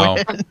Wow.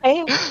 to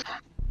win.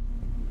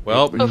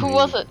 Well, So who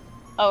was it?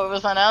 Oh, it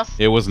was NS?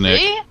 It was Nick.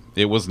 See?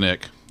 It was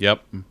Nick.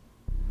 Yep.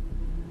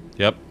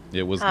 Yep,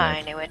 it was Nick.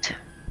 I knew it.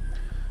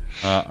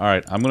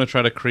 Alright, I'm gonna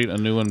try to create a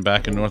new one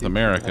back in North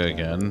America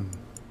again.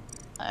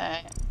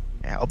 Alright.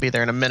 Yeah, I'll be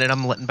there in a minute.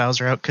 I'm letting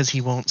Bowser out because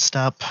he won't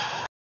stop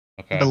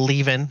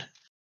believing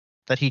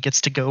that he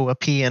gets to go a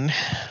peeing.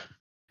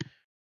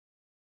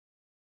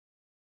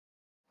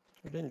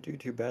 I didn't do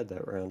too bad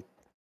that round.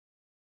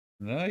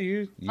 No,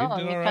 you did all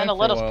right. You kind of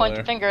let us point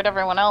the finger at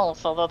everyone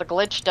else, although the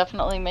glitch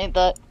definitely made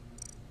that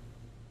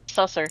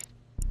susser.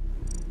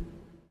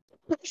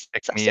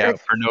 Pick me out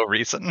for no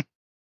reason.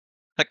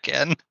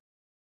 Again.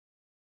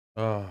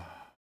 Oh.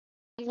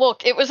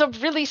 Look, it was a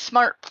really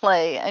smart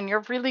play, and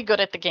you're really good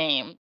at the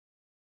game.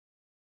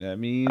 I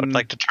mean, I would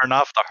like to turn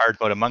off the hard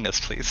mode Among Us,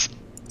 please.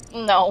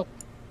 No.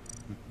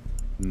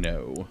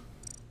 No.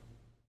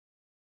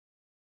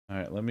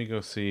 Alright, let me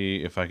go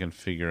see if I can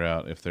figure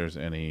out if there's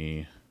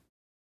any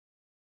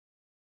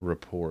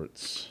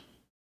reports.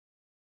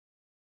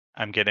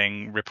 I'm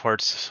getting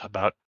reports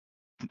about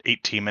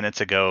 18 minutes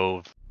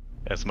ago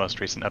as the most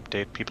recent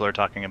update. People are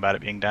talking about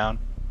it being down.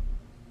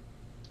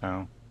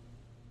 So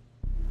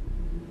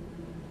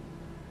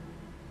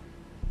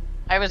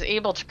I was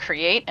able to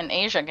create an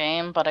Asia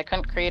game, but I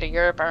couldn't create a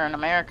Europe or an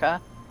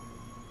America.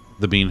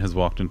 The Bean has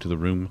walked into the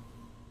room.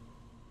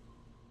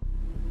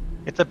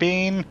 It's a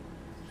Bean.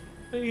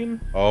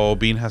 Bean. Oh,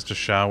 Bean has to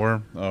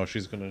shower. Oh,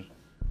 she's gonna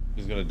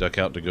duck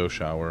out to go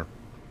shower.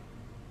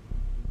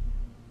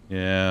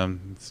 Yeah,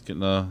 it's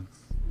getting a...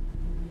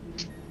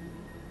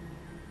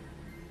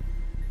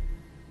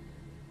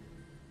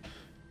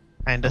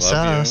 Kinda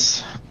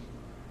sus.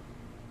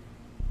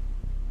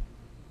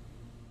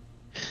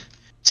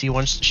 She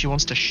wants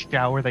to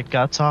shower the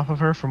guts off of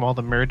her from all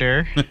the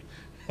murder.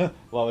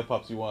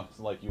 Lollipops, you want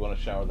to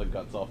shower the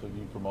guts off of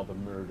you from all the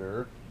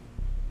murder?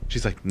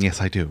 She's like,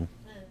 yes, I do.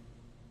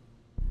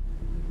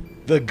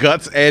 The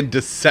guts and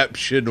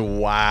deception.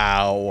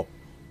 Wow.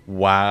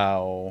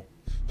 Wow.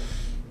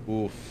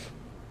 Oof.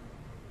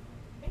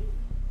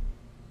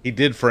 He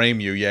did frame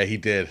you. Yeah, he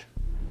did.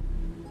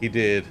 He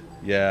did.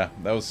 Yeah,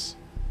 that was...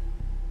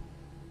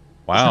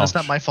 Wow. It's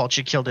not my fault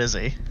you killed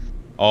Izzy.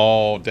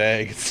 Oh,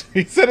 dang.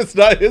 He said it's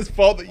not his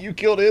fault that you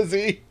killed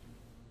Izzy.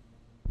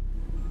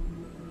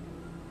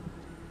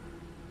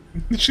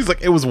 She's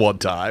like, it was one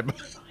time.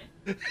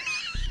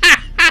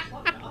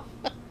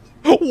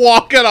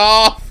 Walk it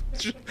off.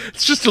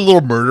 It's just a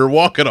little murder.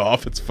 Walk it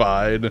off. It's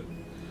fine.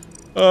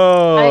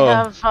 Oh.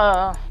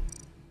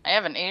 I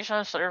have an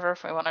Asia server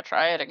if we want to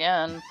try it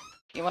again.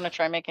 If you want to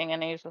try making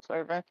an Asia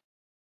server.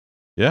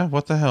 Yeah,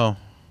 what the hell?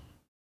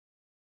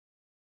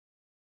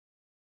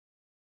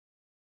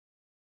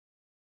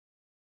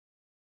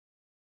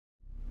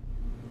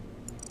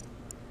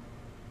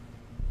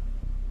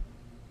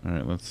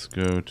 Alright, let's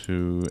go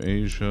to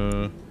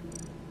Asia.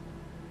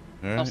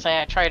 I'll say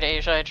I tried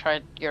Asia, I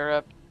tried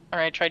Europe. Or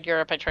I tried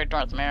Europe, I tried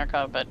North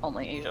America, but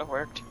only Asia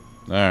worked.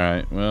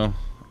 Alright, well,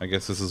 I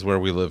guess this is where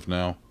we live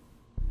now.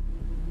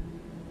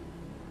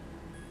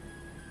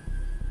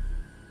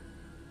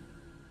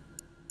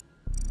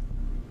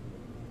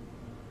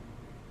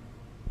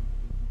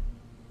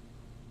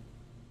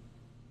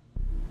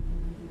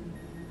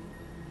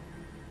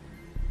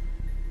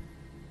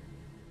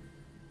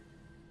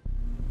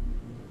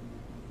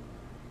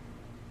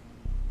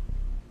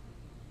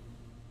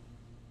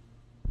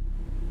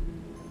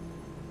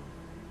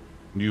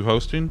 You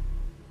hosting?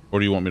 Or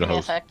do you want me to Give me a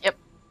host? sec. Yep,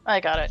 I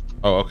got it.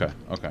 Oh, okay.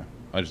 Okay.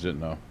 I just didn't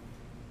know.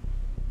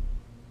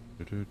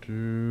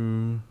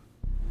 Do-do-do.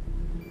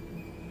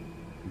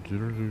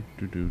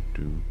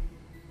 Do-do-do-do-do.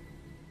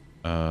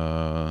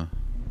 A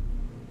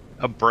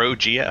bro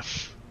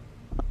GF.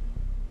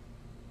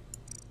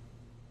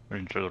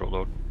 Into the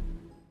load.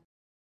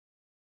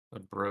 A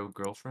bro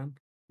girlfriend?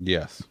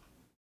 Yes.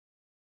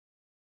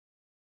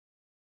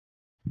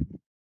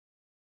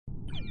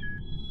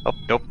 Oh,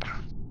 nope.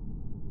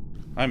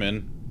 I'm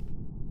in.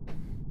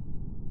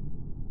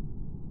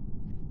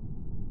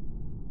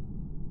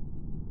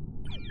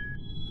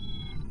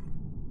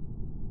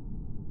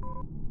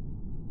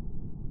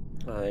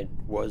 I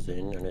was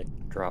in, and it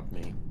dropped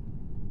me.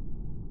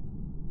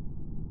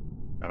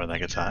 I don't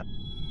think it's hot.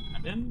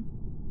 I'm in.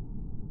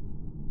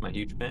 I'm a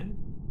huge fan.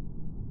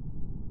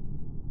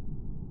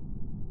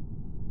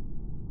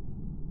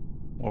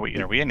 Are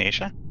we in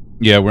Asia?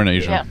 Yeah, we're in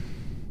Asia. Yeah.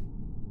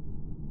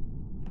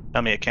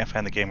 Tell me I can't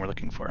find the game we're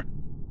looking for.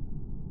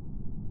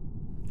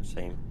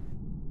 Same.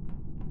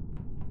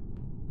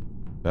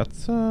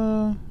 That's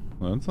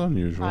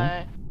unusual.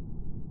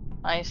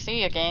 I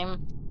see a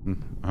game.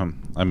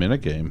 I'm in a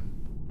game.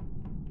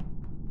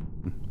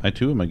 I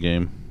too am a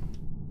game.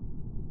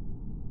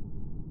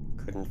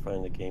 Couldn't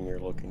find the game you're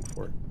looking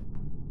for.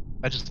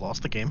 I just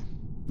lost the game.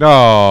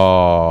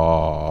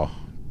 Oh.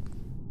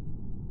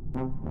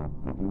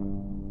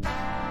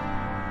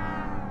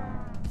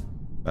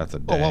 That's a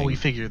dang. Well, while we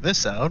figure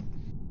this out.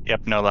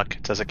 Yep, no luck.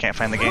 It says I can't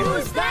find the game.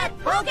 Who's that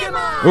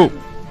Pokemon? Oh.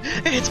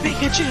 It's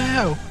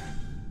Pikachu!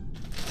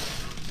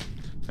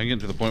 I'm getting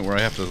to the point where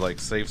I have to like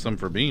save some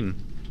for Bean.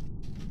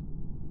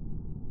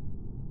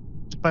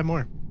 Just buy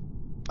more.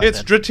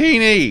 It's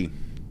Dratini!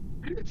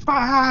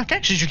 Fuck!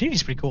 Actually,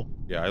 Dratini's pretty cool.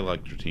 Yeah, I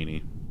like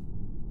Dratini.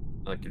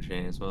 I like your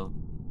chain as well.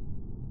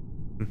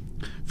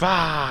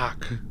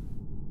 Fuck!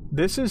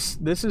 This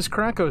is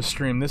Krako's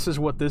stream. This is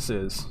what this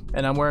is.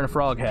 And I'm wearing a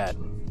frog hat.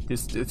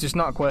 It's just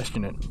not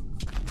question it.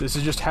 This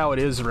is just how it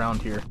is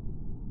around here.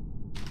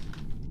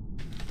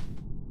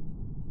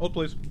 Hold,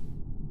 please.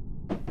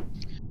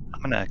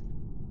 I'm gonna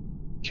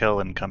kill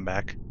and come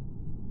back.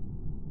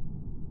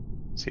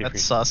 See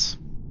That's sus.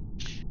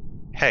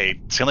 Hey,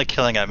 it's the only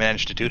killing I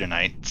managed to do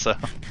tonight, so.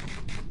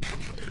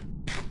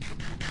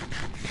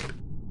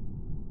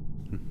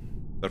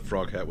 That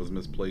frog hat was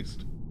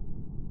misplaced.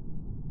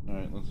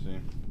 Alright, let's see.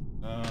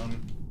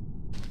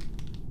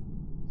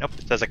 Nope,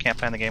 it says I can't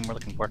find the game we're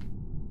looking for.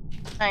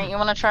 Alright, you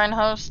want to try and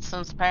host,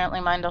 since apparently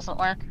mine doesn't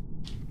work?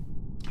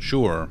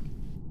 Sure.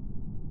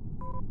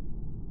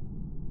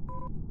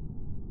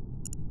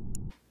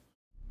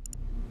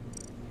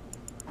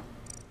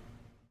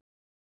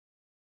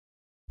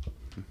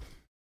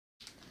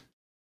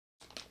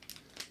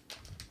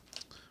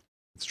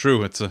 It's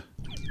true, it's a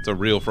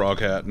real frog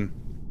hat. And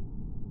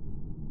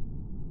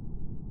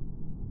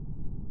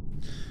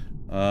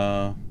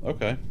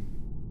okay.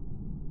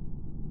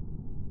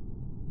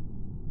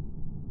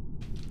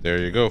 There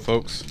you go,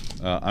 folks.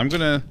 I'm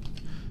gonna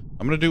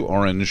do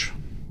orange.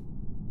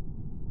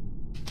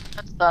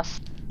 That's sus.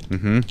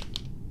 Mm-hmm.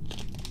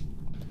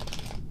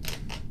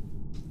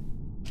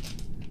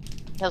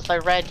 Because I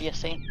red, you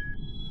see.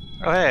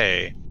 Oh,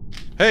 hey!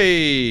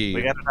 Hey!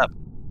 We got it up.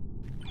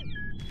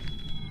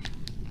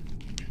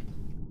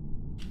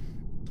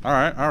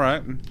 Alright,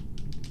 alright.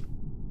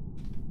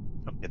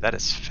 Okay, that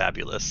is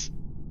fabulous.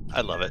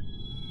 I love it.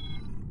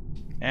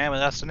 And we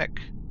lost a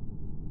Nick.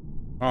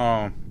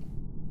 Oh.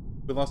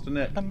 We lost a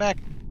Nick. Come back.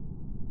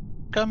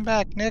 Come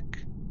back,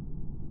 Nick.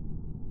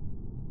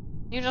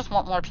 You just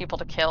want more people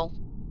to kill.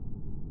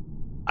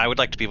 I would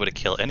like to be able to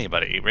kill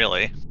anybody,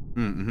 really.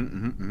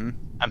 Mm-hmm.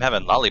 I'm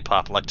having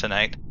lollipop luck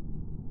tonight.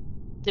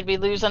 Did we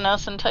lose an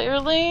us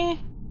entirely?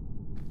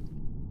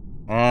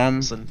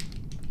 Listen.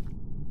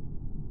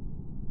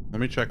 Let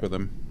me check with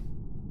him.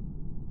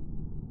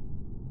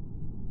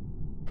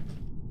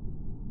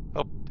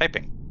 Oh,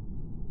 typing.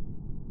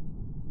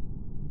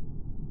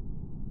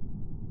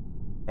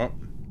 Oh.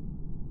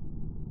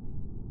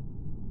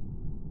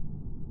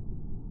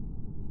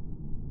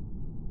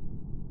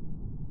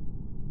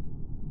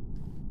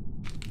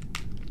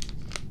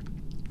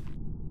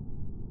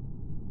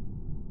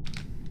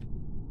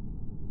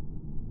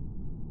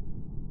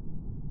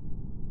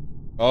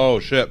 Oh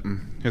shit.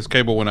 His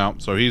cable went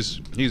out, so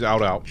he's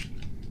out.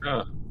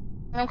 Oh.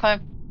 Okay.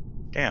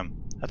 Damn,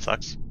 that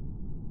sucks.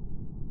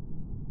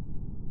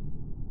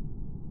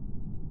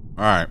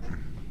 Alright.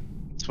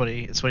 It's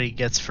what he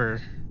gets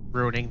for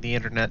ruining the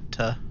internet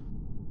to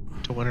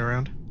win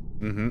around.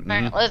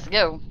 Alright, let's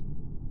go.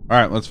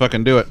 Alright, let's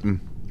fucking do it.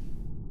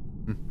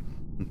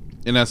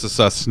 Ines is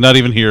sus. Not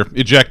even here.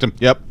 Eject him.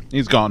 Yep,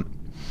 he's gone.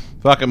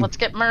 Fuck him. Let's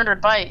get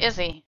murdered by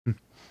Izzy.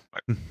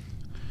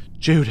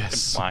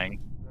 Judas. Implying.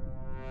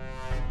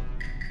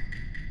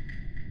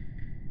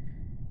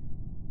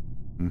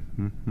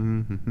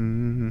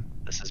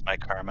 This is my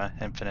karma.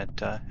 Infinite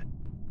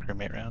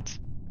crewmate rounds.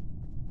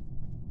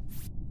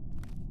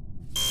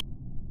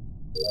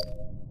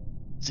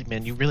 See,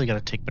 man, you really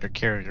gotta take better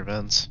care of your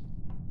events.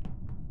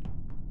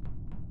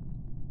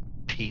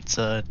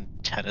 pizza and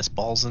tennis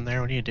balls in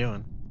there. What are you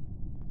doing?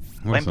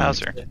 Blame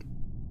Bowser.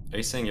 Are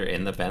you saying you're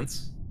in the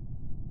vents?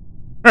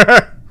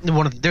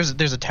 There's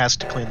a task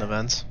to clean the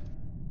vents.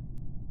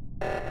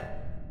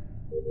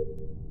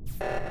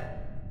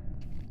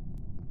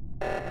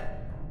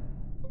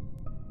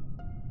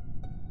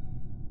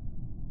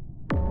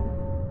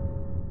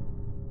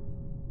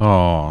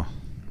 Oh.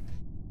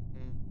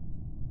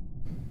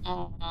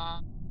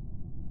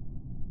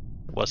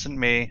 It wasn't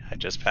me. I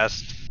just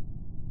passed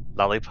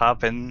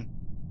Lollipop and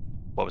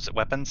what was it?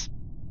 Weapons.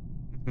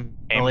 Aim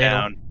Elena,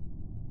 down.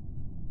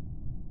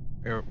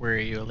 Where are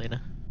you,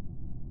 Elena?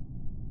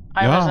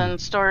 I was in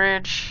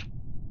storage,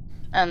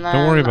 and then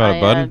Don't worry about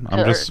it, bud.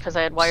 I'm just because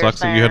I had wires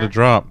sucks there. that you had to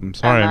drop. I'm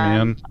sorry, and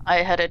then man.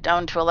 I headed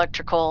down to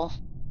electrical,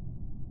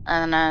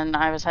 and then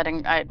I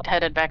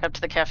headed back up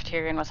to the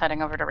cafeteria and was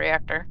heading over to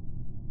reactor.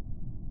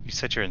 You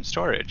said you're in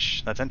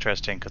storage. That's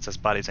interesting because this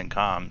body's in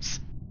comms.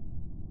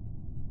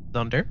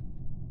 Thunder?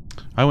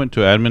 I went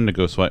to admin to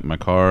go swipe my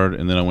card,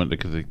 and then I went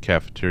to the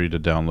cafeteria to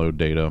download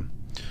data.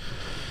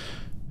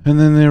 And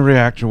then the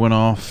reactor went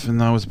off,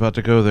 and I was about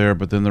to go there,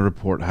 but then the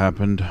report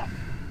happened.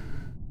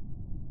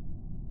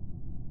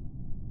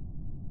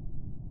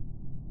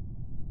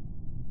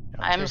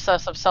 I'm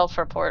sus of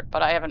self-report,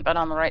 but I haven't been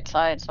on the right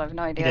side, so I have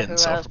no idea who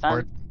has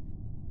been.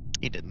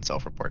 He didn't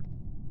self-report.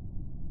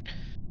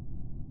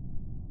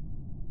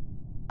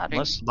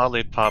 Unless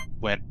Lollipop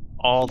went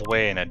all the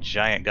way in a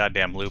giant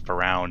goddamn loop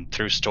around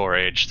through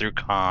storage, through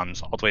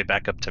comms, all the way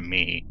back up to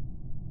me.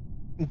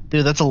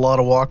 Dude, that's a lot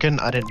of walking.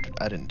 I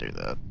didn't do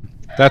that.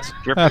 That's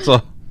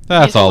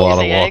a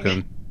lot of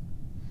walking.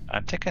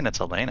 I'm thinking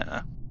it's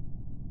Elena,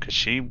 because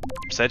she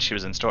said she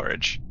was in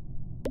storage.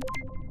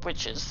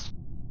 Which is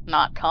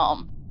not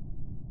calm.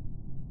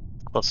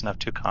 Close enough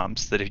to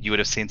comms that if you would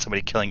have seen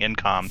somebody killing in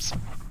comms.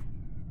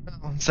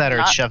 It's that or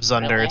it's Chef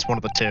Zunder. Really. It's one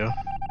of the two.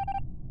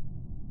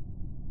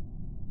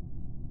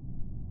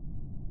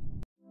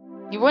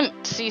 You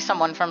wouldn't see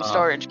someone from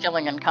storage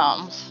killing in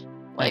comms.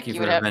 Like Thank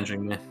you would for have.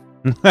 avenging me.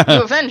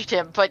 You avenged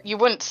him, but you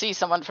wouldn't see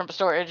someone from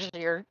storage.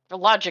 Your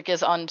logic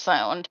is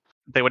unsound.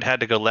 They would have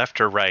had to go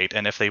left or right,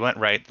 and if they went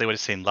right, they would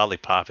have seen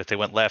Lollipop. If they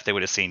went left, they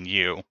would have seen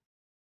you.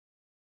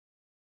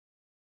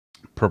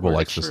 Purple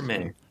likes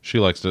to. She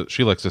likes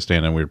to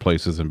stand in weird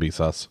places and be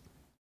sus.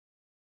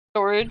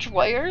 Storage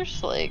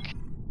wires, like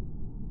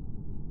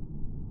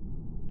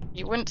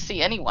you wouldn't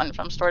see anyone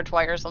from storage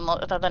wires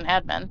other than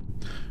admin.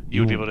 You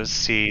would be able to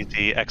see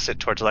the exit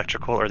towards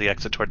electrical or the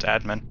exit towards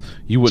admin.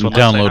 You wouldn't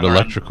download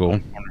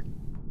electrical.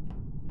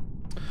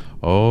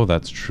 Oh,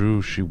 that's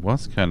true. She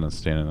was kind of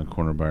standing in the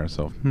corner by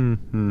herself.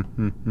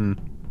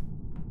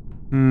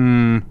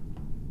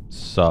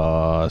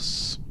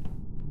 Sus.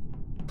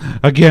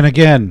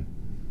 Again.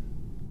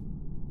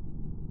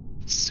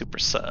 Super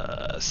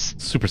sus.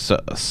 Super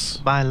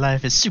sus. My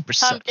life is super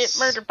sus. How'd get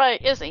murdered by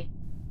Izzy?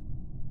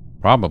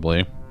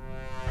 Probably.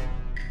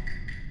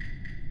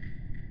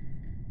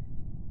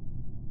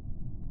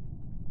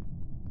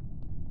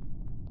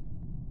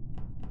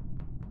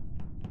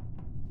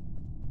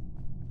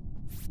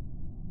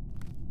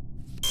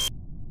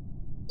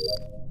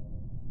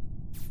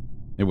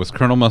 It was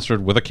Colonel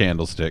Mustard with a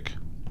candlestick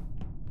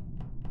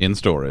in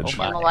storage.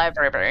 In the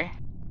library.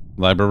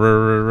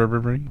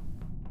 Library.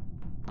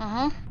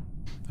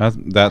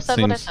 That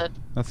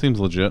seems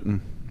legit.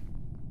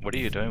 What are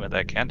you doing with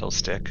that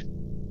candlestick?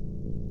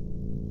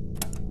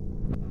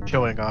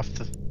 Showing off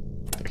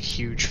the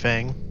huge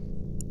fang.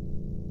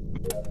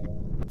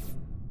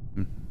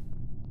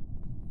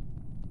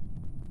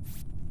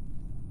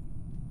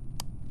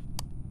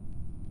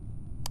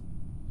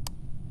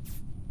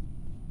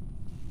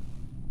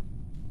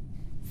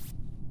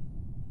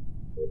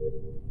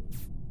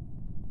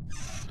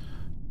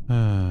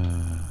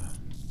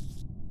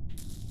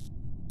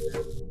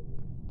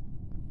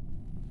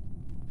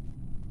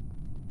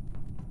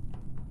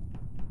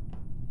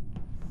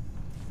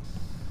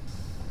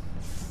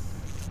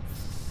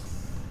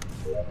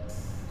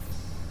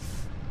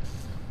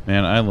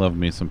 Man, I love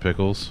me some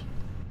pickles.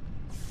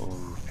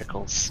 Oh,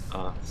 pickles.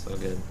 Oh, so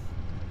good.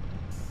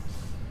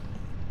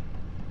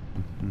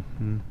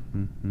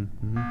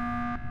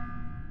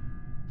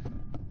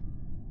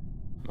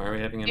 Are we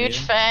having a Huge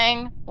meeting?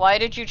 Fang, why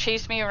did you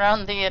chase me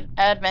around the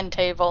admin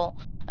table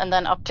and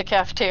then up to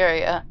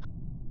cafeteria?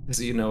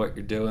 Because you know what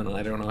you're doing, and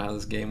I don't know how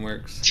this game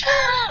works.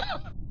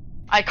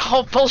 I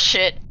call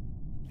bullshit.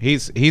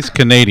 He's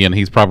Canadian.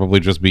 He's probably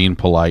just being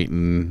polite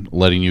and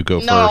letting you go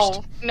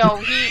first. No,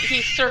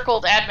 he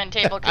circled admin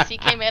table because he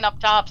came in up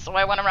top, so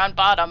I went around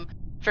bottom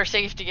for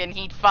safety, and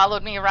he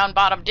followed me around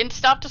bottom. Didn't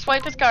stop to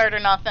swipe his card or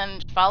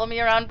nothing. Just followed me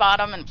around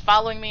bottom and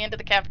following me into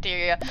the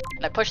cafeteria,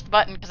 and I pushed the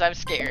button because I was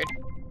scared.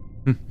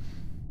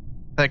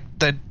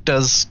 That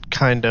does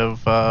kind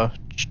of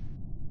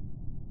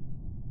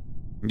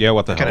yeah,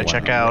 what the hell? Kind of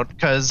check out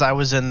because I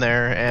was in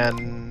there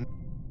and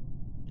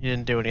he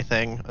didn't do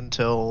anything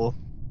until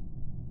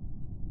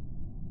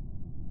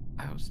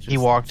he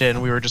walked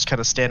in. We were just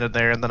kind of standing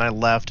there, and then I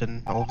left,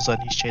 and all of a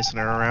sudden he's chasing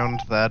her around.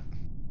 That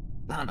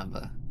Son of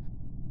a.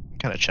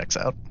 kind of checks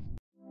out.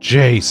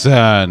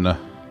 Jason.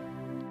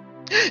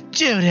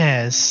 Jude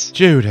has.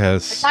 Jude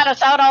has. Got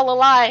us out all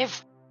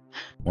alive.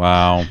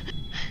 Wow.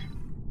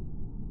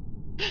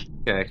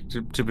 Okay,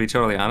 to be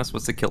totally honest,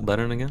 what's the kill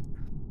button again?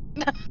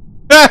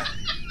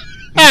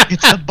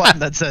 It's the button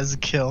that says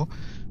kill.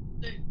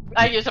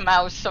 I use a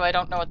mouse, so I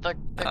don't know what the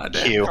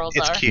Q. controls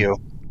It's are. Q.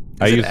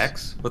 Is it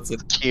X? What's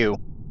it? Q.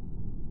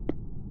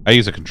 I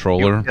use a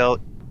controller.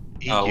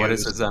 What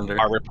is it under?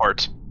 Our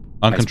report.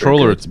 On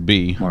controller, it's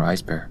B. More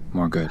ice bear,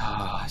 more good.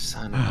 Oh,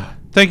 son of a...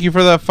 Thank you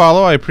for that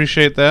follow. I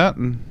appreciate that.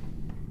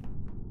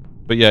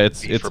 But yeah,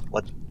 it's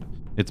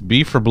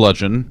B for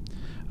bludgeon.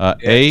 I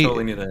A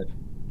totally knew that.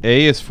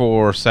 A is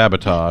for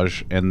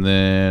sabotage, and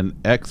then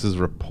X is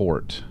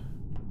report.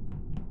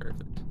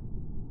 Perfect.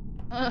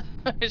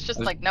 It's just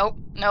like nope.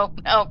 I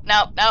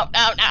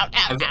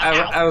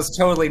was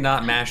totally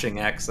not mashing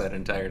X that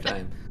entire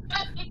time.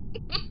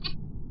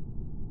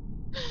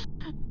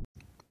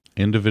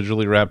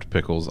 Individually wrapped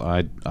pickles.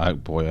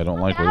 Boy, I don't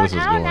like where this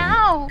is going.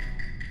 No.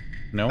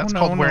 No, That's no,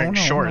 called no, wearing no,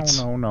 shorts.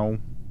 No, no,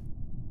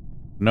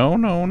 no,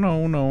 no,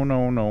 no, no,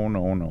 no, no,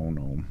 no, no,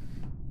 no.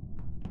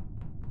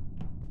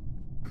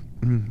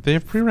 They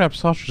have pre-wrapped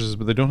sausages,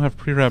 but they don't have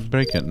pre-wrapped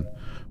bacon.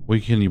 Well,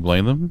 can you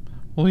blame them?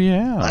 Well,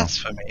 yeah.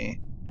 Blasphemy.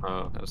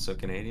 Oh, that was so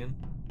Canadian.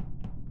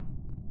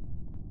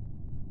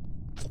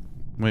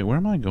 Wait, where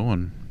am I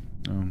going?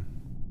 Oh.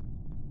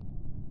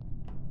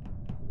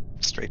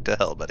 Straight to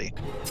hell, buddy.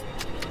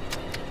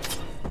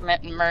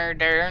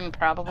 Murder,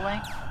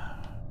 probably.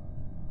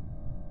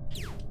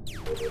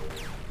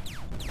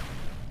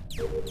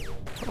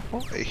 Oh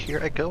boy, here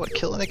I go at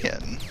killing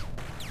again.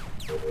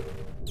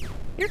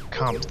 Here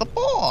comes the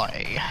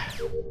boy.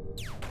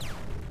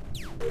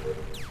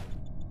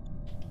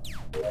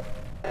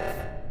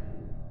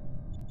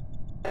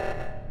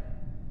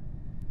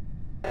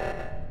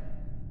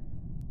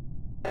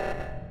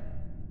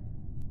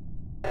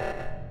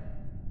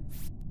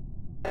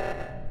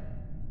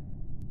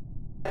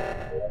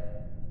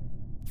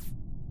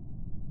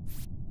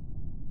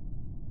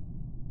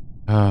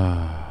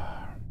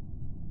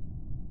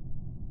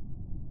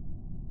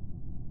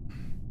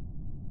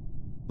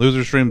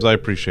 Loser streams, I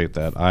appreciate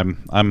that.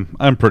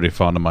 I'm pretty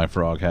fond of my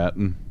frog hat.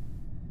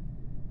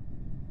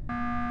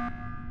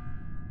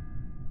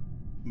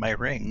 My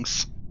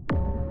rings.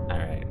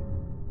 Alright.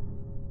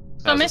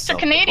 So, Mr.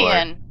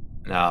 Canadian.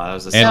 No, that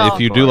was a And if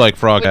you do like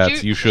frog Would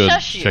hats, you should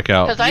check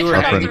out I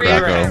our friend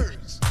Krakow.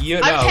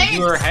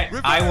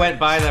 I went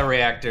by the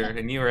reactor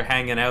and you were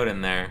hanging out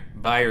in there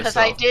by yourself.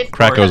 I did.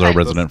 Krakow's our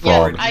resident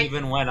frog. I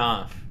even went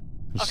off.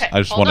 Okay, I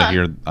just want to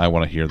hear. I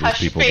want to hear these Hush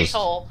people just.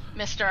 faithful,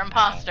 Mr.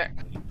 Imposter.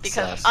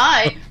 Because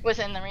I was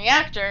in the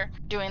reactor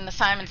doing the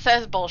Simon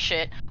Says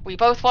bullshit. We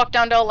both walked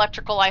down to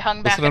electrical. I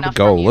hung back enough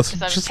from you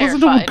because I was terrified.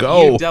 Listen to him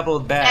go. You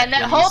doubled back. And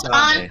then hold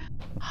on.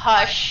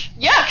 Hush.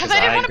 Yeah, because I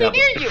didn't want to be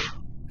near you.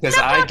 Because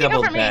I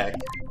doubled back.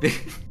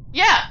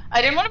 Yeah,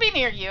 I didn't want to be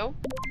near you.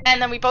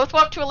 And then we both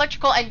walked to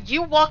electrical, and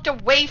you walked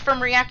away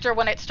from reactor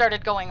when it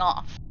started going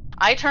off.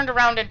 I turned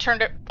around and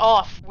turned it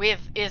off with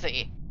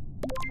Izzy.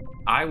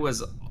 I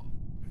was...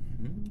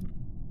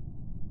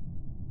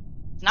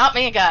 It's not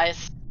me,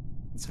 guys.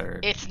 It's her.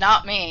 It's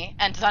not me,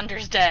 and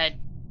Zunder's dead.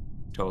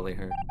 Totally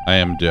her. I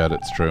am dead.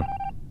 It's true.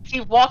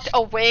 He walked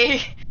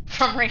away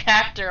from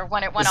reactor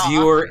when it went off.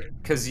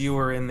 Because you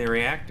were in the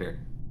reactor.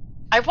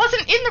 I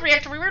wasn't in the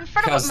reactor. We were in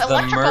front of the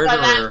electrical by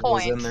that murderer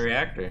was point. in the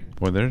reactor.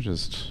 Boy, they're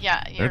just.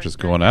 Yeah, they're just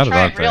going at it,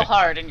 aren't they? Real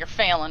hard, and you're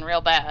failing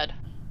real bad.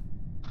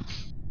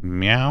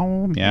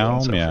 Meow,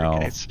 meow,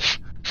 meow.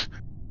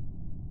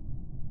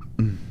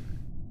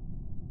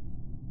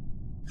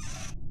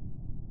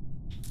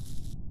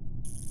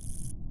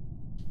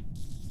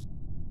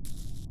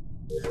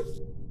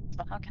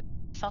 So how can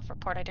I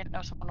self-report? I didn't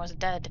know someone was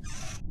dead.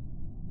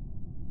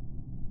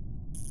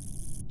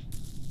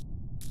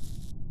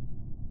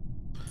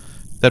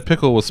 That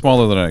pickle was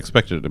smaller than I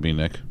expected it to be,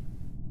 Nick.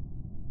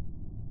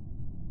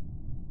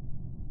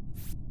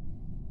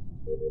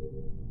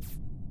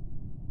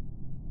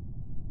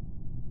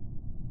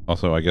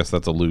 Also, I guess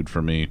that's a lewd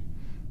for me,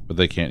 but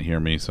they can't hear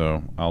me,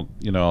 so I'll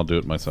do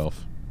it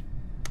myself.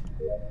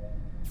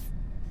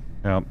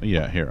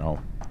 Yeah, here,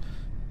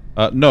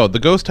 no, the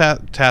ghost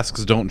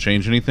tasks don't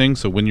change anything,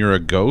 so when you're a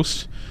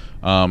ghost,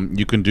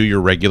 you can do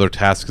your regular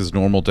tasks as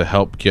normal to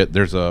help get...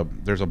 There's a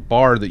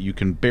bar that you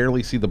can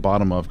barely see the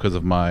bottom of because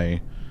of my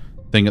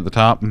thing at the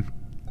top.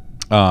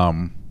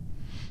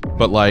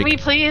 But like... Can we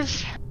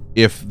please...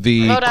 If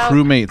the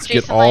crewmates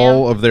get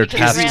all of their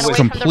tasks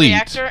complete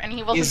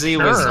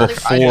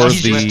before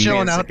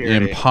the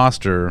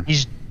imposter...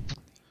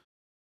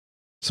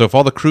 So if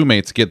all the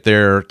crewmates get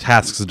their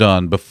tasks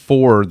done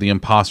before the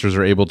imposters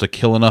are able to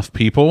kill enough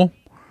people,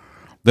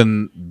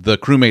 then the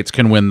crewmates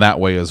can win that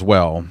way as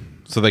well.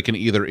 So they can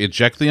either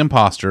eject the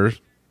imposter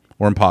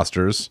or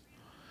imposters.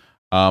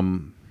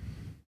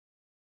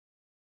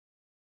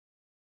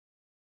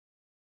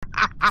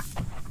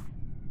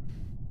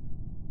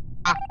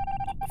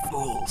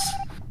 Fools.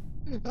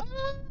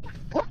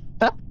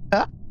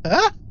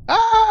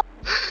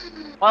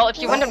 Well, if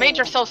you wouldn't have made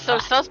yourself so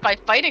sus by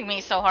fighting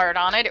me so hard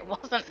on it, it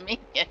wasn't me.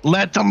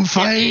 Let them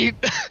fight!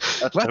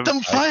 Let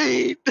them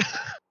fight!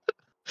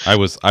 I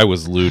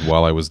was lewd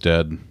while I was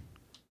dead.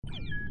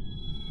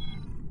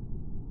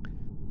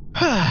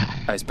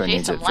 Iceberg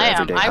needs Jason it for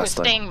everyday Lamb, I was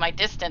hustler. staying my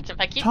distance. If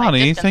I keep my Tawny,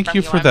 distance thank from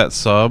you for that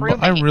sub. I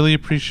grooming. really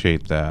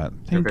appreciate that.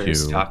 You're Thank very you.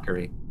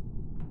 stalkery.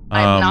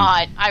 I'm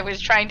not. I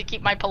was trying to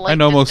keep my polite I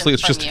know distance mostly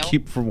it's from just you. to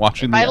keep from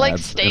watching If the I like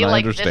ads, stay and I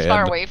like understand. this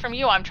far away from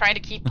you, I'm trying to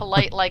keep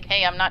polite like,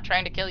 hey, I'm not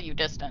trying to kill you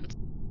distance.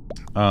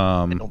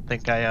 I don't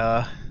think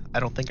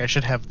I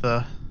should have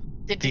the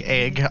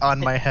egg on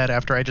my head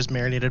after I just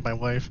marinated my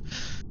wife.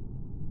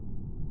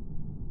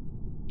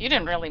 You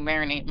didn't really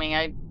marinate me.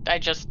 I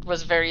just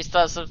was very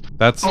sus of.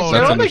 That's oh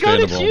my God,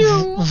 it's understandable.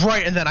 you!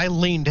 Right, and then I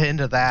leaned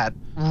into that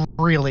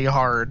really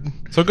hard.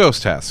 So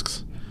ghost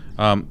tasks.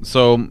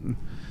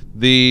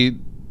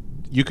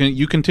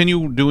 You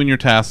continue doing your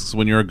tasks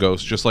when you're a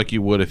ghost, just like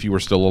you would if you were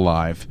still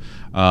alive.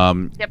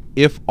 Yep.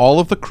 If all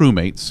of the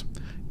crewmates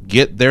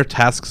get their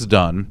tasks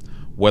done,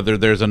 whether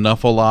there's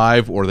enough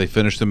alive or they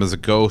finish them as a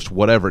ghost,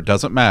 whatever, it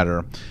doesn't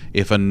matter.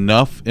 If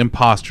enough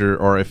imposter,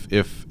 or if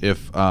the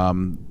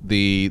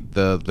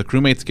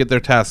crewmates get their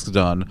tasks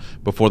done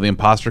before the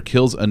imposter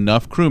kills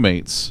enough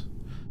crewmates,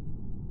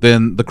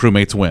 then the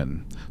crewmates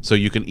win. So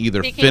you can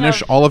either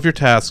finish all of your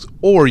tasks,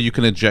 or you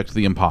can eject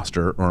the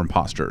imposter or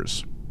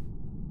imposters.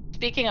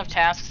 Speaking of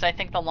tasks, I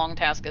think the long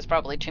task is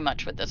probably too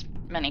much with this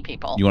many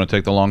people. You want to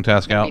take the long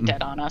task out? Be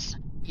dead on us.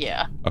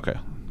 Yeah. Okay.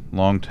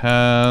 Long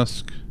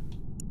task.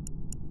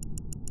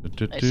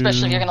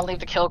 Especially if you're going to leave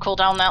the kill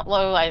cooldown that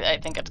low, I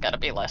think it's got to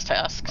be less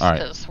tasks. All right.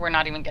 Because we're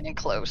not even getting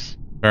close.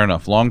 Fair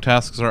enough. Long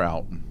tasks are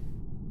out.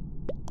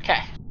 Okay.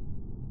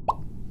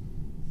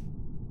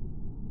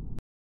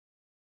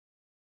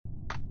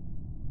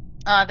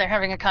 They're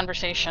having a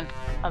conversation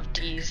of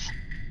D's.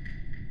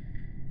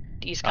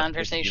 D's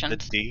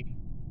conversations. D?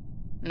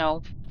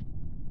 No.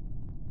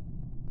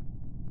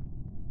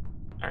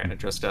 Alright, I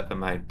dressed up.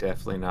 Am I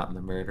definitely not in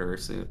the murderer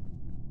suit?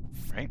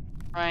 Right.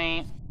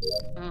 Right.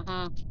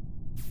 Mm-hmm.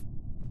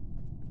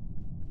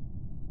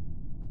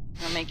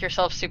 Wanna make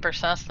yourself super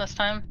sus this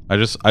time? I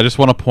just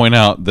want to point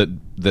out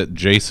that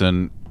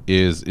Jason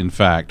is in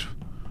fact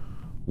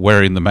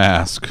wearing the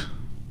mask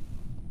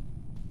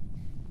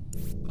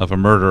of a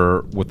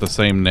murderer with the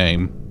same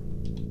name.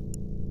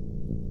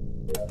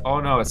 Oh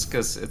no, it's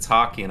because it's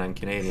hockey and I'm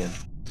Canadian.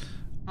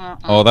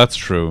 Oh, that's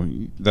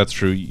true. That's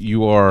true.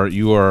 You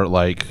are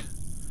like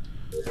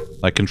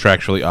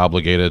contractually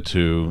obligated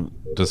to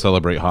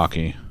celebrate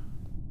hockey.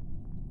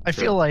 I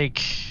feel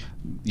like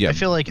Yeah. I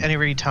feel like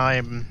every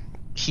time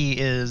he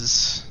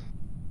is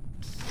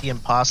the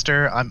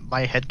imposter,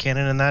 my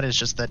headcanon in that is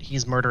just that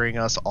he's murdering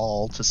us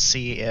all to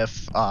see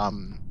if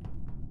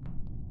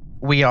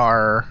we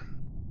are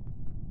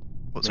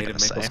what was I Made gonna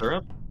of maple say?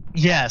 syrup?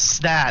 Yes,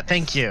 that.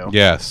 Thank you.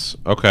 Yes.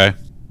 Okay.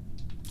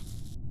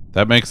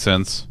 That makes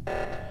sense.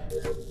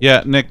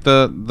 Yeah, Nick,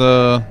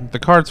 the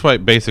card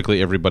swipe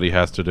basically everybody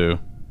has to do.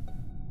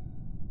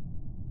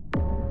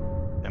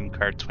 Them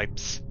card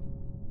swipes.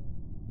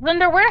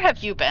 Linda, where have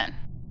you been?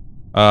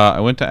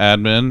 I went to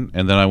admin,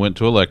 and then I went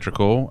to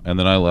electrical, and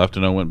then I left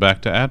and I went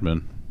back to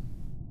admin.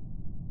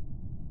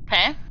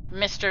 Okay.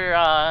 Mr.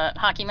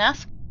 Hockey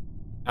Mask?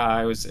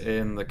 I was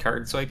in the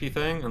card swipey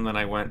thing, and then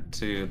I went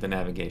to the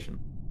navigation.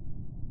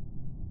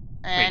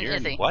 And Wait, you're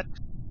Izzy? in what?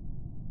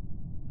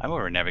 I'm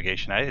over in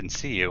navigation. I didn't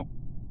see you.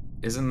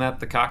 Isn't that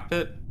the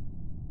cockpit?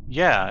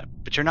 Yeah,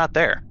 but you're not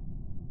there.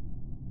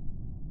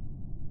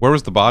 Where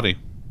was the body?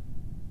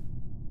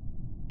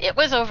 It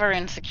was over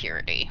in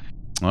security.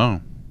 Oh.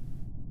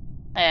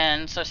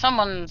 And so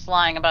someone's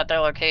lying about their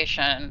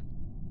location.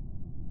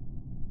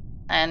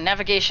 And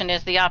navigation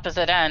is the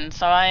opposite end,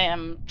 so I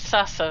am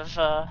sus of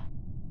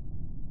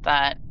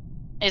that.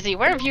 Izzy,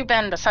 where have you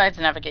been besides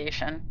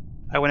navigation?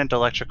 I went into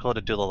electrical to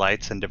do the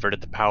lights and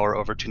diverted the power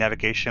over to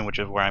navigation, which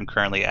is where I'm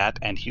currently at,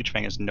 and Huge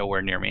Fang is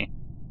nowhere near me.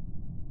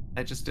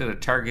 I just did a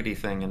targety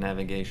thing in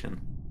navigation.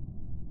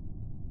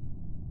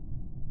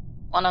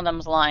 One of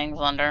them's lying,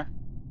 Zunder.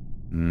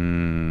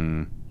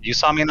 You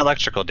saw me in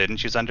electrical,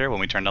 didn't you, Zunder, when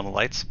we turned on the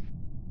lights?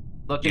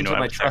 Look You know into I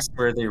my was there.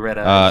 trustworthy red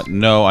eyes.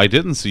 No, I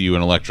didn't see you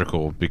in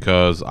electrical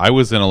because I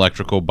was in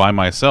electrical by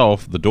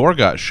myself. The door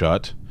got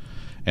shut,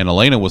 and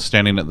Elena was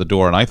standing at the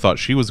door, and I thought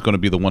she was going to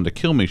be the one to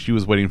kill me. She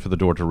was waiting for the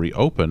door to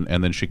reopen,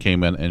 and then she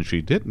came in and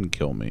she didn't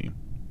kill me.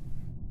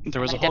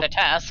 There was I a did whole a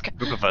task.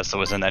 group of us that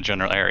was in that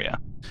general area.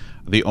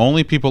 The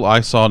only people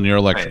I saw near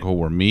electrical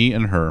were me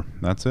and her.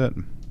 That's it.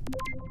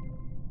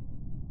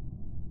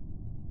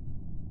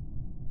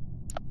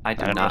 I I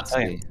did don't know not what to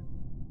tell you. see.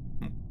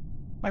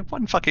 My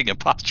one fucking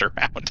imposter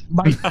round.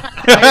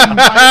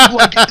 I'm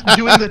like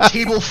doing the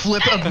table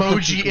flip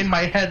emoji in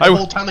my head the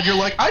whole time that you're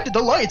like, I did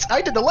the lights. No,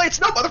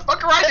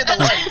 motherfucker, I did the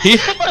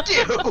lights. Fuck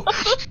you.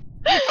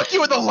 Fuck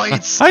you with the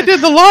lights. I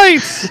did the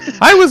lights.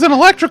 I was in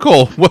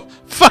electrical.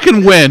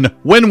 Fucking when?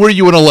 When were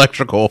you in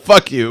electrical?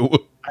 Fuck you.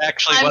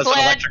 actually was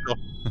electrical.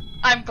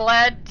 I'm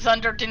glad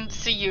Zunder didn't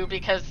see you,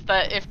 because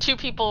if two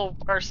people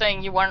are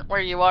saying you weren't where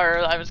you are,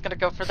 I was going to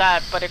go for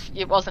that. But if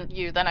it wasn't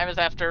you, then I was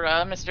after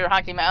Mr.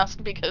 Hockey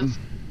Mask, because...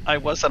 I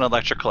wasn't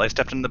electrical. I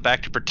stepped in the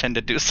back to pretend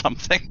to do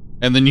something.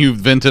 And then you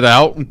vented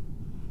out?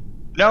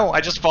 No,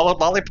 I just followed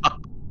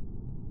Lollipop.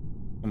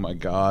 Oh my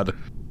god.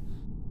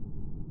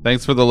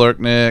 Thanks for the lurk,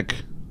 Nick.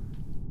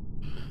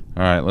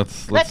 Alright,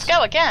 let's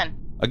go again.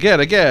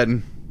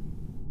 Again.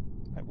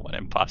 I have one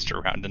imposter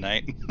round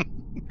tonight.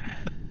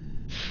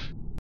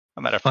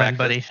 I'm out of Fine,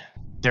 practice. buddy.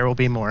 There will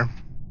be more.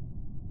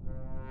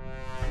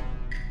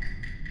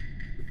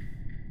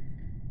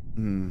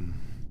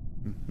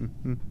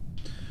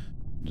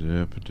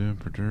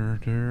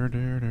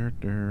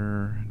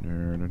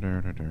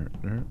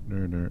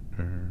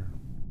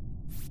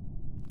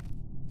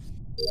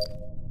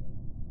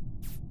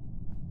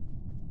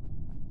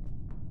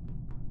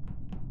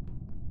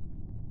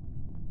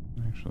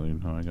 Actually,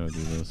 no, I gotta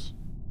do this.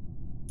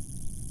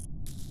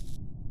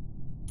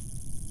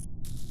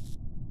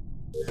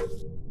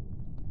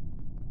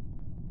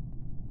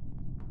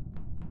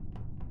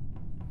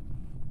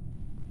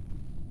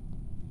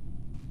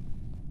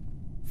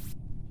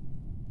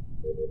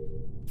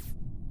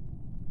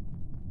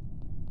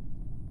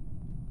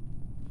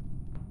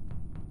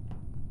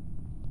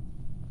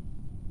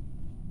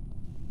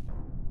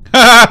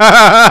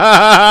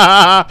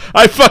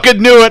 I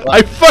fucking knew it!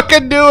 I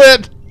fucking knew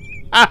it!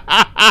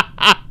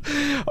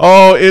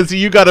 Oh, Izzy,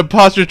 you got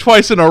imposter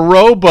twice in a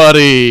row,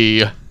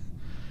 buddy. Oh.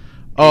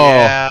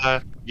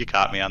 Yeah, you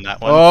caught me on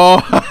that one.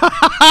 Oh.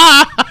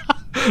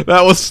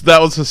 That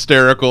was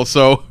hysterical.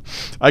 So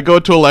I go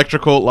to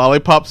electrical,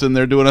 Lollipop's in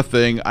there doing a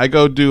thing. I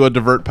go do a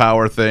divert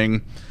power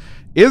thing.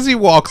 Izzy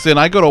walks in,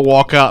 I go to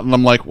walk out, and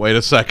I'm like, wait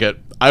a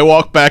second. I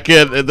walk back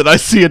in, and then I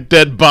see a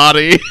dead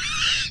body.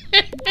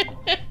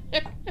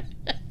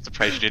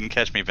 Surprised you didn't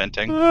catch me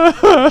venting.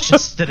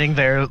 Just sitting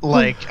there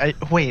like,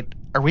 wait,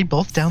 are we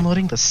both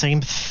downloading the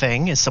same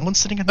thing? Is someone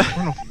sitting in the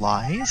throne of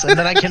lies? And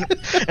then I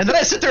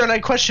sit there and I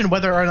question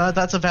whether or not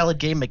that's a valid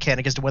game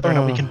mechanic as to whether or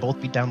not we can both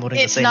be downloading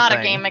the same thing. It's not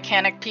a game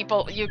mechanic.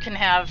 You can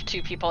have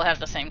two people have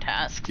the same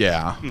task.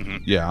 Yeah,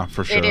 yeah,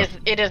 for sure.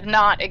 It is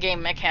not a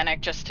game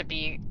mechanic, just to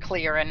be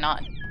clear and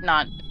not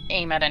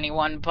aim at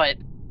anyone, but...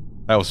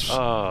 That was...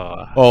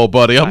 oh,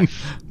 buddy,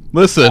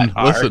 listen.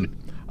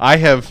 I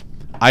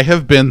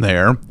have been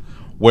there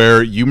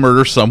where you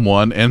murder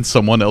someone and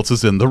someone else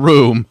is in the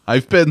room.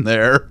 I've been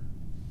there.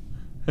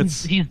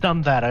 He's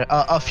done that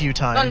a few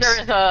times.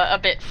 Thunder is a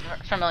bit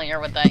familiar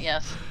with that,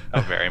 yes.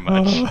 Oh, very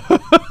much.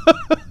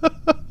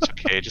 It's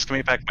okay, just give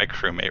me back my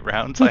crewmate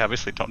rounds. I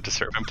obviously don't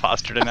deserve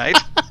imposter tonight.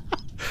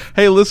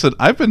 Hey, listen,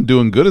 I've been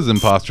doing good as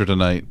imposter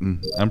tonight.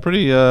 I'm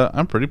pretty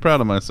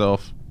proud of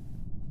myself.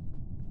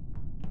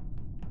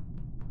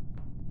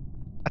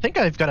 I think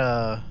I've got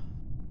a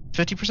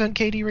 50%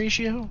 KD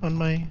ratio on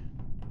my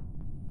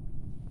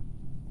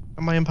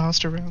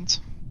imposter rounds.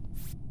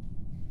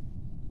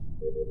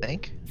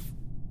 Think.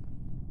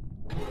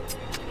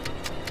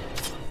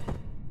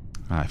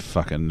 I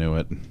fucking knew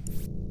it.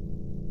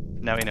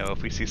 Now we know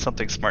if we see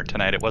something smart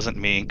tonight, it wasn't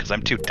me, because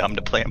I'm too dumb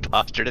to play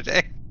imposter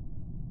today.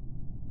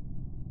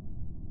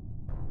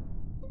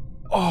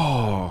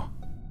 Oh.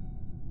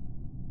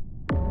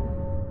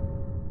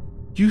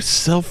 You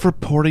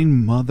self-reporting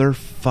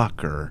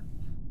motherfucker.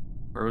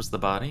 Where was the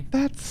body?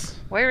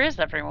 Where is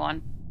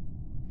everyone?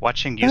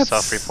 Watching you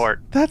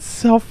self-report. That's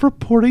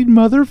self-reporting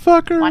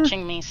motherfucker.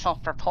 Watching me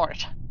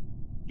self-report.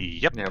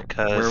 Yep, Yeah,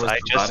 because where was I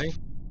the just... body?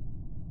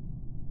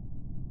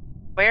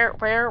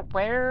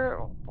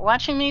 Where?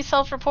 Watching me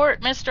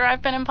self-report, Mister.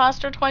 I've been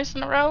imposter twice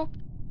in a row.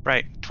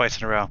 Right, twice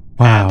in a row.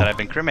 Wow. And then I've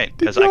been crewmate,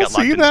 because I got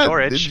locked in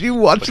storage. Did you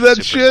watch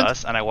that shit?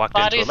 And I walked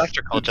into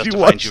electrical Did just you to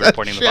find watch you that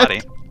reporting shit? the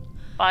body.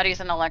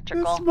 Body's an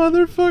electrical. This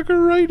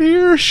motherfucker right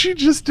here, she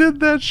just did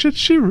that shit.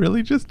 She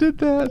really just did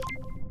that.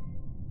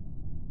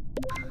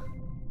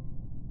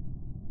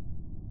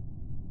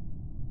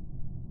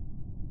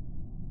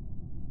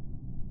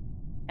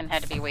 And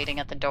had to be waiting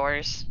at the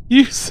doors.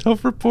 You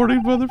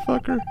self-reporting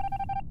motherfucker.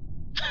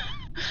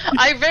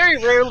 I very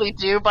rarely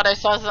do, but I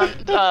saw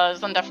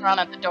Zundefron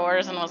at the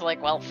doors and was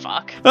like, well,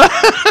 fuck. You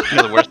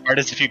know, the worst part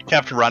is if you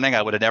kept running,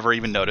 I would have never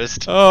even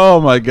noticed.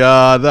 Oh my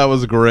god, that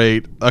was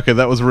great. Okay,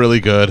 that was really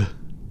good. If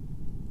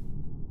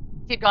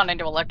you'd gone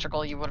into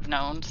electrical, you would have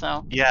known,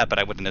 so. Yeah, but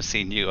I wouldn't have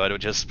seen you. I'd have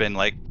just been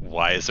like,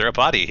 why is there a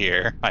body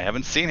here? I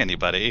haven't seen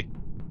anybody.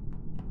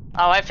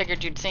 Oh, I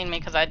figured you'd seen me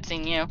because I'd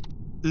seen you.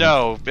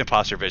 No,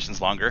 imposter vision's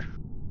longer.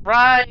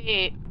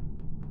 Right.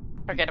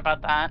 Forget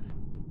about that.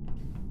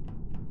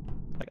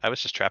 Like, I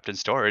was just trapped in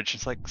storage.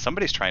 It's like,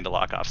 somebody's trying to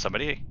lock off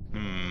somebody.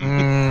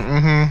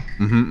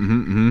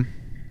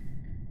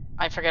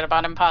 I forget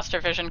about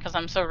imposter vision because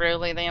I'm so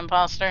rarely the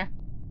imposter.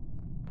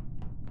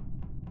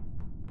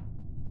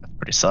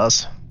 Pretty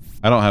sus.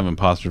 I don't have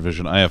imposter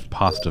vision. I have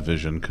pasta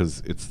vision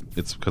because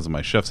it's because of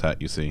my chef's hat.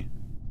 You see.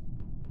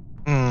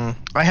 I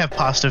have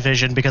pasta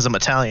vision because I'm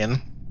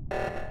Italian.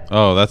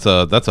 Oh, that's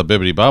a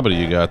bibbity bobbity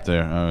you got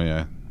there. Oh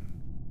yeah.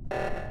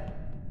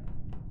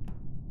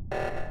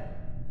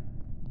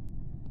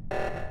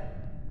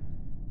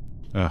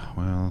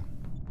 Well.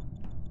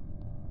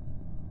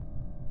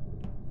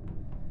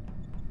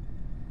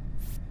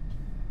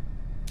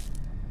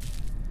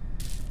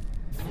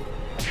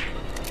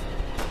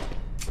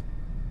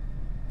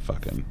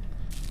 Fucking.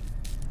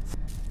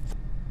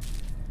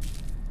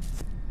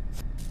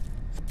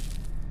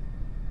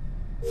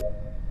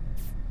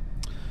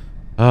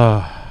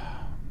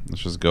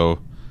 Let's just go.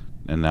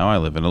 And now I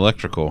live in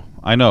electrical.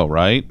 I know,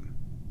 right?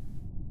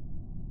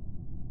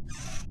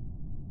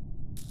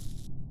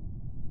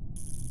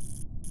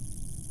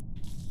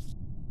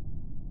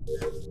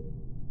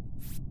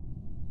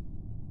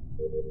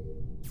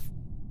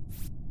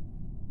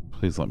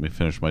 Please let me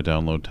finish my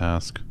download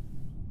task.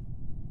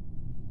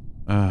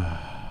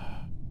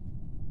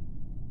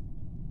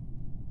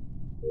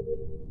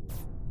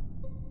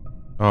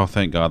 Oh,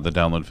 thank God the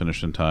download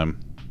finished in time.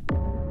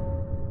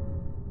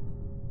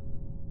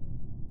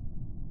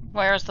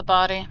 Where's the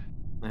body?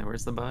 Yeah,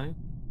 where's the body?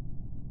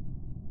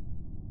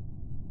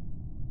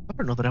 I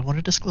don't know that I want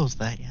to disclose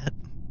that yet.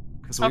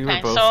 Because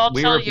Okay, so I'll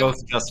we tell were you.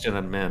 both just in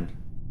admin.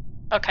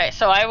 Okay,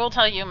 so I will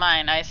tell you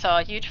mine. I saw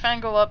a huge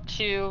fan go up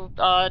to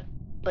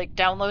like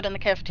download in the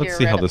cafeteria Let's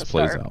see right how at this the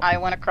plays start. out. I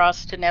went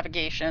across to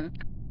navigation.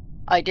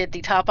 I did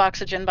the top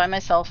oxygen by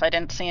myself. I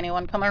didn't see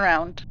anyone come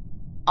around.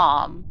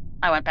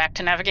 I went back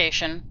to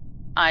navigation.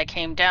 I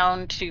came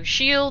down to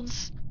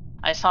shields.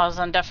 I saw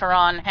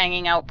Zunderstream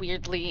hanging out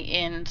weirdly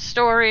in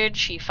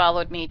storage. He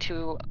followed me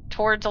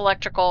towards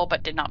electrical,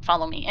 but did not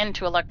follow me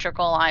into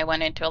electrical. I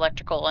went into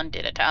electrical and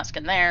did a task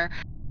in there,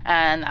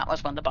 and that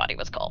was when the body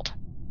was called.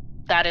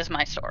 That is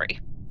my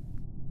story.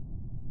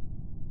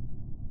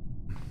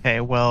 Okay,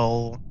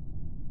 well,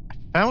 I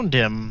found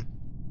him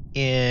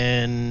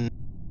in,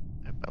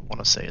 I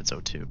want to say it's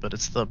O2, but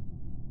it's the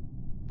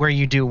where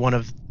you do one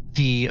of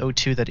the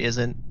O2 that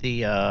isn't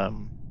the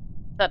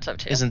That's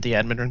O2. Isn't the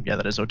admin room? Yeah,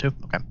 that is O2.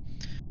 Okay.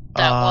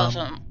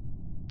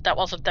 That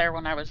wasn't there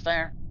when I was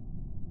there.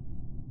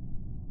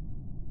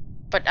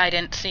 But I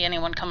didn't see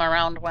anyone come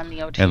around when the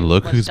O2 And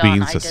look was who's done.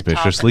 being I did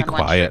suspiciously talk and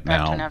then quiet went straight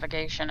back now. to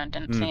navigation and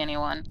didn't see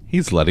anyone.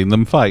 He's letting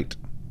them fight.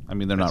 I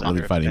mean, they're not Zunder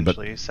really fighting, but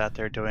eventually sat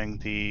there doing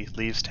the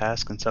leaves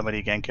task, and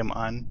somebody ganked him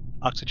on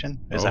oxygen.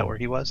 Is that where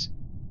he was?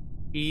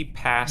 He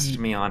passed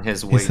me on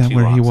his way that to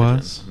where he oxygen,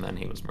 was? and then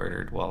he was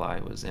murdered while I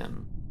was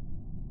in.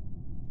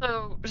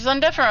 So,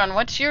 Zunderstream,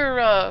 what's your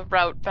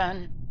route,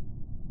 Ben?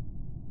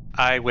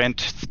 I went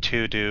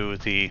to do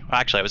the.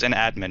 Actually, I was in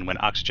admin when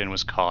oxygen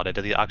was called. I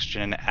did the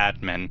oxygen in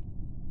admin,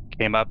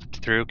 came up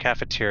through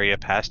cafeteria,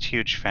 past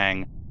Huge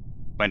Fang,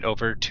 went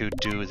over to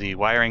do the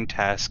wiring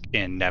task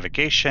in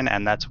navigation,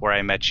 and that's where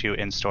I met you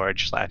in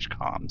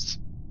storage/comms.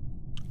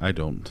 I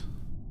don't.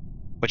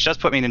 Which does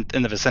put me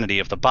in the vicinity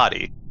of the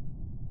body,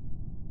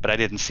 but I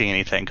didn't see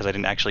anything because I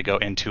didn't actually go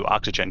into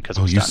oxygen because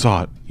it was done.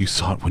 Saw it. You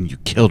saw it when you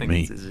killed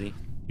me. Thanks, Izzy.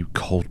 You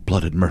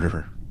cold-blooded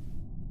murderer.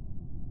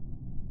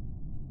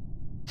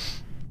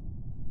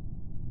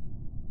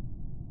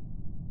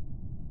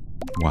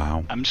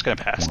 Wow. I'm just gonna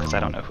pass because I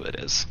don't know who it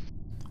is.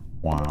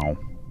 Wow.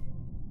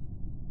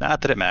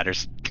 Not that it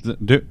matters.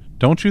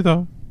 Don't you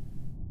though?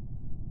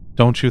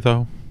 Don't you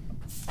though?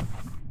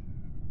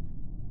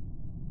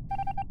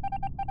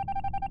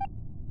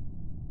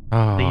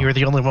 You were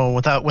the only one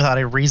without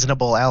a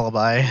reasonable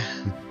alibi.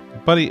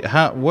 Buddy,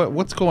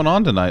 what's going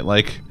on tonight?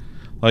 Like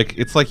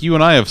it's like you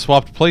and I have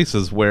swapped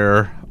places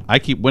where I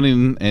keep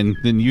winning and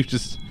then you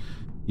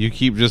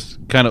keep just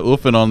kind of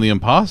oofing on the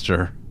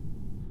imposter.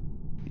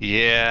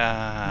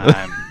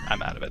 Yeah,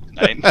 I'm out of it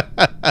tonight.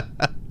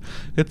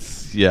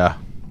 It's yeah.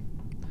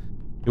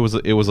 It was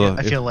a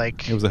I feel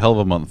like it was a hell of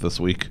a month this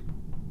week.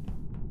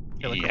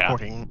 I feel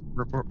like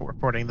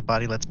reporting the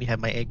body lets me have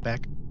my egg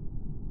back.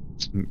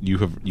 You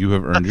have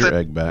earned your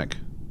egg back.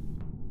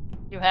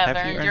 You have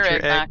earned your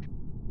egg back.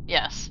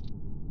 Yes.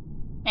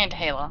 And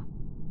Halo.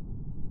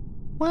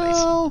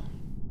 Well,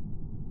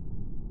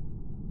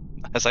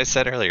 as I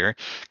said earlier,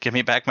 give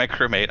me back my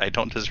crewmate. I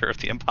don't deserve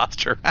the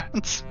imposter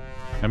rounds.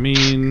 I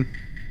mean,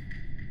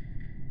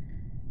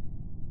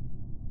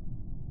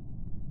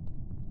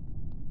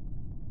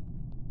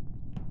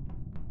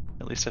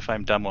 at least if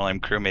I'm dumb while I'm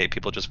crewmate,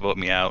 people just vote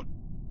me out.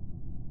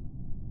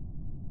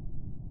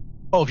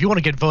 Oh, if you want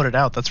to get voted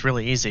out, that's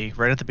really easy.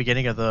 Right at the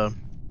beginning of the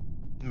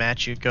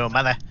match, you go,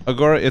 Mother.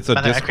 Agora, it's a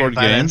Mother, Discord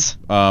game.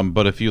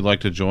 But if you'd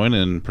like to join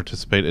and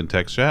participate in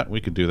text chat,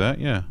 we could do that.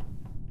 Yeah,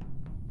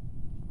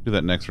 do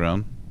that next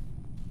round.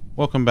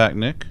 Welcome back,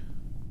 Nick.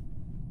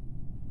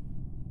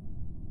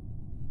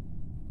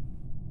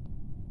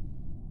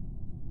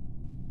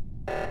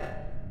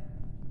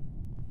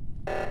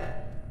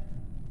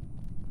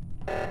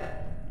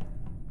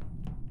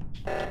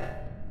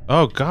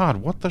 Oh God,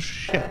 what the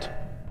shit?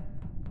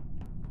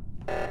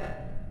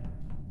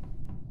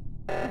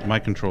 My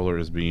controller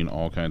is being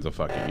all kinds of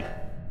fucky.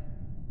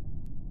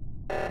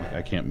 Like,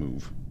 I can't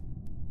move.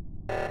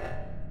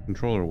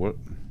 Controller, what?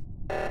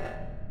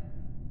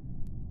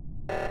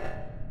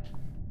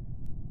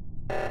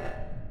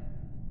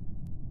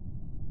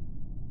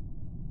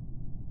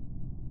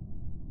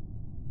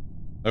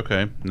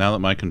 Okay, now that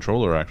my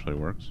controller actually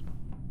works.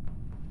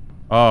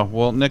 Oh,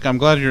 well, Nick, I'm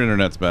glad your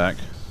internet's back.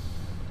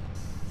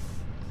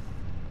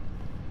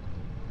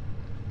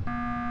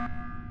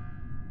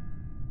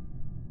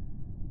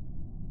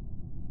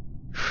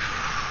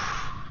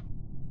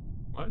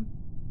 What?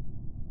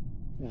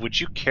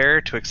 Would you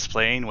care to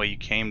explain why you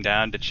came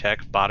down to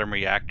check bottom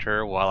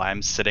reactor while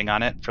I'm sitting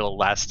on it for the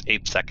last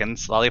 8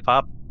 seconds,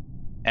 Lollipop?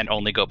 And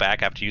only go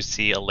back after you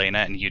see Elena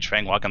and Huge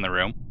Fang walk in the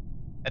room?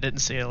 I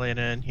didn't see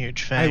Elena and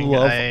Huge Fang.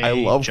 I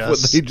love when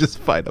they just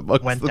fight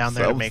amongst went themselves.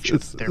 down there to make sure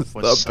there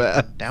was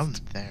something down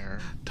there.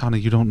 Tana,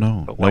 you don't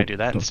know. But why do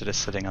that instead of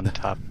sitting on the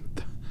top,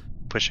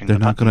 pushing They're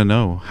the not button? going to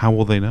know. How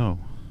will they know?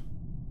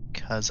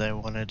 Because I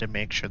wanted to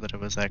make sure that it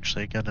was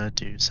actually gonna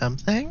do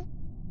something.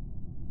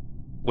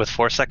 With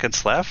 4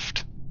 seconds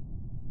left?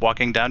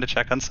 Walking down to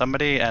check on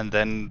somebody and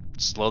then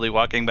slowly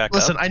walking back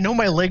Listen, up? I know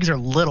my legs are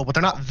little, but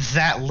they're not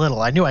that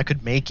little. I knew I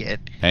could make it.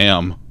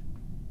 Ham.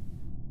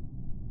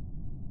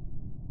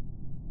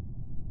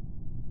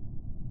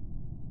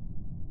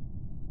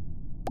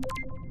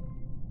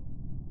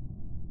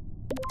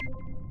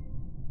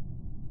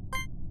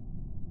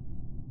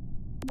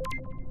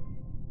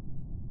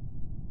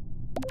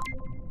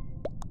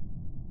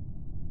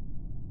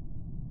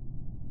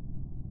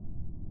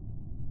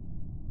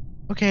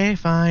 Okay,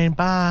 fine,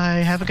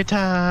 bye. Have a good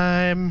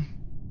time.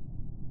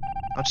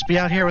 I'll just be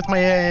out here with my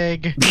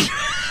egg.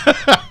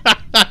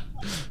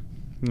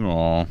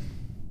 Aww.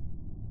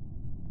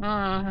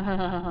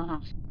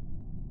 Mm.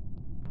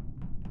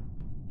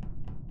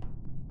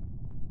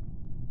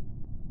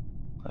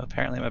 Well,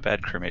 apparently I'm a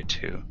bad crewmate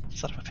too.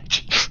 Son of a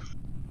bitch.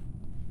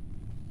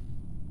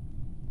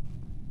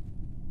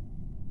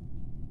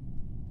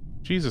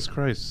 Jesus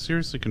Christ.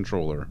 Seriously,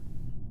 controller.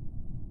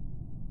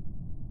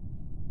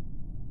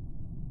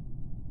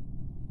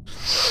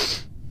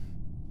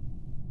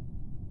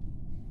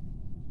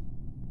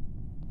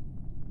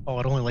 Oh,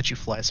 it only lets you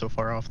fly so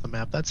far off the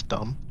map. That's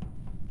dumb.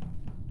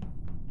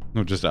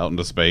 No, just out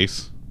into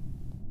space.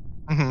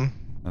 Mm-hmm.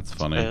 That's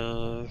funny.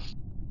 You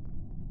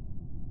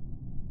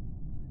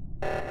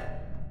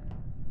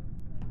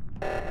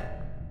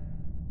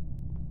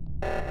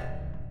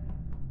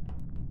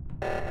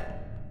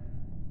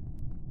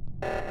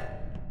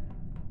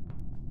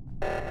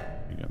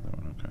got that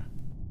one, okay.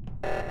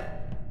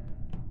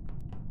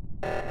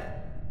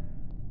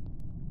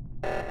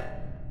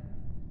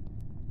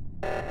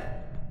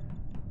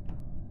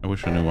 I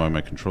wish I knew why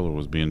my controller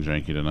was being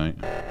janky tonight.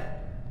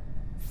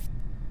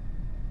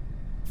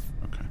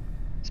 Okay.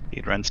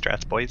 Speedrun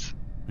strats, boys.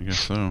 I guess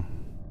so.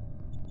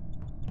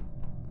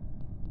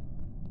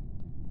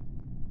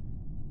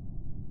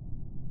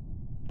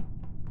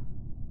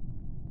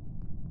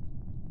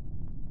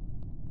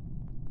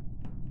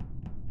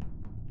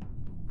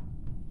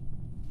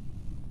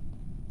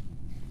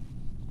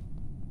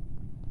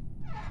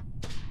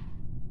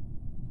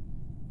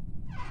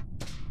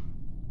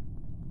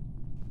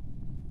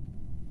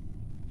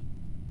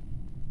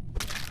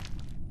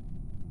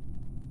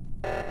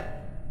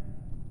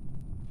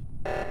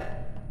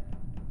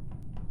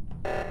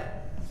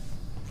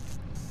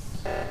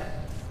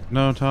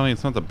 No, Tony,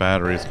 it's not the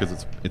batteries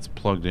because it's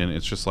plugged in.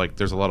 It's just like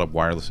there's a lot of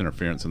wireless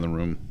interference in the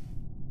room.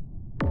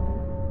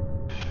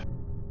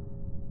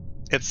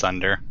 It's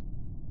Zunder.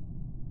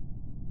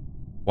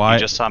 Why? You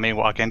just saw me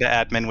walk into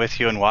admin with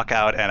you and walk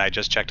out, and I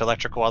just checked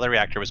electrical while the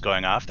reactor was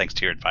going off, thanks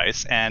to your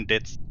advice, and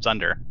it's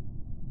Zunder.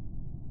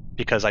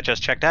 Because I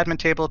just checked admin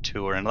table,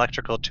 2 are in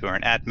electrical, 2 are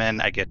in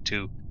admin. I get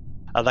to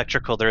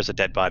electrical, there's a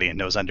dead body and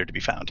no Zunder to be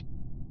found.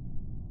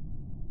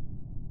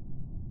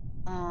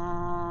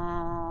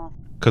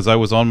 Because I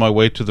was on my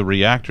way to the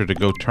reactor to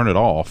go turn it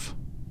off.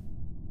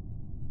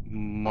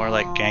 More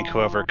like gank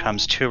whoever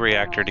comes to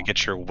reactor to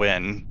get your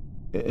win.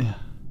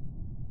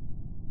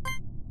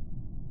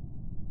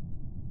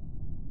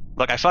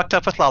 Look, I fucked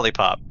up with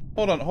Lollipop.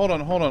 Hold on.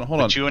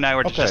 But you and I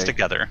were just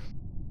together.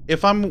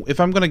 If I'm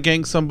gonna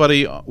gank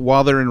somebody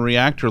while they're in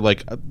reactor,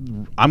 like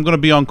I'm gonna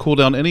be on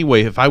cooldown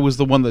anyway. If I was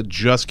the one that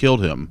just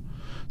killed him,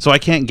 so I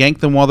can't gank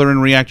them while they're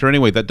in reactor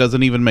anyway. That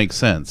doesn't even make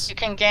sense. You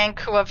can gank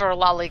whoever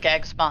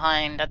lollygags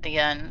behind at the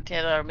end.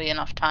 There'll be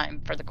enough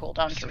time for the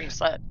cooldown to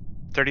reset.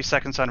 30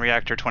 seconds on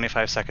reactor,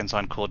 25 seconds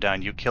on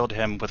cooldown. You killed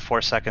him with 4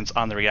 seconds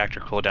on the reactor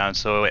cooldown,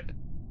 so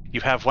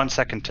you have 1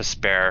 second to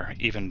spare,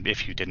 even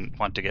if you didn't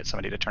want to get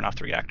somebody to turn off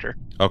the reactor.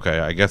 Okay,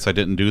 I guess I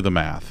didn't do the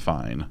math.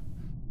 Fine.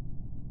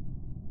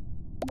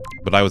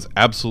 But I was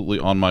absolutely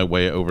on my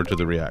way over to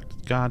the reactor.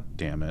 God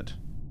damn it.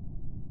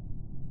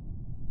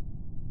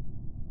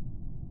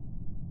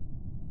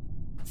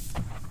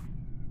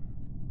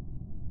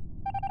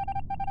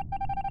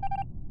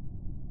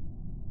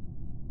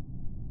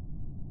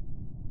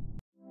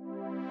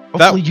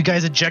 Hopefully you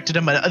guys ejected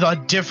him a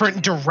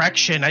different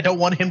direction. I don't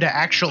want him to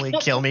actually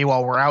kill me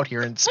while we're out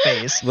here in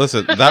space.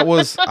 Listen, that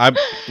was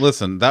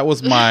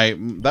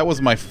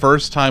my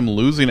first time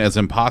losing as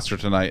imposter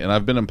tonight, and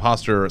I've been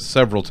imposter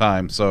several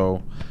times,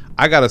 so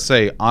I gotta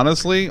say,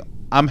 honestly,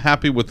 I'm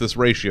happy with this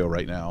ratio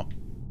right now.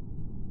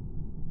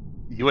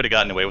 You would have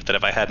gotten away with it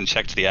if I hadn't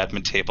checked the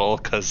admin table,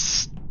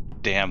 because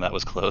damn, that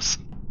was close.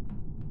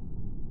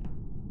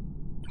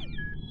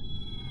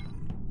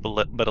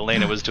 But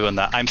Elena was doing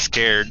that. I'm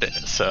scared,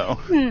 so.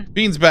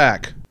 Bean's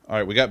back. All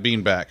right, we got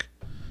Bean back.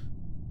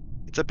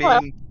 It's a Bean.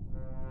 Hello.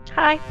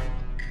 Hi.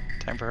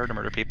 Time for her to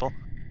murder people.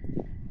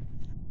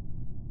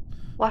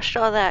 Washed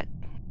all that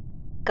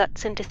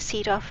guts and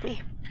deceit off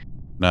me.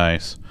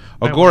 Nice.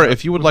 Agora,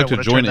 if you would like to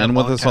join in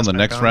with us on the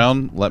next on.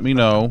 round, let me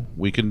know.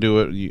 We can do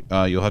it.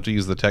 You'll have to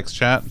use the text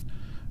chat,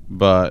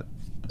 but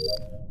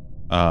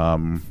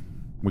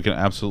we can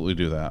absolutely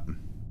do that.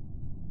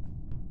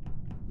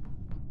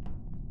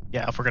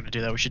 Yeah, if we're gonna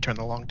do that, we should turn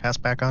the long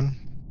task back on.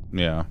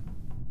 Yeah.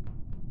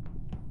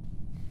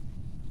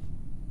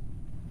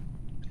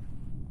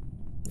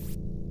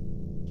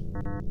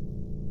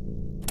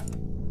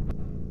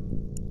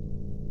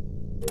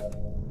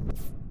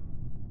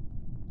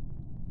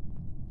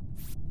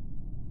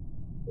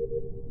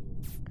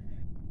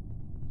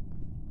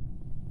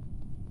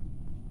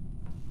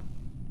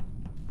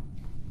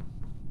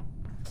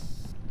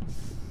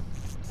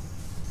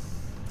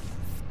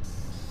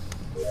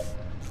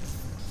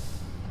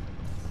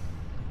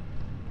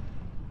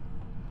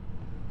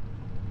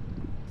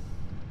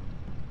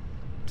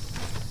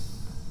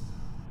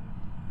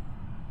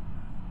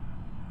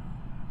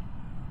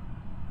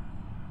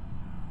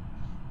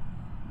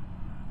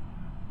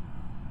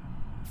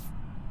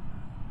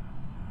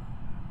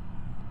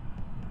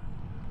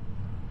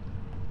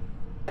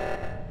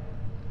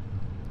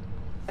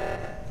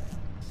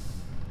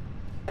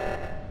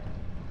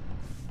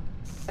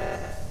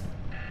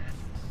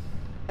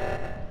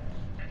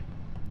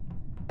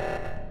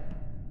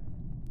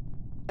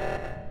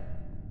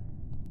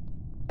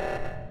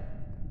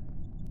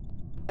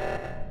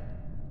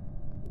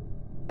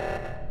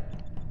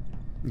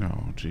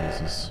 Oh,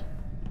 Jesus.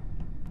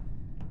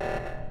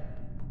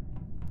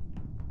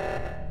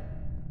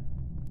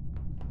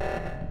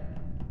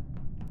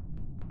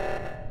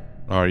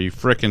 Are you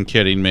frickin'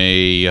 kidding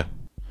me?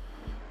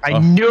 I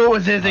knew it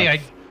was Izzy.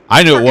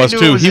 I knew it was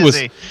too.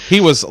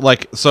 He was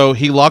like, so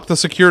he locked the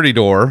security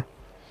door,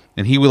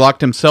 and he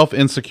locked himself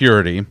in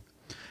security.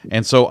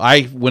 And so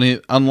when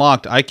it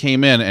unlocked, I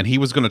came in, and he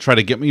was going to try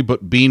to get me,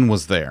 but Bean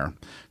was there,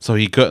 so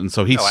he couldn't.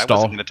 So he stalled. I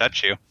wasn't going to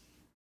touch you.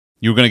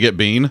 You were going to get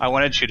Bean? I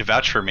wanted you to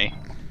vouch for me.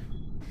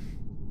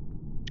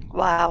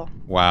 Wow.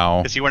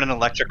 Wow. Because you were in an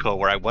electrical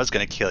where I was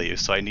going to kill you,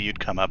 so I knew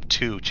you'd come up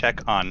to check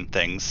on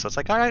things. So it's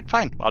like, all right,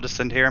 fine. I'll just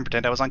sit here and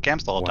pretend I was on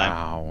cams the whole time.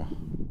 Wow.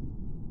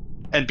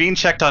 And Bean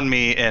checked on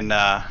me in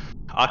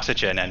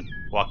oxygen and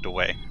walked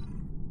away.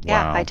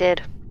 Yeah, Wow. I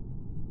did.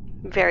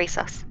 Very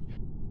sus.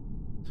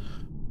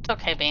 It's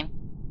okay, Bean.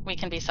 We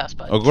can be sus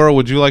buds. Agora,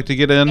 would you like to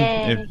get in?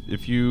 Yay.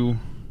 If you...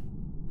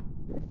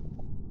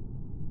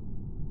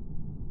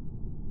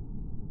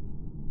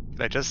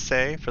 Did I just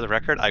say, for the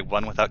record, I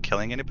won without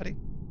killing anybody?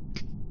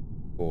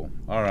 Cool.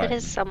 All right. It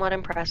is somewhat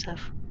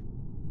impressive.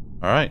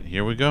 All right,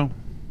 here we go.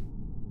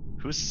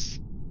 Who's...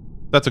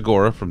 That's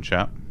Agora from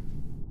chat.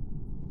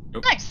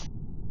 Nice.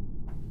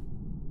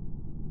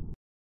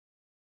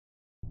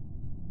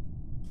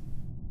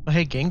 Oh,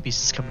 hey, Gang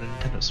Beast is coming to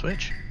Nintendo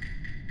Switch.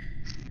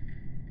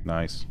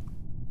 Nice.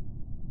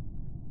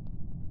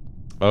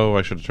 Oh,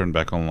 I should have turned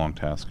back on long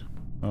task.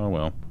 Oh,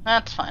 well.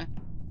 That's fine.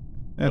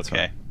 That's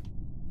okay. fine.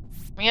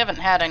 We haven't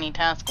had any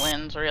task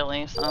wins,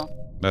 really, so...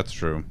 That's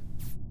true.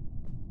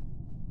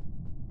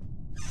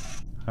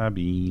 Hi,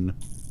 Bean.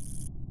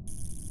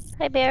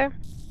 Hi, Bear.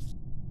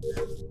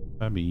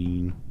 Hi,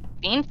 Bean.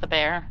 Bean's the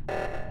bear.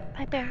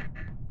 Hi, Bear.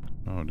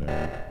 Oh,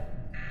 damn.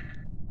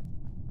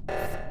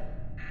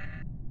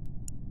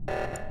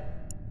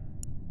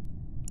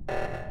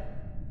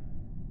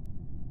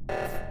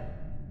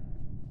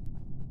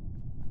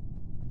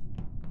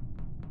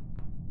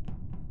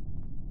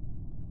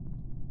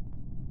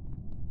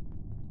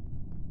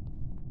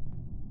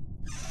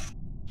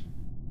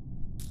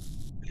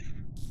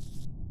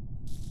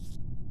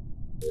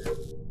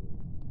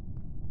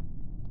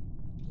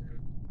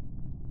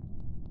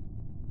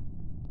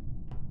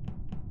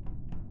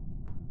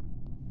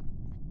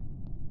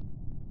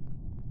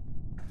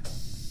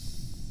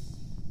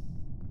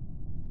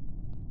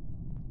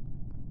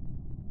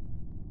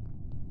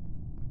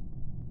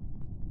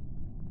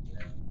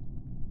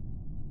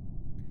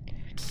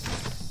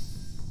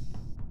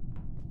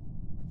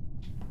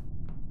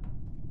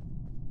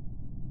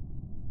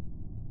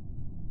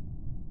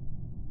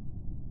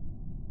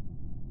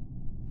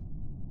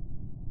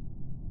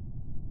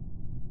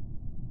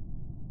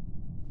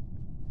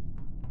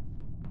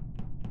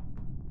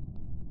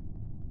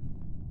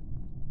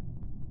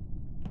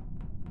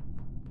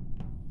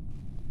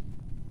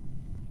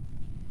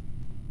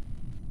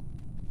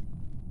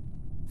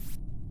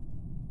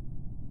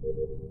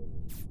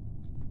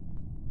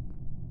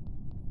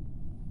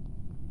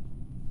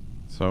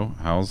 So,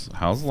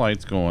 how's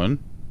lights going?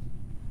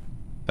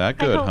 That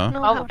good, I don't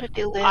know how to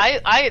do it.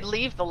 I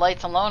leave the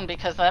lights alone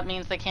because that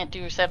means they can't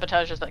do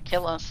sabotages that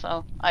kill us,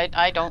 so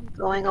I don't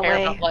Going care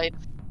away. about lights.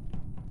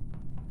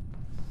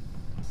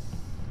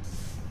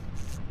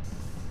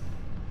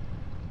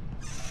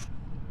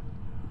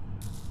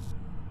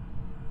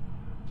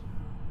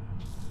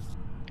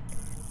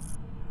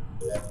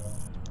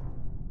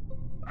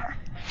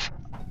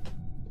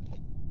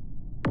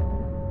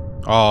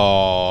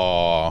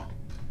 Oh,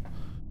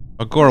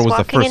 Agora was the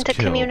walking first into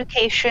kill.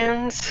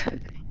 communications.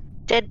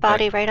 Dead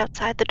body right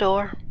outside the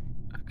door.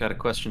 I've got a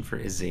question for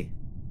Izzy.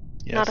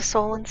 Yes. Not a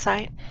soul in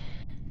sight.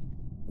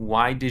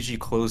 Why did you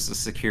close the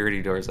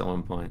security doors at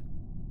one point?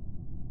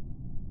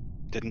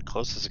 Didn't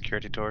close the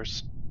security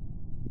doors.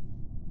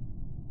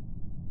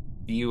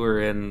 You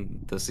were in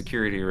the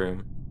security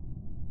room.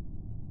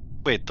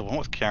 Wait, the one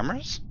with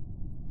cameras?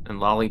 And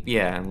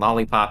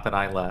Lollipop and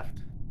I left.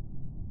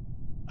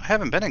 I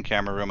haven't been in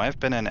camera room. I've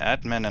been in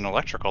admin and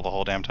electrical the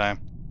whole damn time.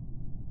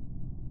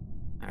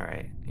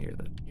 Alright, you're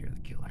the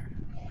killer.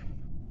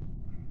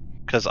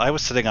 Because I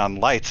was sitting on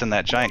lights in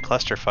that giant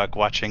clusterfuck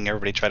watching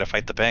everybody try to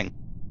fight the ping.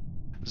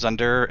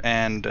 Zunder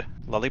and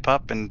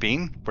Lollipop and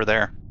Bean were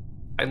there.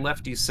 I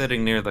left you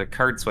sitting near the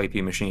card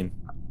swipey machine.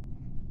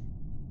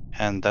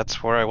 And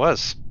that's where I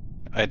was.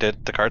 I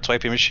did the card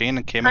swiping machine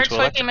and came Card into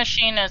swiping electric.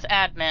 machine is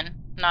admin,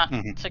 not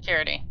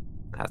security.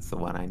 That's the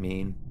one I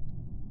mean.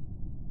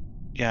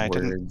 Yeah,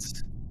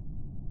 Words.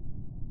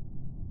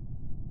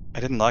 I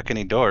didn't lock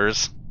any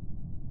doors.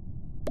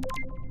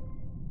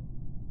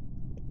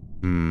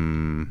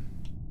 And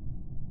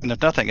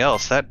if nothing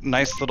else, that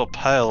nice little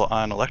pile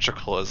on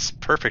electrical is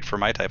perfect for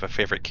my type of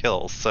favorite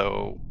kill,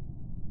 so...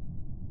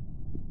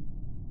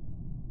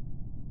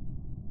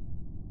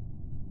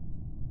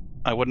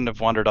 I wouldn't have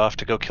wandered off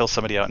to go kill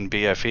somebody out in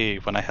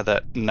BFE when I had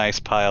that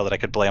nice pile that I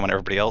could blame on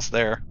everybody else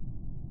there.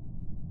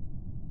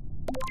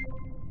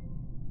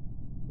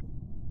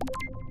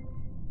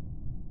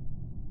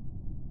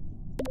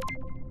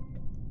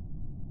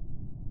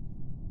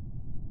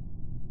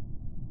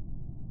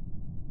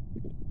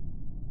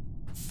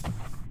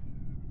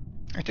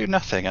 I do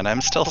nothing, and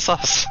I'm still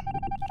sus.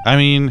 I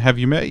mean, have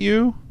you met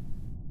you?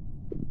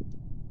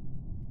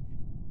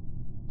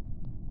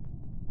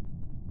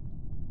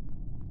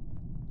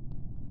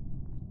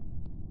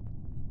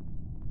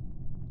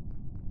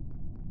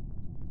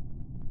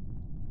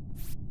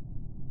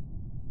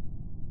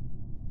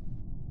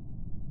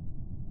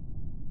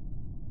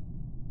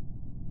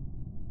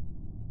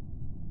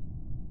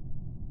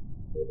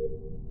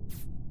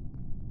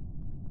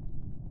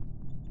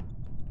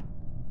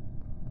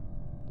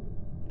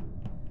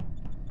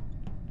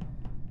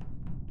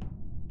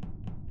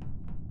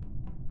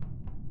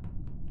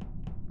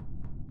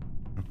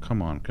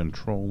 Come on,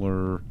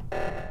 controller.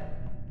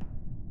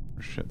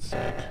 For shit's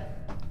sake.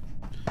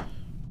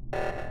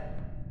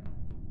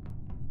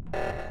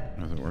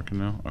 Is it working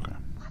now? Okay.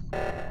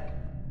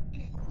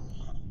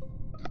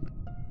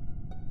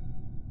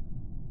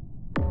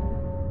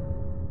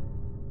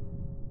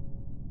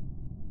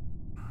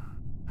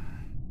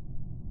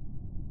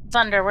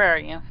 Thunder, where are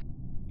you?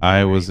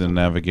 I was in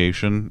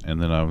navigation,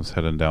 and then I was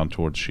heading down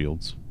towards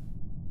Shields.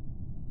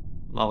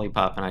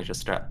 Lollipop and I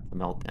just strapped the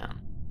meltdown.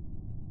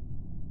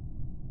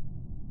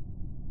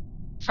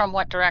 From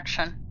what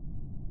direction?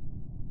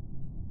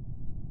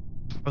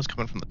 I was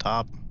coming from the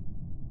top.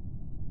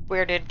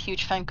 Where did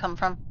Huge Fang come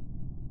from?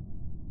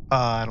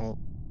 I don't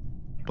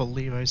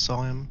believe I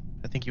saw him.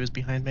 I think he was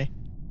behind me.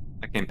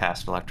 I came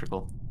past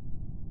electrical.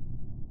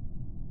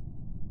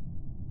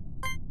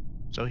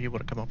 So he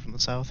would have come up from the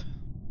south.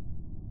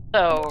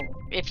 So,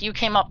 if you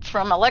came up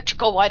from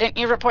electrical, why didn't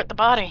you report the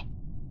body?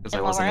 Because I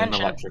wasn't in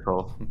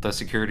electrical. The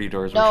security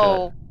doors were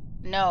shut.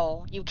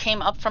 No. You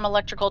came up from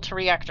electrical to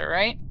reactor,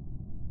 right?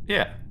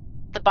 Yeah.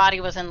 The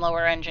body was in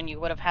lower engine. You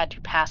would have had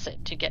to pass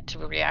it to get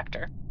to a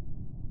reactor.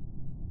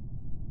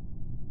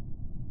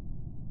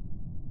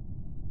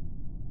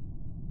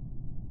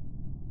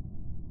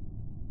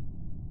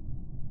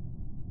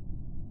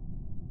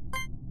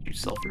 Did you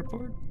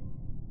self-report?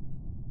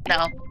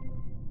 No.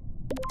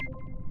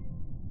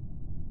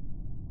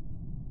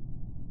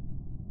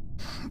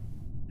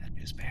 That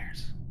news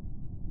bears.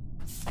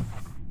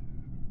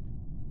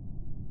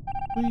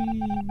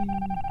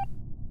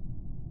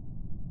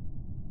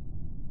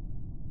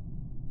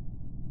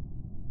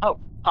 Oh,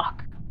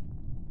 fuck.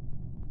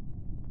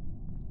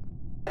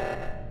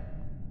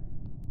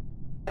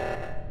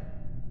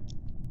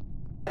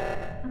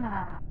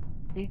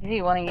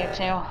 GG, one of you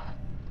two.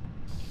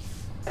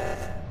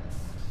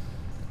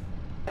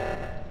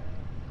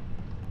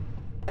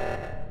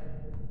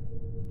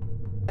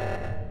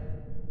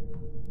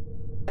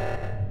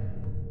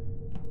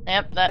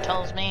 Yep, that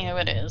tells me who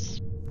it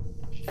is.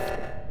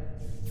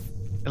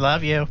 I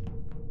love you.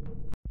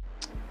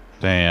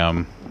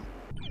 Damn.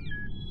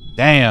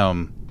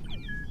 Damn.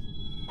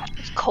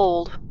 It's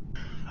cold.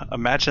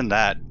 Imagine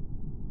that.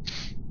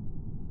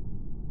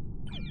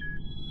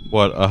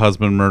 What, a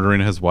husband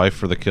murdering his wife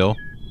for the kill?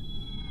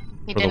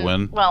 He for didn't, the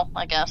win? well,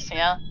 I guess,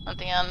 yeah, at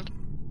the end.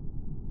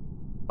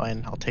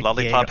 Fine, I'll take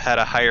Lollipop had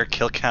a higher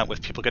kill count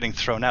with people getting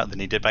thrown out than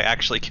he did by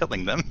actually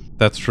killing them.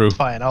 That's true.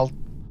 Fine, I'll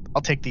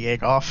take the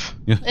egg off.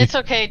 It's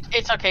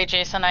okay,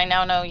 Jason. I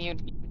now know you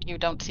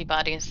don't see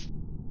bodies.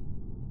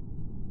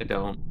 I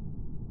don't.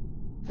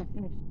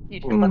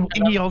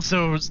 He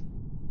also...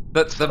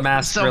 The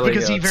mask so really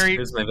because he very...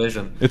 obscures my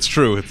vision. It's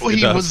true.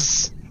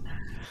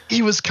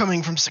 He was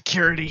coming from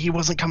security. He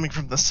wasn't coming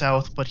from the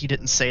south, but he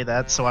didn't say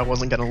that, so I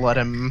wasn't gonna let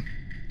him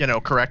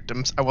correct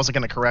him. I wasn't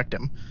gonna correct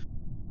him.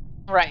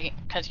 Right,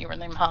 because you were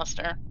the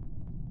imposter.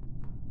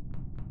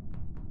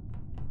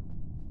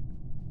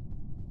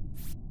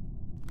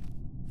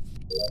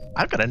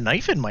 I've got a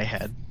knife in my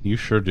head. You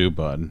sure do,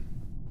 bud.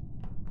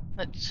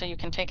 So you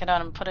can take it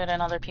out and put it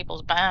in other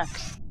people's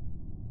backs.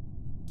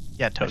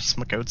 Yeah, toast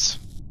my coats.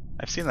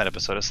 I've seen that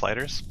episode of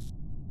Sliders.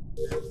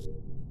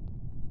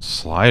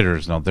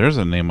 Sliders. Now, there's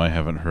a name I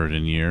haven't heard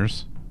in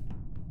years.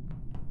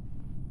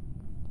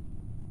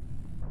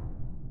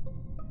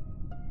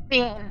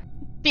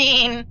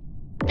 Bean.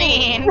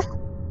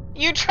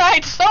 You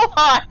tried so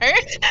hard.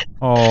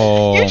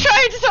 Oh. You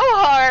tried so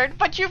hard,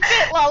 but you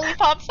bit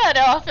Lollipop's head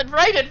off and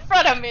right in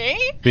front of me.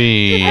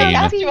 Bean. I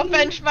have to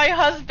avenge my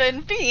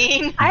husband,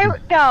 Bean.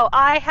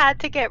 I had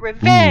to get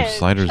revenge. Ooh,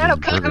 Sliders I as a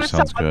don't care burger who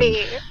sounds saw good.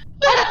 me.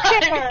 I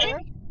don't care.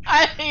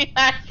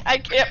 I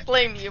can't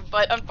blame you,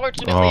 but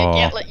unfortunately I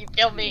can't let you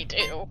kill me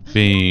too.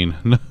 Bean.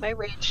 My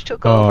rage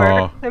took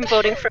over. I'm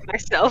voting for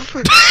myself.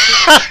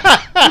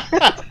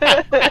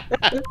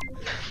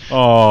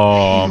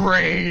 Oh,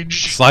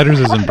 rage. Sliders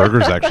as in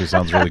burgers actually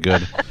sounds really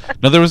good.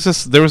 Now there was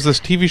this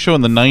TV show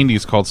in the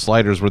 90s called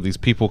Sliders where these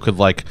people could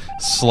like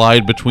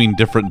slide between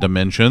different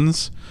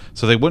dimensions,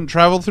 so they wouldn't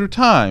travel through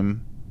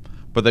time,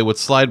 but they would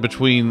slide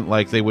between,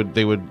 like they would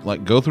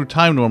like go through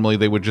time normally.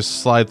 They would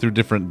just slide through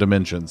different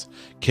dimensions.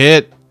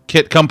 Kit,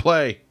 come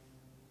play.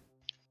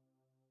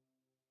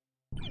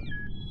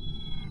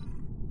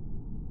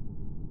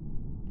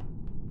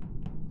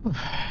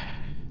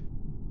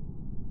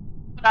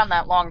 Put on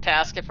that long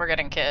task if we're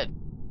getting Kid.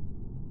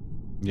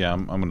 Yeah,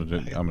 I'm gonna go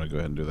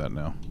ahead and do that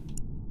now.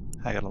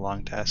 I got a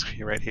long task for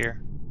you right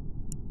here.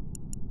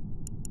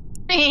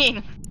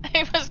 Bean,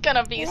 I was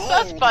gonna be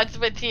sus buds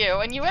with you,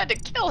 and you had to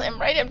kill him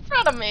right in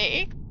front of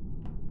me.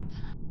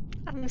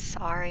 I'm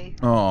sorry.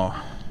 Oh,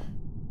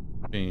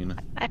 Bean.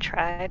 I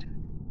tried.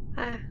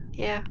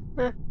 Yeah.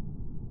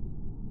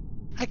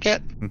 I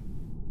get.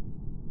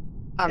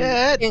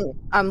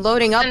 I'm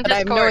loading up, In but I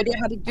have no Discord. idea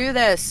how to do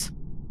this.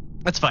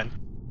 That's fine.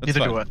 That's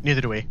fine.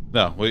 Neither do we.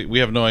 No, we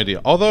have no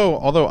idea.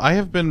 Although I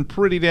have been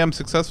pretty damn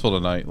successful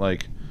tonight,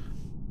 like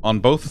on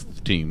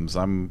both teams.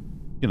 I'm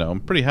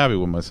pretty happy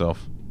with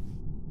myself.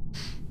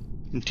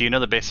 Do you know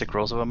the basic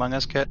rules of Among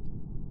Us, Kit?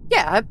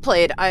 Yeah, I've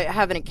played. I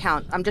have an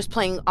account. I'm just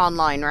playing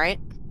online, right?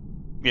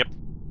 Yep.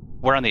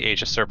 We're on the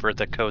Aegis server.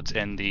 The code's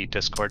in the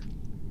Discord,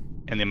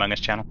 in the Among Us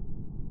channel.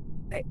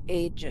 The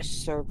Aegis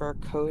server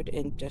code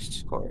in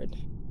Discord.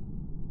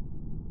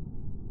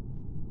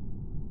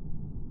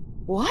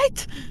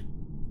 What?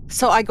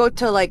 So I go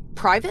to like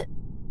private?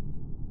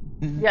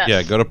 Yes.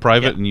 Yeah, go to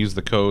private and use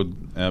the code.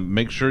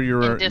 Make sure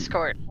you're In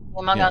Discord.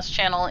 Among Us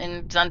channel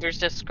in Zunder's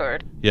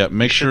Discord. Yeah,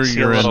 make sure See a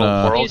you're in. little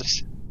world.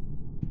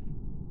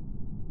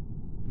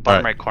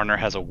 Bottom Right. right corner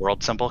has a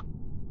world symbol.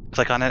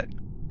 Click on it,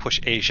 push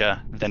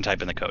Asia, then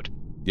type in the code.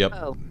 Yep,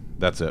 Oh.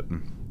 that's it.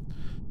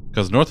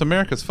 Because North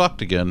America's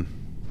fucked again.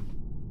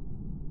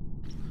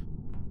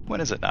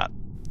 When is it not?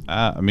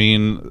 I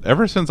mean,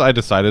 ever since I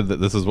decided that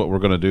this is what we're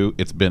gonna do,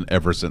 it's been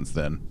ever since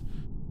then.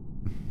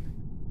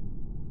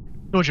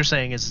 What you're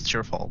saying is it's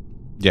your fault.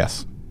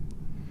 Yes.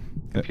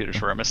 Computers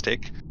were a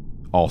mistake.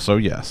 Also,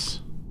 yes.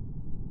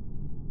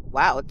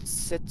 Wow,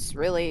 it's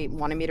really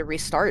wanting me to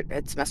restart.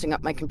 It's messing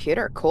up my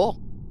computer. Cool.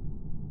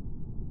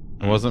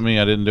 It wasn't me.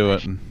 I didn't do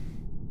it.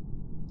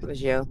 It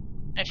was you.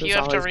 If It you was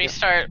have to always you.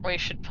 restart, we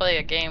should play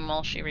a game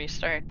while she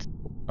restarts.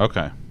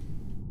 Okay.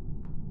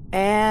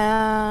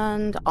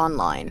 And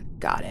online.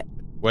 Got it.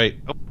 Wait.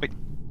 Oh, wait.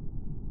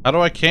 How do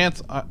I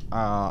cancel?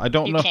 I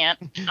don't You know. can't.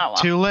 Oh well.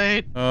 Too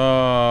late. It's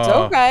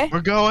okay.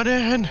 We're going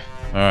in.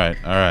 All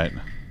right.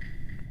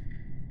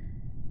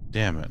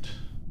 Damn it.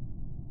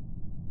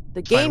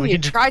 The fine, game we you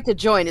can just- tried to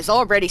join is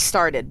already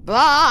started.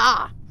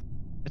 Blah!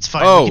 It's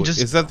fine. Oh, we can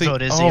just is that the-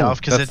 vote Izzy oh, off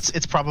because that's-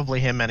 it's probably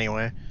him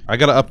anyway. I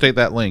gotta update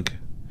that link.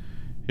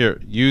 Here,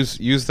 use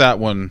that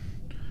one.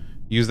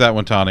 Use that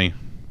one, Tawny.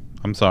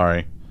 I'm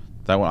sorry.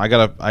 That one. I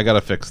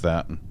gotta fix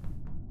that.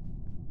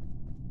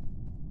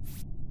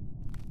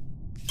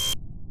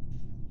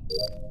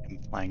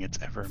 Implying it's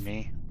ever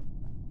me.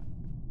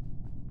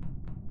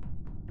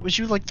 It was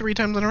you like 3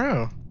 times in a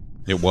row.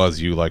 It was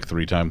you like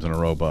 3 times in a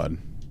row, bud.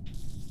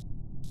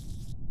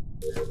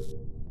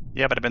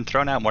 Yeah, but I've been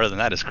thrown out more than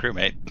that as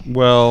crewmate.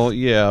 Well,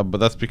 yeah, but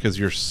that's because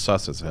you're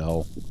sus as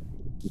hell.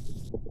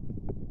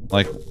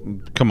 Like,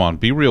 come on,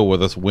 be real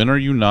with us. When are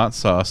you not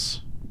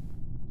sus?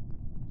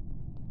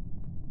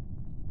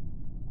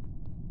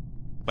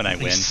 When I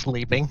win. He's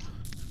sleeping.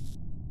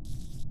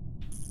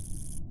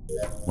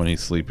 When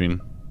he's sleeping.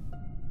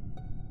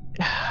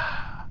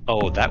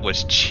 Oh, that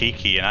was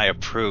cheeky, and I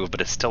approve,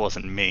 but it still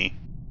wasn't me.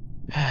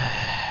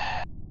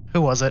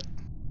 Who was it?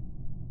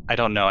 I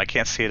don't know. I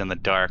can't see it in the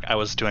dark. I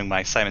was doing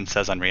my Simon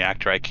Says on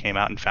Reactor. I came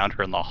out and found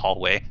her in the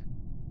hallway.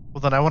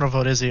 Well, then I want to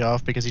vote Izzy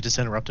off because he just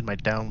interrupted my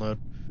download.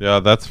 Yeah,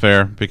 that's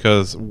fair.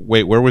 Because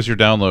wait, where was your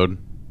download?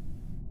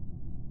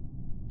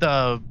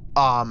 The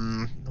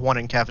one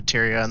in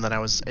cafeteria, and then I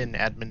was in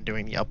admin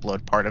doing the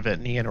upload part of it,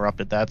 and he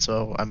interrupted that,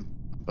 so I'm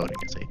voting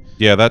Izzy.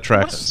 Yeah, that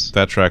tracks.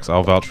 That tracks.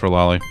 I'll vouch for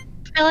Lolly.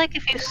 feel like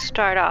if you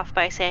start off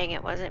by saying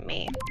it wasn't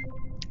me,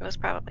 it was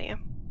probably you.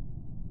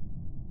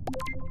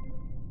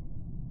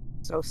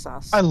 So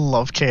sus. I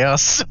love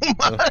chaos so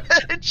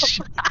much.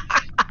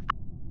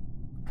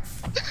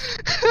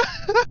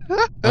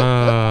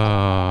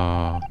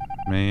 Oh,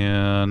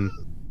 man.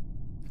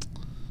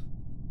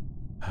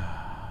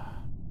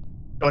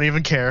 Don't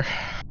even care.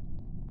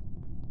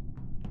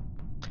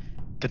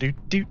 Baby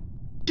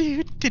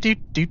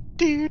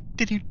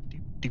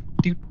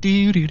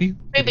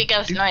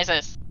ghost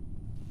noises.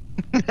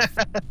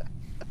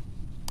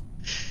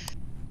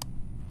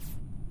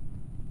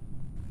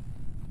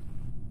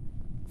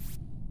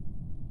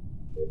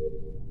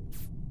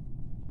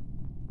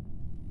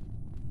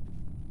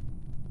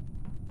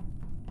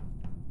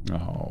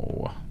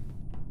 Oh.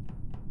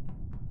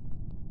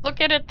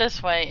 Look at it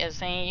this way,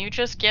 Izzy. You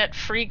just get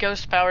free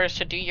ghost powers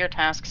to do your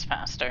tasks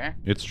faster.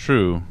 It's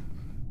true.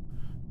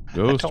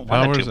 Ghost don't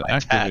wanna powers do my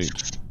activate.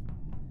 tasks.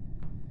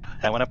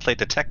 I want to play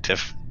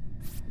detective.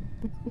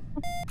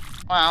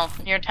 Well,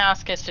 your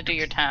task is to do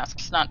your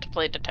tasks, not to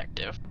play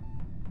detective.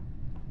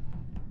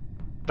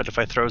 But if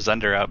I throw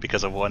Zunder out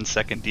because of 1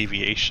 second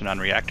deviation on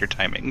reactor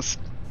timings,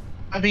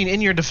 I mean,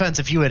 in your defense,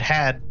 if you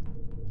had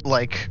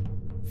like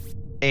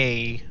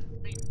I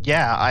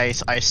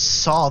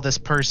saw this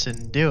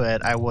person do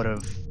it, I would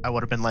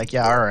have been like,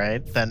 yeah, all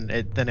right, then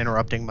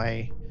interrupting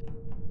my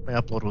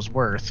upload was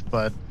worth,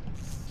 but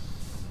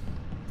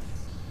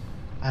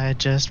I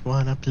just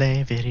want to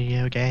play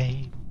video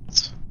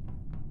games.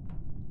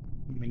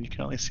 I mean, you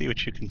can only see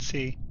what you can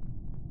see.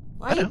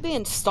 Why are you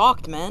being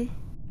stalked, man?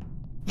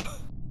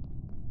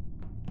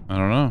 I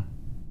don't know.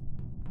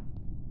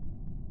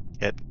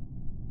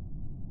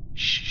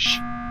 Shh.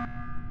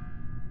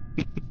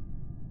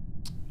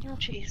 Oh,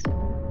 jeez.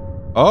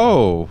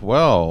 Oh,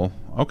 well,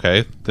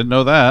 okay. Didn't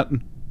know that.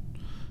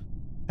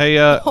 Hey,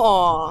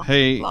 Aw,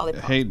 hey,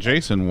 lollipop. hey,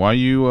 Jason, why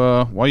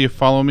you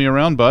follow me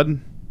around,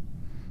 bud?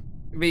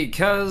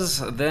 Because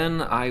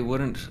then I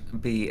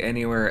wouldn't be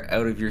anywhere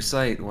out of your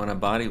sight when a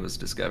body was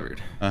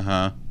discovered.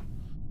 Uh-huh.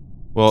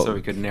 Well, so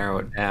we could narrow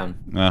it down.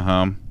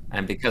 Uh-huh.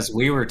 And because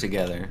we were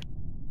together,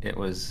 it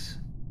was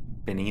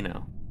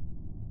Benino.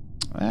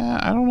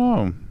 I don't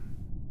know.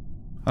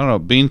 I don't know.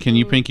 Bean, can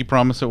you pinky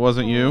promise it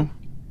wasn't you?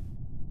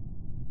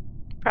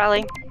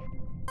 Probably.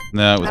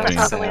 No, it was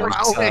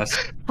Bean.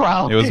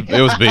 Probably.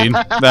 It was Bean.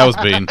 That was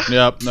Bean.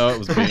 Yep. No, it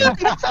was Bean.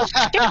 Don't ask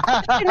me.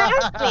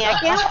 I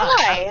can't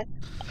lie.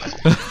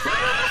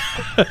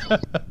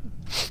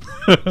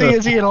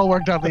 See, it all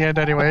worked out in the end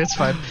anyway. It's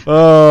fine.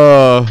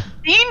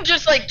 Bean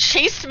just like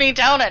chased me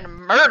down and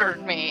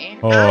murdered me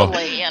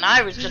early, and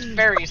I was just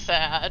very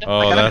sad. Oh,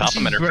 I got a that's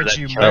compliment for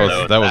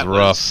that. that was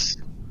rough.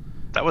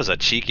 That was a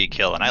cheeky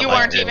kill, and I You liked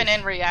weren't it. even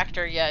in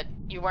reactor yet.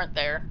 You weren't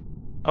there.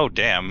 Oh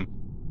damn.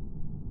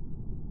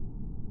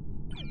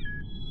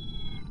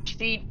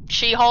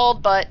 She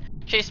hauled, but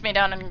chased me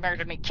down and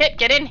murdered me. Kit,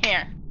 get in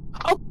here.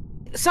 Oh,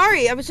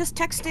 sorry, I was just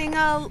texting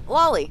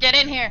Lolly. Get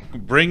in here.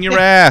 Bring your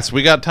ass.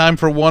 We got time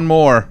for one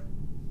more.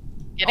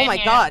 Get Oh in my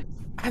here. god,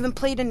 I haven't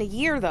played in a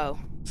year though.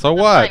 So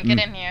That's what? fine,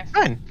 get in here.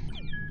 Fine.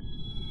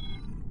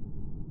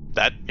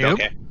 That Noob?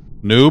 okay.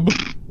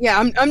 Noob? Yeah,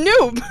 I'm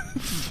noob.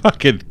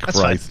 Fucking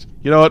Christ.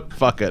 You know what?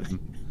 Fuck it.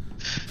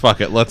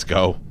 Fuck it. Let's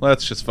go.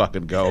 Let's just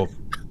fucking go.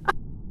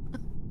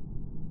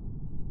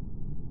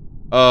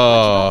 You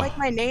don't like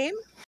my name?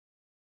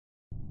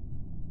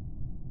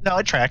 No,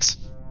 it tracks.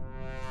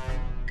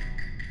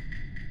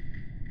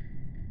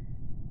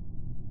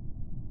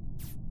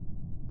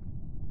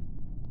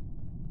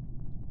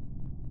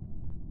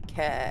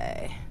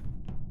 Okay.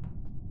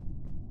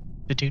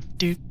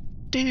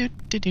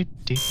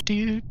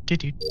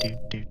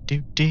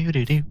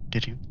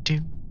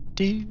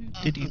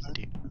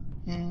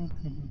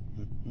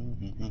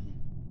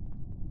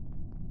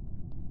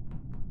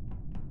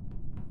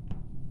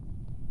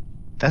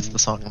 That's the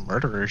song of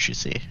murderers, you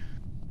see.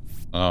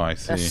 Oh, I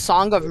The see.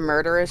 Song of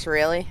Murderers,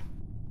 really?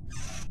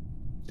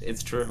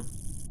 It's true.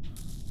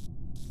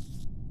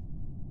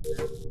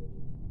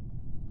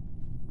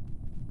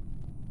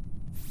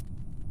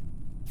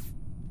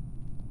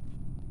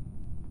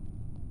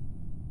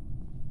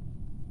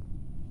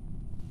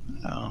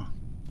 Oh.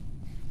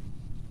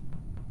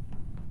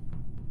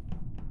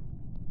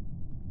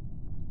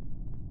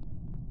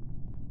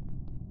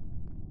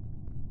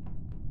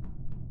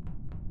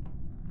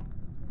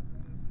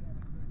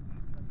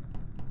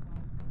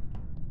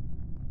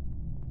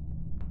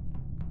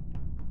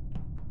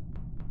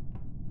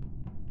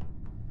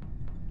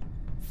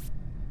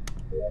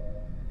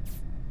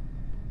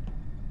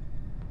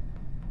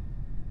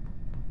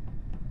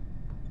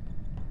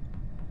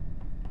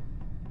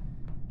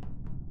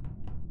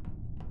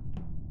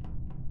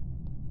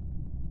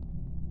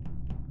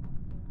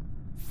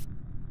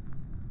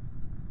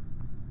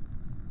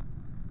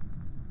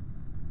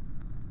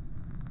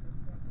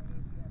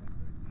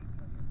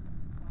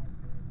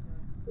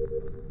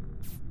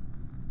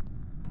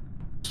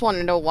 Just want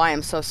to know why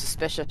I'm so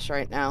suspicious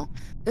right now.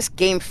 This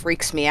game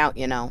freaks me out,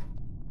 you know.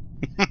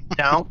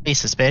 Don't be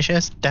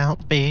suspicious.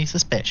 Don't be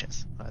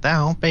suspicious.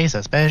 Don't be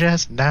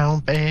suspicious.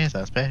 Don't be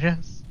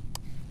suspicious.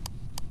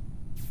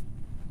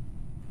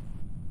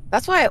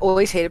 That's why I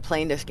always hated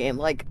playing this game.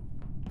 Like,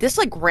 this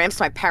like ramps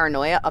my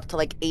paranoia up to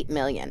like 8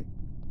 million.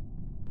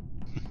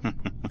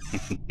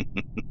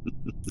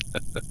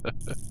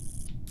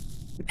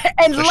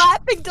 And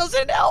laughing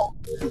doesn't help.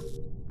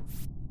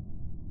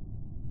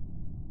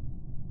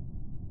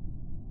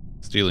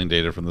 Stealing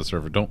data from the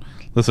server. Don't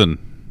listen.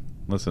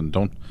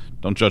 Don't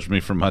judge me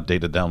for my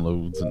data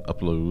downloads and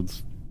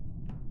uploads.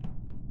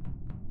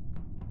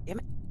 Damn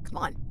it! Come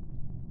on.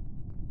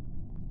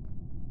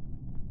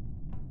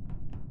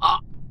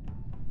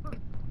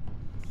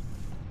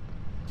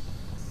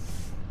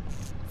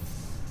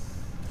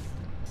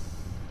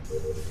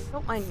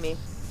 Don't mind me.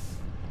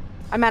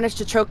 I managed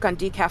to choke on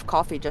decaf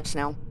coffee just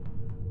now.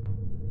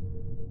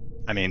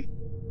 I mean,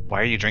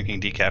 why are you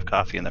drinking decaf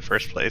coffee in the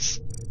first place?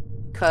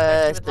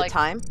 Cause the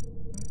time.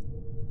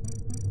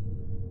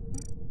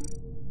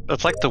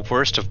 It's like the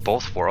worst of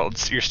both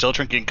worlds. You're still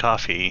drinking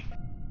coffee.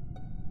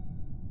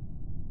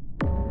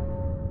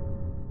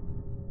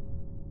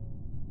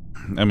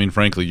 I mean,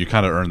 frankly, you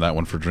kind of earned that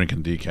one for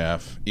drinking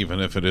decaf, even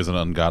if it is an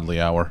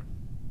ungodly hour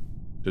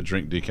to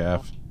drink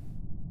decaf.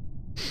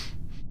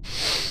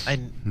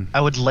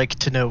 I would like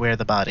to know where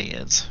the body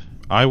is.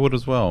 I would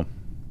as well.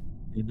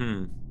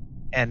 Mm-hmm.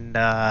 And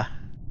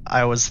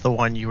I was the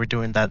one you were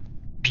doing that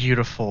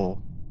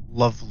beautiful,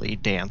 lovely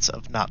dance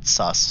of not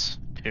sus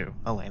to,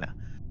 Elena.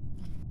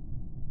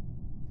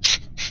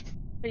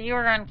 So you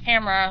were on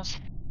cameras.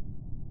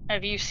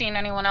 Have you seen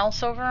anyone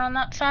else over on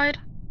that side?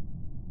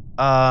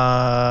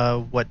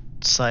 What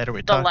side are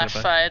we The talking left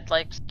about? side,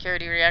 like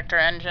security reactor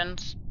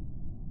engines.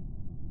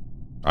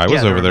 I was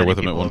Yeah, there over were there many with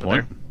him at people one over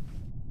point.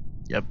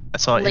 Yep, I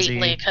saw Izzy.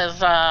 Lately,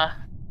 because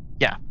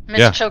Yeah.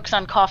 Miss Chokes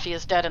on Coffee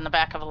is dead in the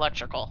back of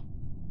electrical.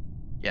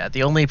 Yeah,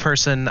 the only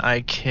person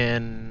I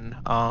can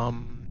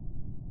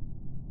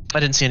I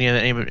didn't see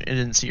I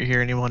didn't see or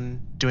hear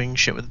anyone doing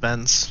shit with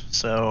vents,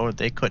 so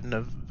they couldn't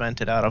have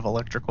vented out of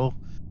electrical.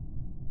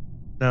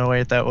 No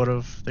way they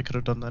could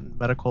have done that in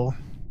medical.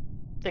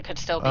 They could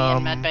still be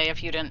in medbay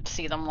if you didn't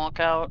see them walk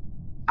out.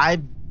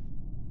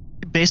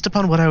 Based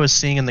upon what I was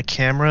seeing in the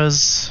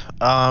cameras,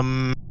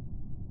 I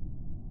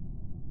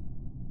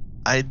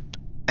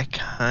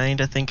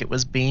kind of think it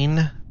was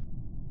Bean.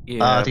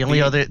 Yeah. The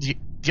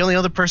only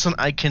other person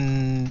I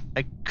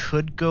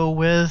could go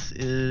with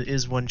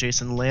is one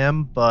Jason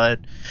Lamb, but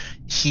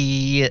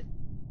the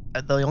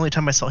only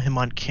time I saw him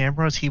on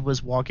cameras, he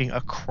was walking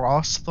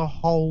across the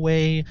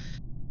hallway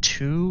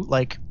to,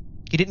 like,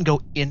 he didn't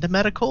go into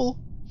medical.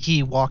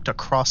 He walked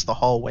across the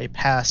hallway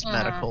past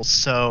medical,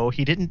 so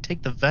he didn't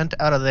take the vent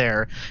out of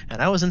there.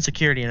 And I was in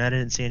security, and I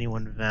didn't see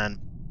anyone vent.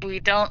 We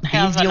don't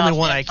have He's the only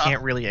one I info.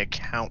 can't really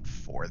account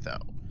for,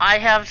 though. I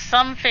have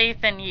some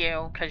faith in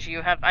you, because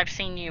I've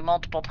seen you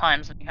multiple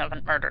times and you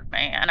haven't murdered me,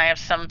 and I have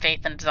some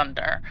faith in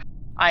Zunder.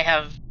 I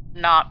have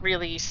not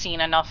really seen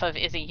enough of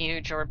Izzy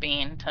Huge or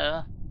Bean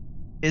to...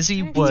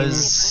 Izzy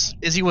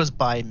was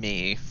by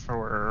me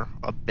for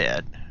a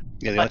bit.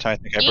 Yeah, the only time I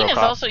think I Bean broke is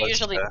off also was,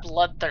 usually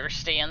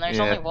bloodthirsty, and there's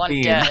Yeah, only one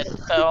Bean. dead,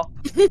 so...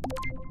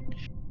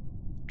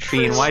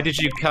 Bean, why did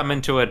you come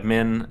into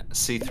admin,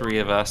 see 3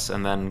 of us,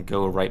 and then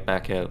go right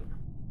back out?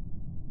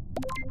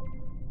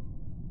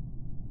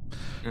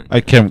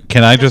 Can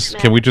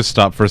we just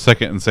stop for a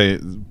second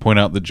and point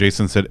out that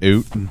Jason said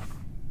out?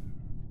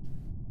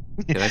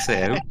 Did I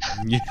say out?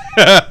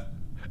 Yeah.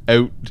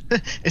 Out.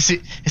 Is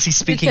he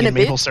speaking in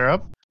maple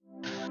syrup?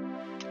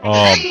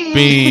 Oh,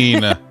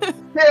 Bean.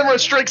 Camera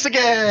strikes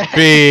again.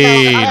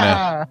 Bean.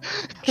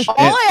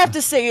 All I have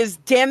to say is,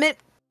 damn it,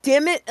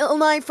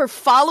 Illini, for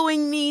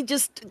following me.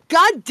 Just,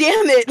 god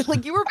damn it,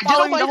 like you were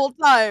following me the whole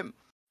time.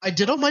 I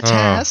did all my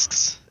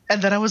tasks,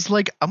 and then I was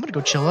like, I'm gonna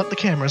go chill out the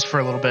cameras for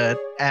a little bit,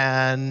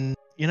 and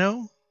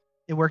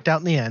it worked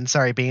out in the end.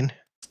 Sorry, Bean.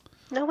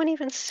 No one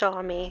even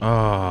saw me.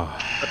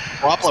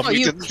 Problem,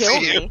 you didn't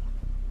kill me.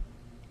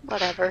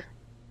 Whatever.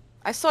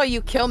 I saw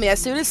you kill me. As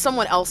soon as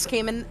someone else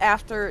came in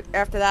after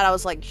that, I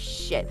was like,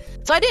 shit.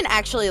 So I didn't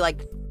actually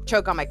like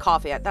choke on my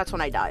coffee. That's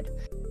when I died.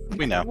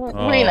 We know.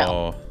 We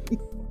know.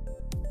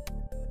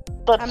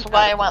 That's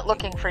why I went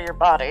looking for your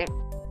body.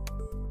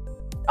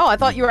 Oh, I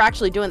thought you were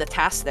actually doing the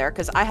task there,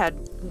 because I had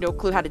no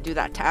clue how to do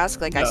that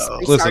task. Like, I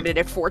restarted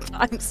it 4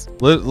 times.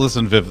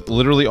 Listen, Viv,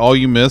 literally all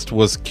you missed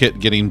was Kit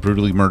getting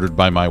brutally murdered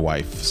by my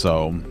wife,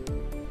 so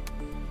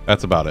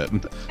that's about it.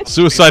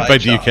 Suicide by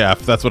decaf,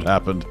 that's what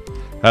happened.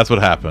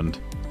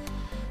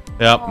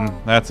 Yep,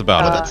 that's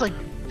about it.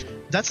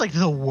 That's like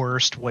the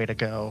worst way to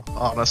go,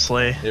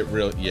 honestly. It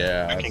really,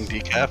 yeah.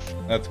 Drinking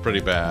decaf? That's pretty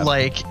bad.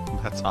 Like,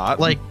 that's hot.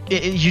 Like,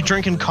 you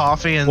drinking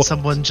coffee and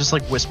someone just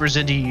like whispers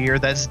into your ear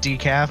that's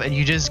decaf, and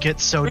you just get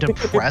so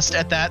depressed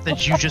at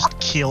that you just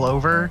keel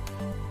over.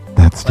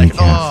 That's like,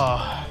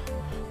 decaf.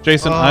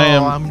 Jason,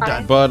 I'm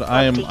done. Bud,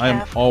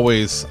 I'm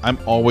always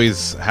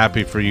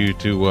happy for you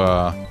to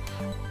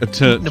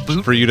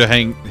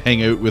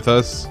hang out with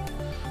us.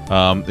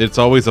 It's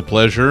always a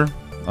pleasure.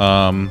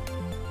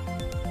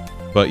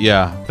 But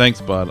yeah, thanks,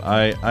 bud.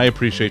 I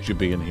appreciate you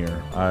being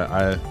here.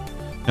 I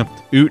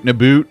oot and a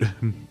boot.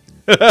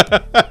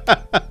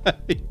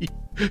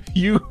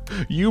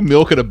 you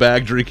milk in a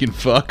bag drinking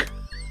fuck.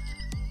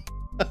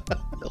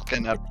 Milk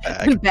in a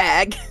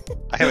bag.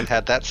 I haven't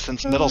had that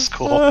since middle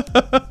school.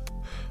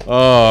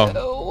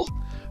 Oh.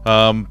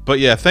 But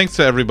yeah, thanks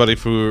to everybody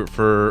for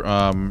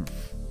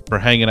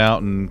hanging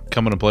out and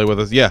coming to play with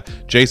us. Yeah,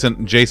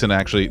 Jason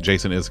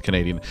is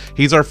Canadian.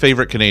 He's our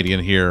favorite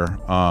Canadian here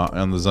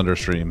on the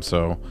zunderstream,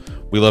 so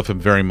we love him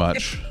very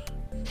much.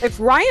 If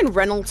Ryan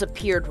Reynolds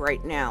appeared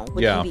right now,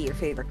 would Yeah. he be your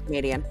favorite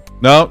Canadian?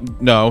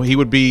 No, he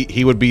would be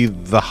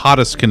the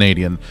hottest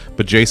Canadian,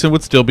 but Jason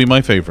would still be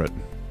my favorite.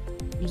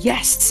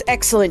 Yes,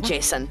 excellent,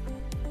 Jason.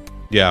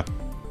 Yeah.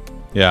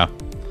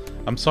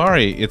 I'm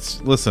sorry. It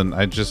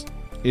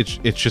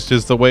just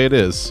is the way it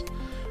is.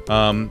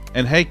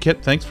 And hey,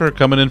 Kit, thanks for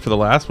coming in for the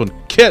last one.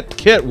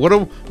 Kit, what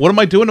am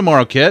I doing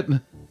tomorrow, Kit?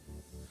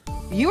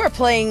 You are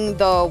playing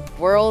the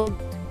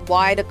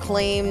worldwide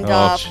acclaimed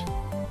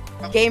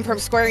game from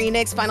Square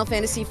Enix, Final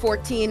Fantasy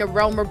XIV: A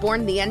Realm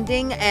Reborn, the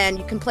ending, and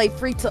you can play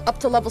free to up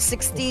to level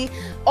 60,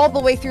 all the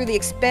way through the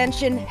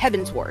expansion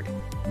Heavensward.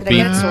 Did I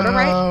get it sort of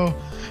right?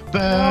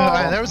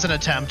 There was an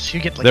attempt. You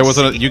get like There was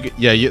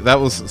that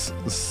was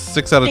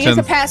 6 out of 10. C is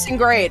a passing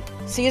grade.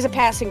 C is a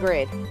passing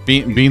grade.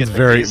 Bean's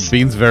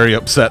very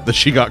upset that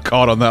she got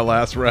caught on that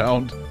last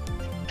round.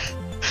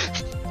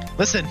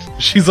 Listen.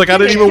 She's like, I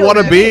didn't even want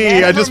to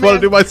be. I just want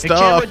to do my The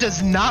camera stuff.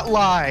 does not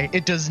lie.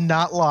 It does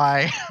not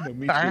lie.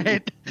 Me All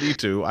right. Me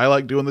too. I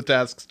like doing the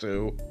tasks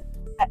too.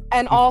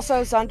 And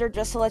also, Zunder,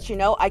 just to let you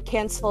know, I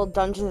canceled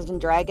Dungeons and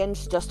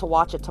Dragons just to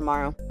watch it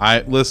tomorrow.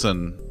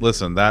 Listen.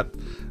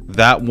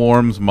 That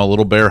warms my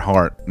little bear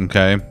heart.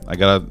 Okay,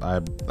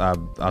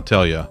 I'll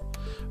tell you.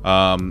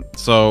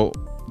 So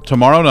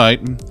tomorrow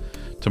night,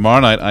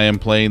 I am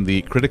playing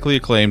the critically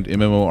acclaimed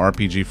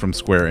MMORPG from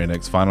Square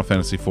Enix, Final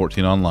Fantasy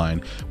XIV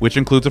Online, which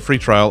includes a free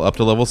trial up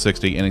to level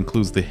 60 and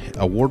includes the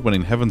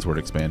award-winning Heavensward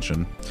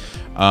expansion.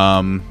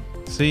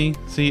 See,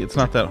 it's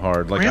not that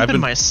hard. Like, I've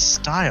been my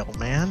style,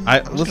 man.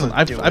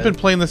 I've been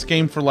playing this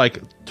game for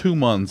like 2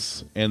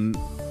 months, and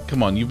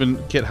come on,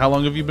 Kit, how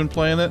long have you been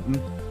playing it?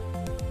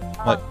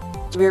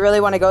 Do we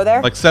really want to go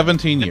there? Like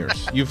 17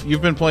 years.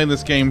 You've been playing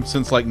this game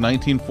since like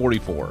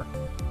 1944.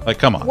 Like,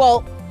 come on.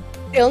 Well,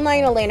 Ilna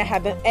and Elena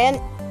have been,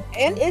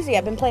 and Izzy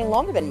have been playing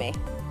longer than me.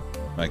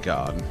 My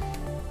God.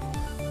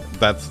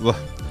 That's the.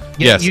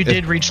 Yeah, Yes, you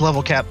did reach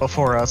level cap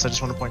before us. I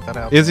just want to point that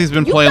out. Izzy's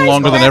been playing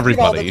longer than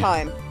everybody.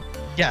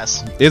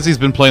 Yes. Izzy's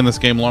been playing this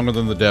game longer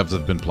than the devs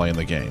have been playing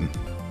the game.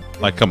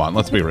 Like, come on,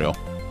 let's be real.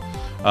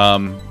 All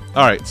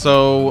right,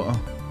 so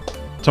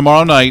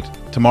tomorrow night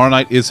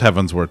is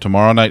Heavensward.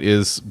 Tomorrow night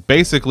is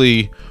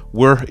basically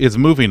it's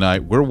movie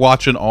night. We're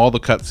watching all the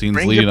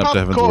cutscenes leading up to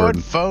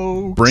Heavensward.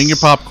 Folks. Bring your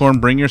popcorn,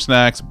 bring your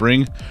snacks,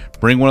 bring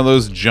one of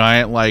those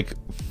giant like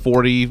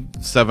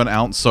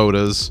 47-ounce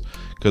sodas,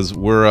 because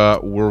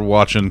we're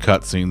watching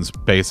cutscenes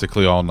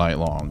basically all night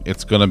long.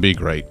 It's gonna be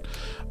great.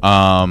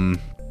 And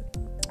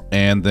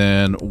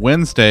then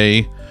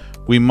Wednesday,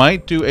 we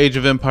might do Age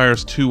of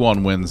Empires 2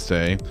 on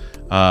Wednesday,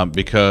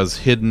 because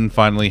Hidden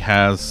finally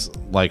has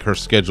like her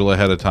schedule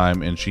ahead of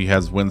time, and she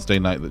has Wednesday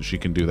night that she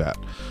can do that.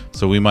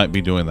 So we might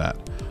be doing that.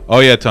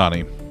 Oh yeah,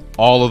 Tani,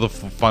 all of the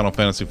Final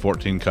Fantasy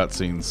XIV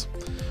cutscenes.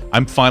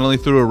 I'm finally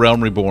through A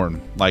Realm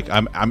Reborn. Like,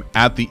 I'm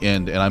at the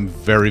end, and I'm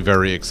very,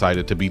 very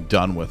excited to be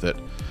done with it.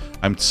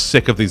 I'm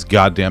sick of these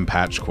goddamn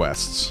patch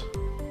quests.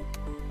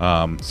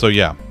 So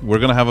yeah, we're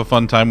gonna have a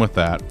fun time with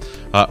that.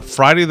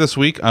 Friday this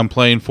week, I'm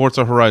playing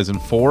Forza Horizon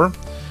 4.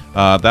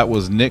 That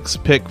was Nick's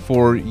pick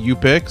for you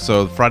pick.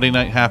 So Friday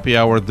night happy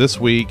hour this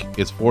week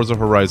is Forza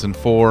Horizon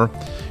 4.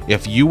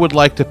 If you would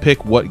like to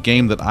pick what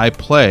game that I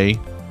play,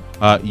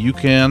 you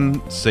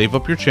can save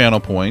up your channel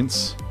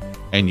points,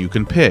 and you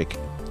can pick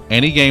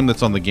any game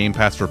that's on the Game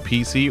Pass for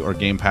PC or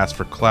Game Pass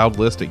for Cloud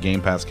list at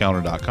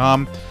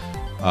GamePassCounter.com.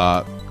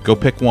 Go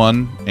pick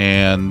one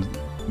and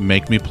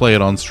make me play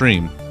it on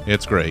stream.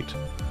 It's great.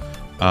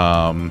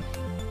 Oh,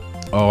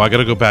 I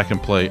gotta go back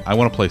and play. I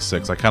want to play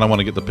 6. I kind of want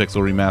to get the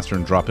Pixel Remaster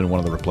and drop in one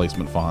of the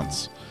replacement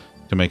fonts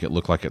to make it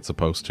look like it's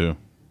supposed to.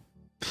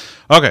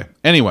 Okay,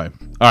 anyway.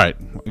 Alright,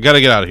 we gotta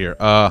get out of here.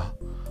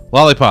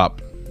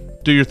 Lollipop,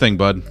 do your thing,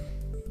 bud.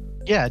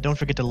 Yeah, don't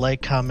forget to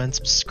like, comment,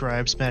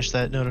 subscribe, smash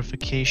that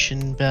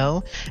notification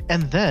bell,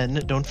 and then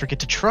don't forget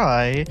to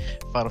try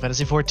Final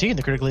Fantasy XIV,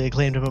 the critically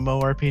acclaimed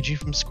MMORPG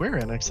from Square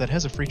Enix that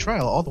has a free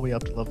trial all the way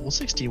up to level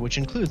 60, which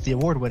includes the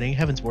award-winning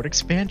Heavensward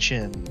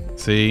expansion.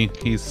 See,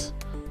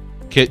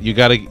 Kit, you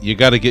gotta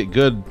get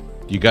good.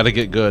 You gotta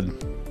get good.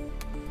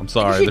 I'm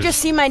sorry. You should just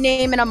see my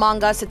name in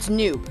Among Us. It's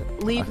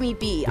Noob. Leave me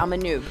be. I'm a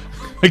noob.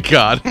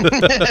 God.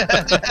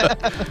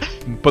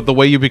 But the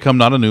way you become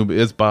not a noob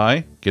is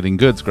by getting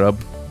good, scrub.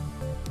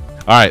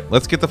 Alright,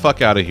 let's get the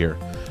fuck out of here.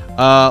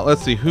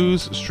 Let's see,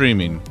 who's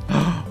streaming?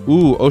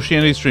 Ooh,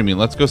 Oceanity's streaming.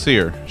 Let's go see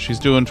her. She's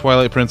doing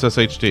Twilight Princess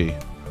HD.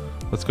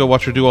 Let's go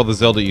watch her do all the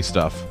Zelda-y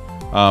stuff.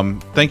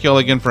 Thank you all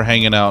again for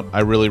hanging out. I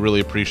really, really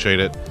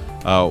appreciate it.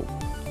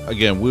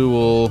 Again, we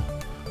will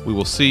We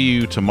will see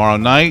you tomorrow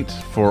night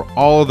for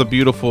all of the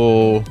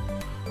beautiful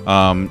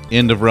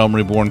End of Realm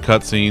Reborn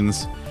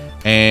cutscenes.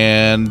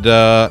 And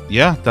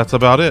yeah, that's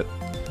about it.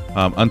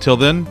 Until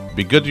then,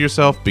 be good to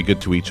yourself, be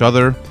good to each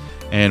other,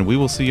 and we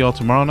will see y'all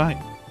tomorrow night.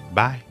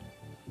 Bye.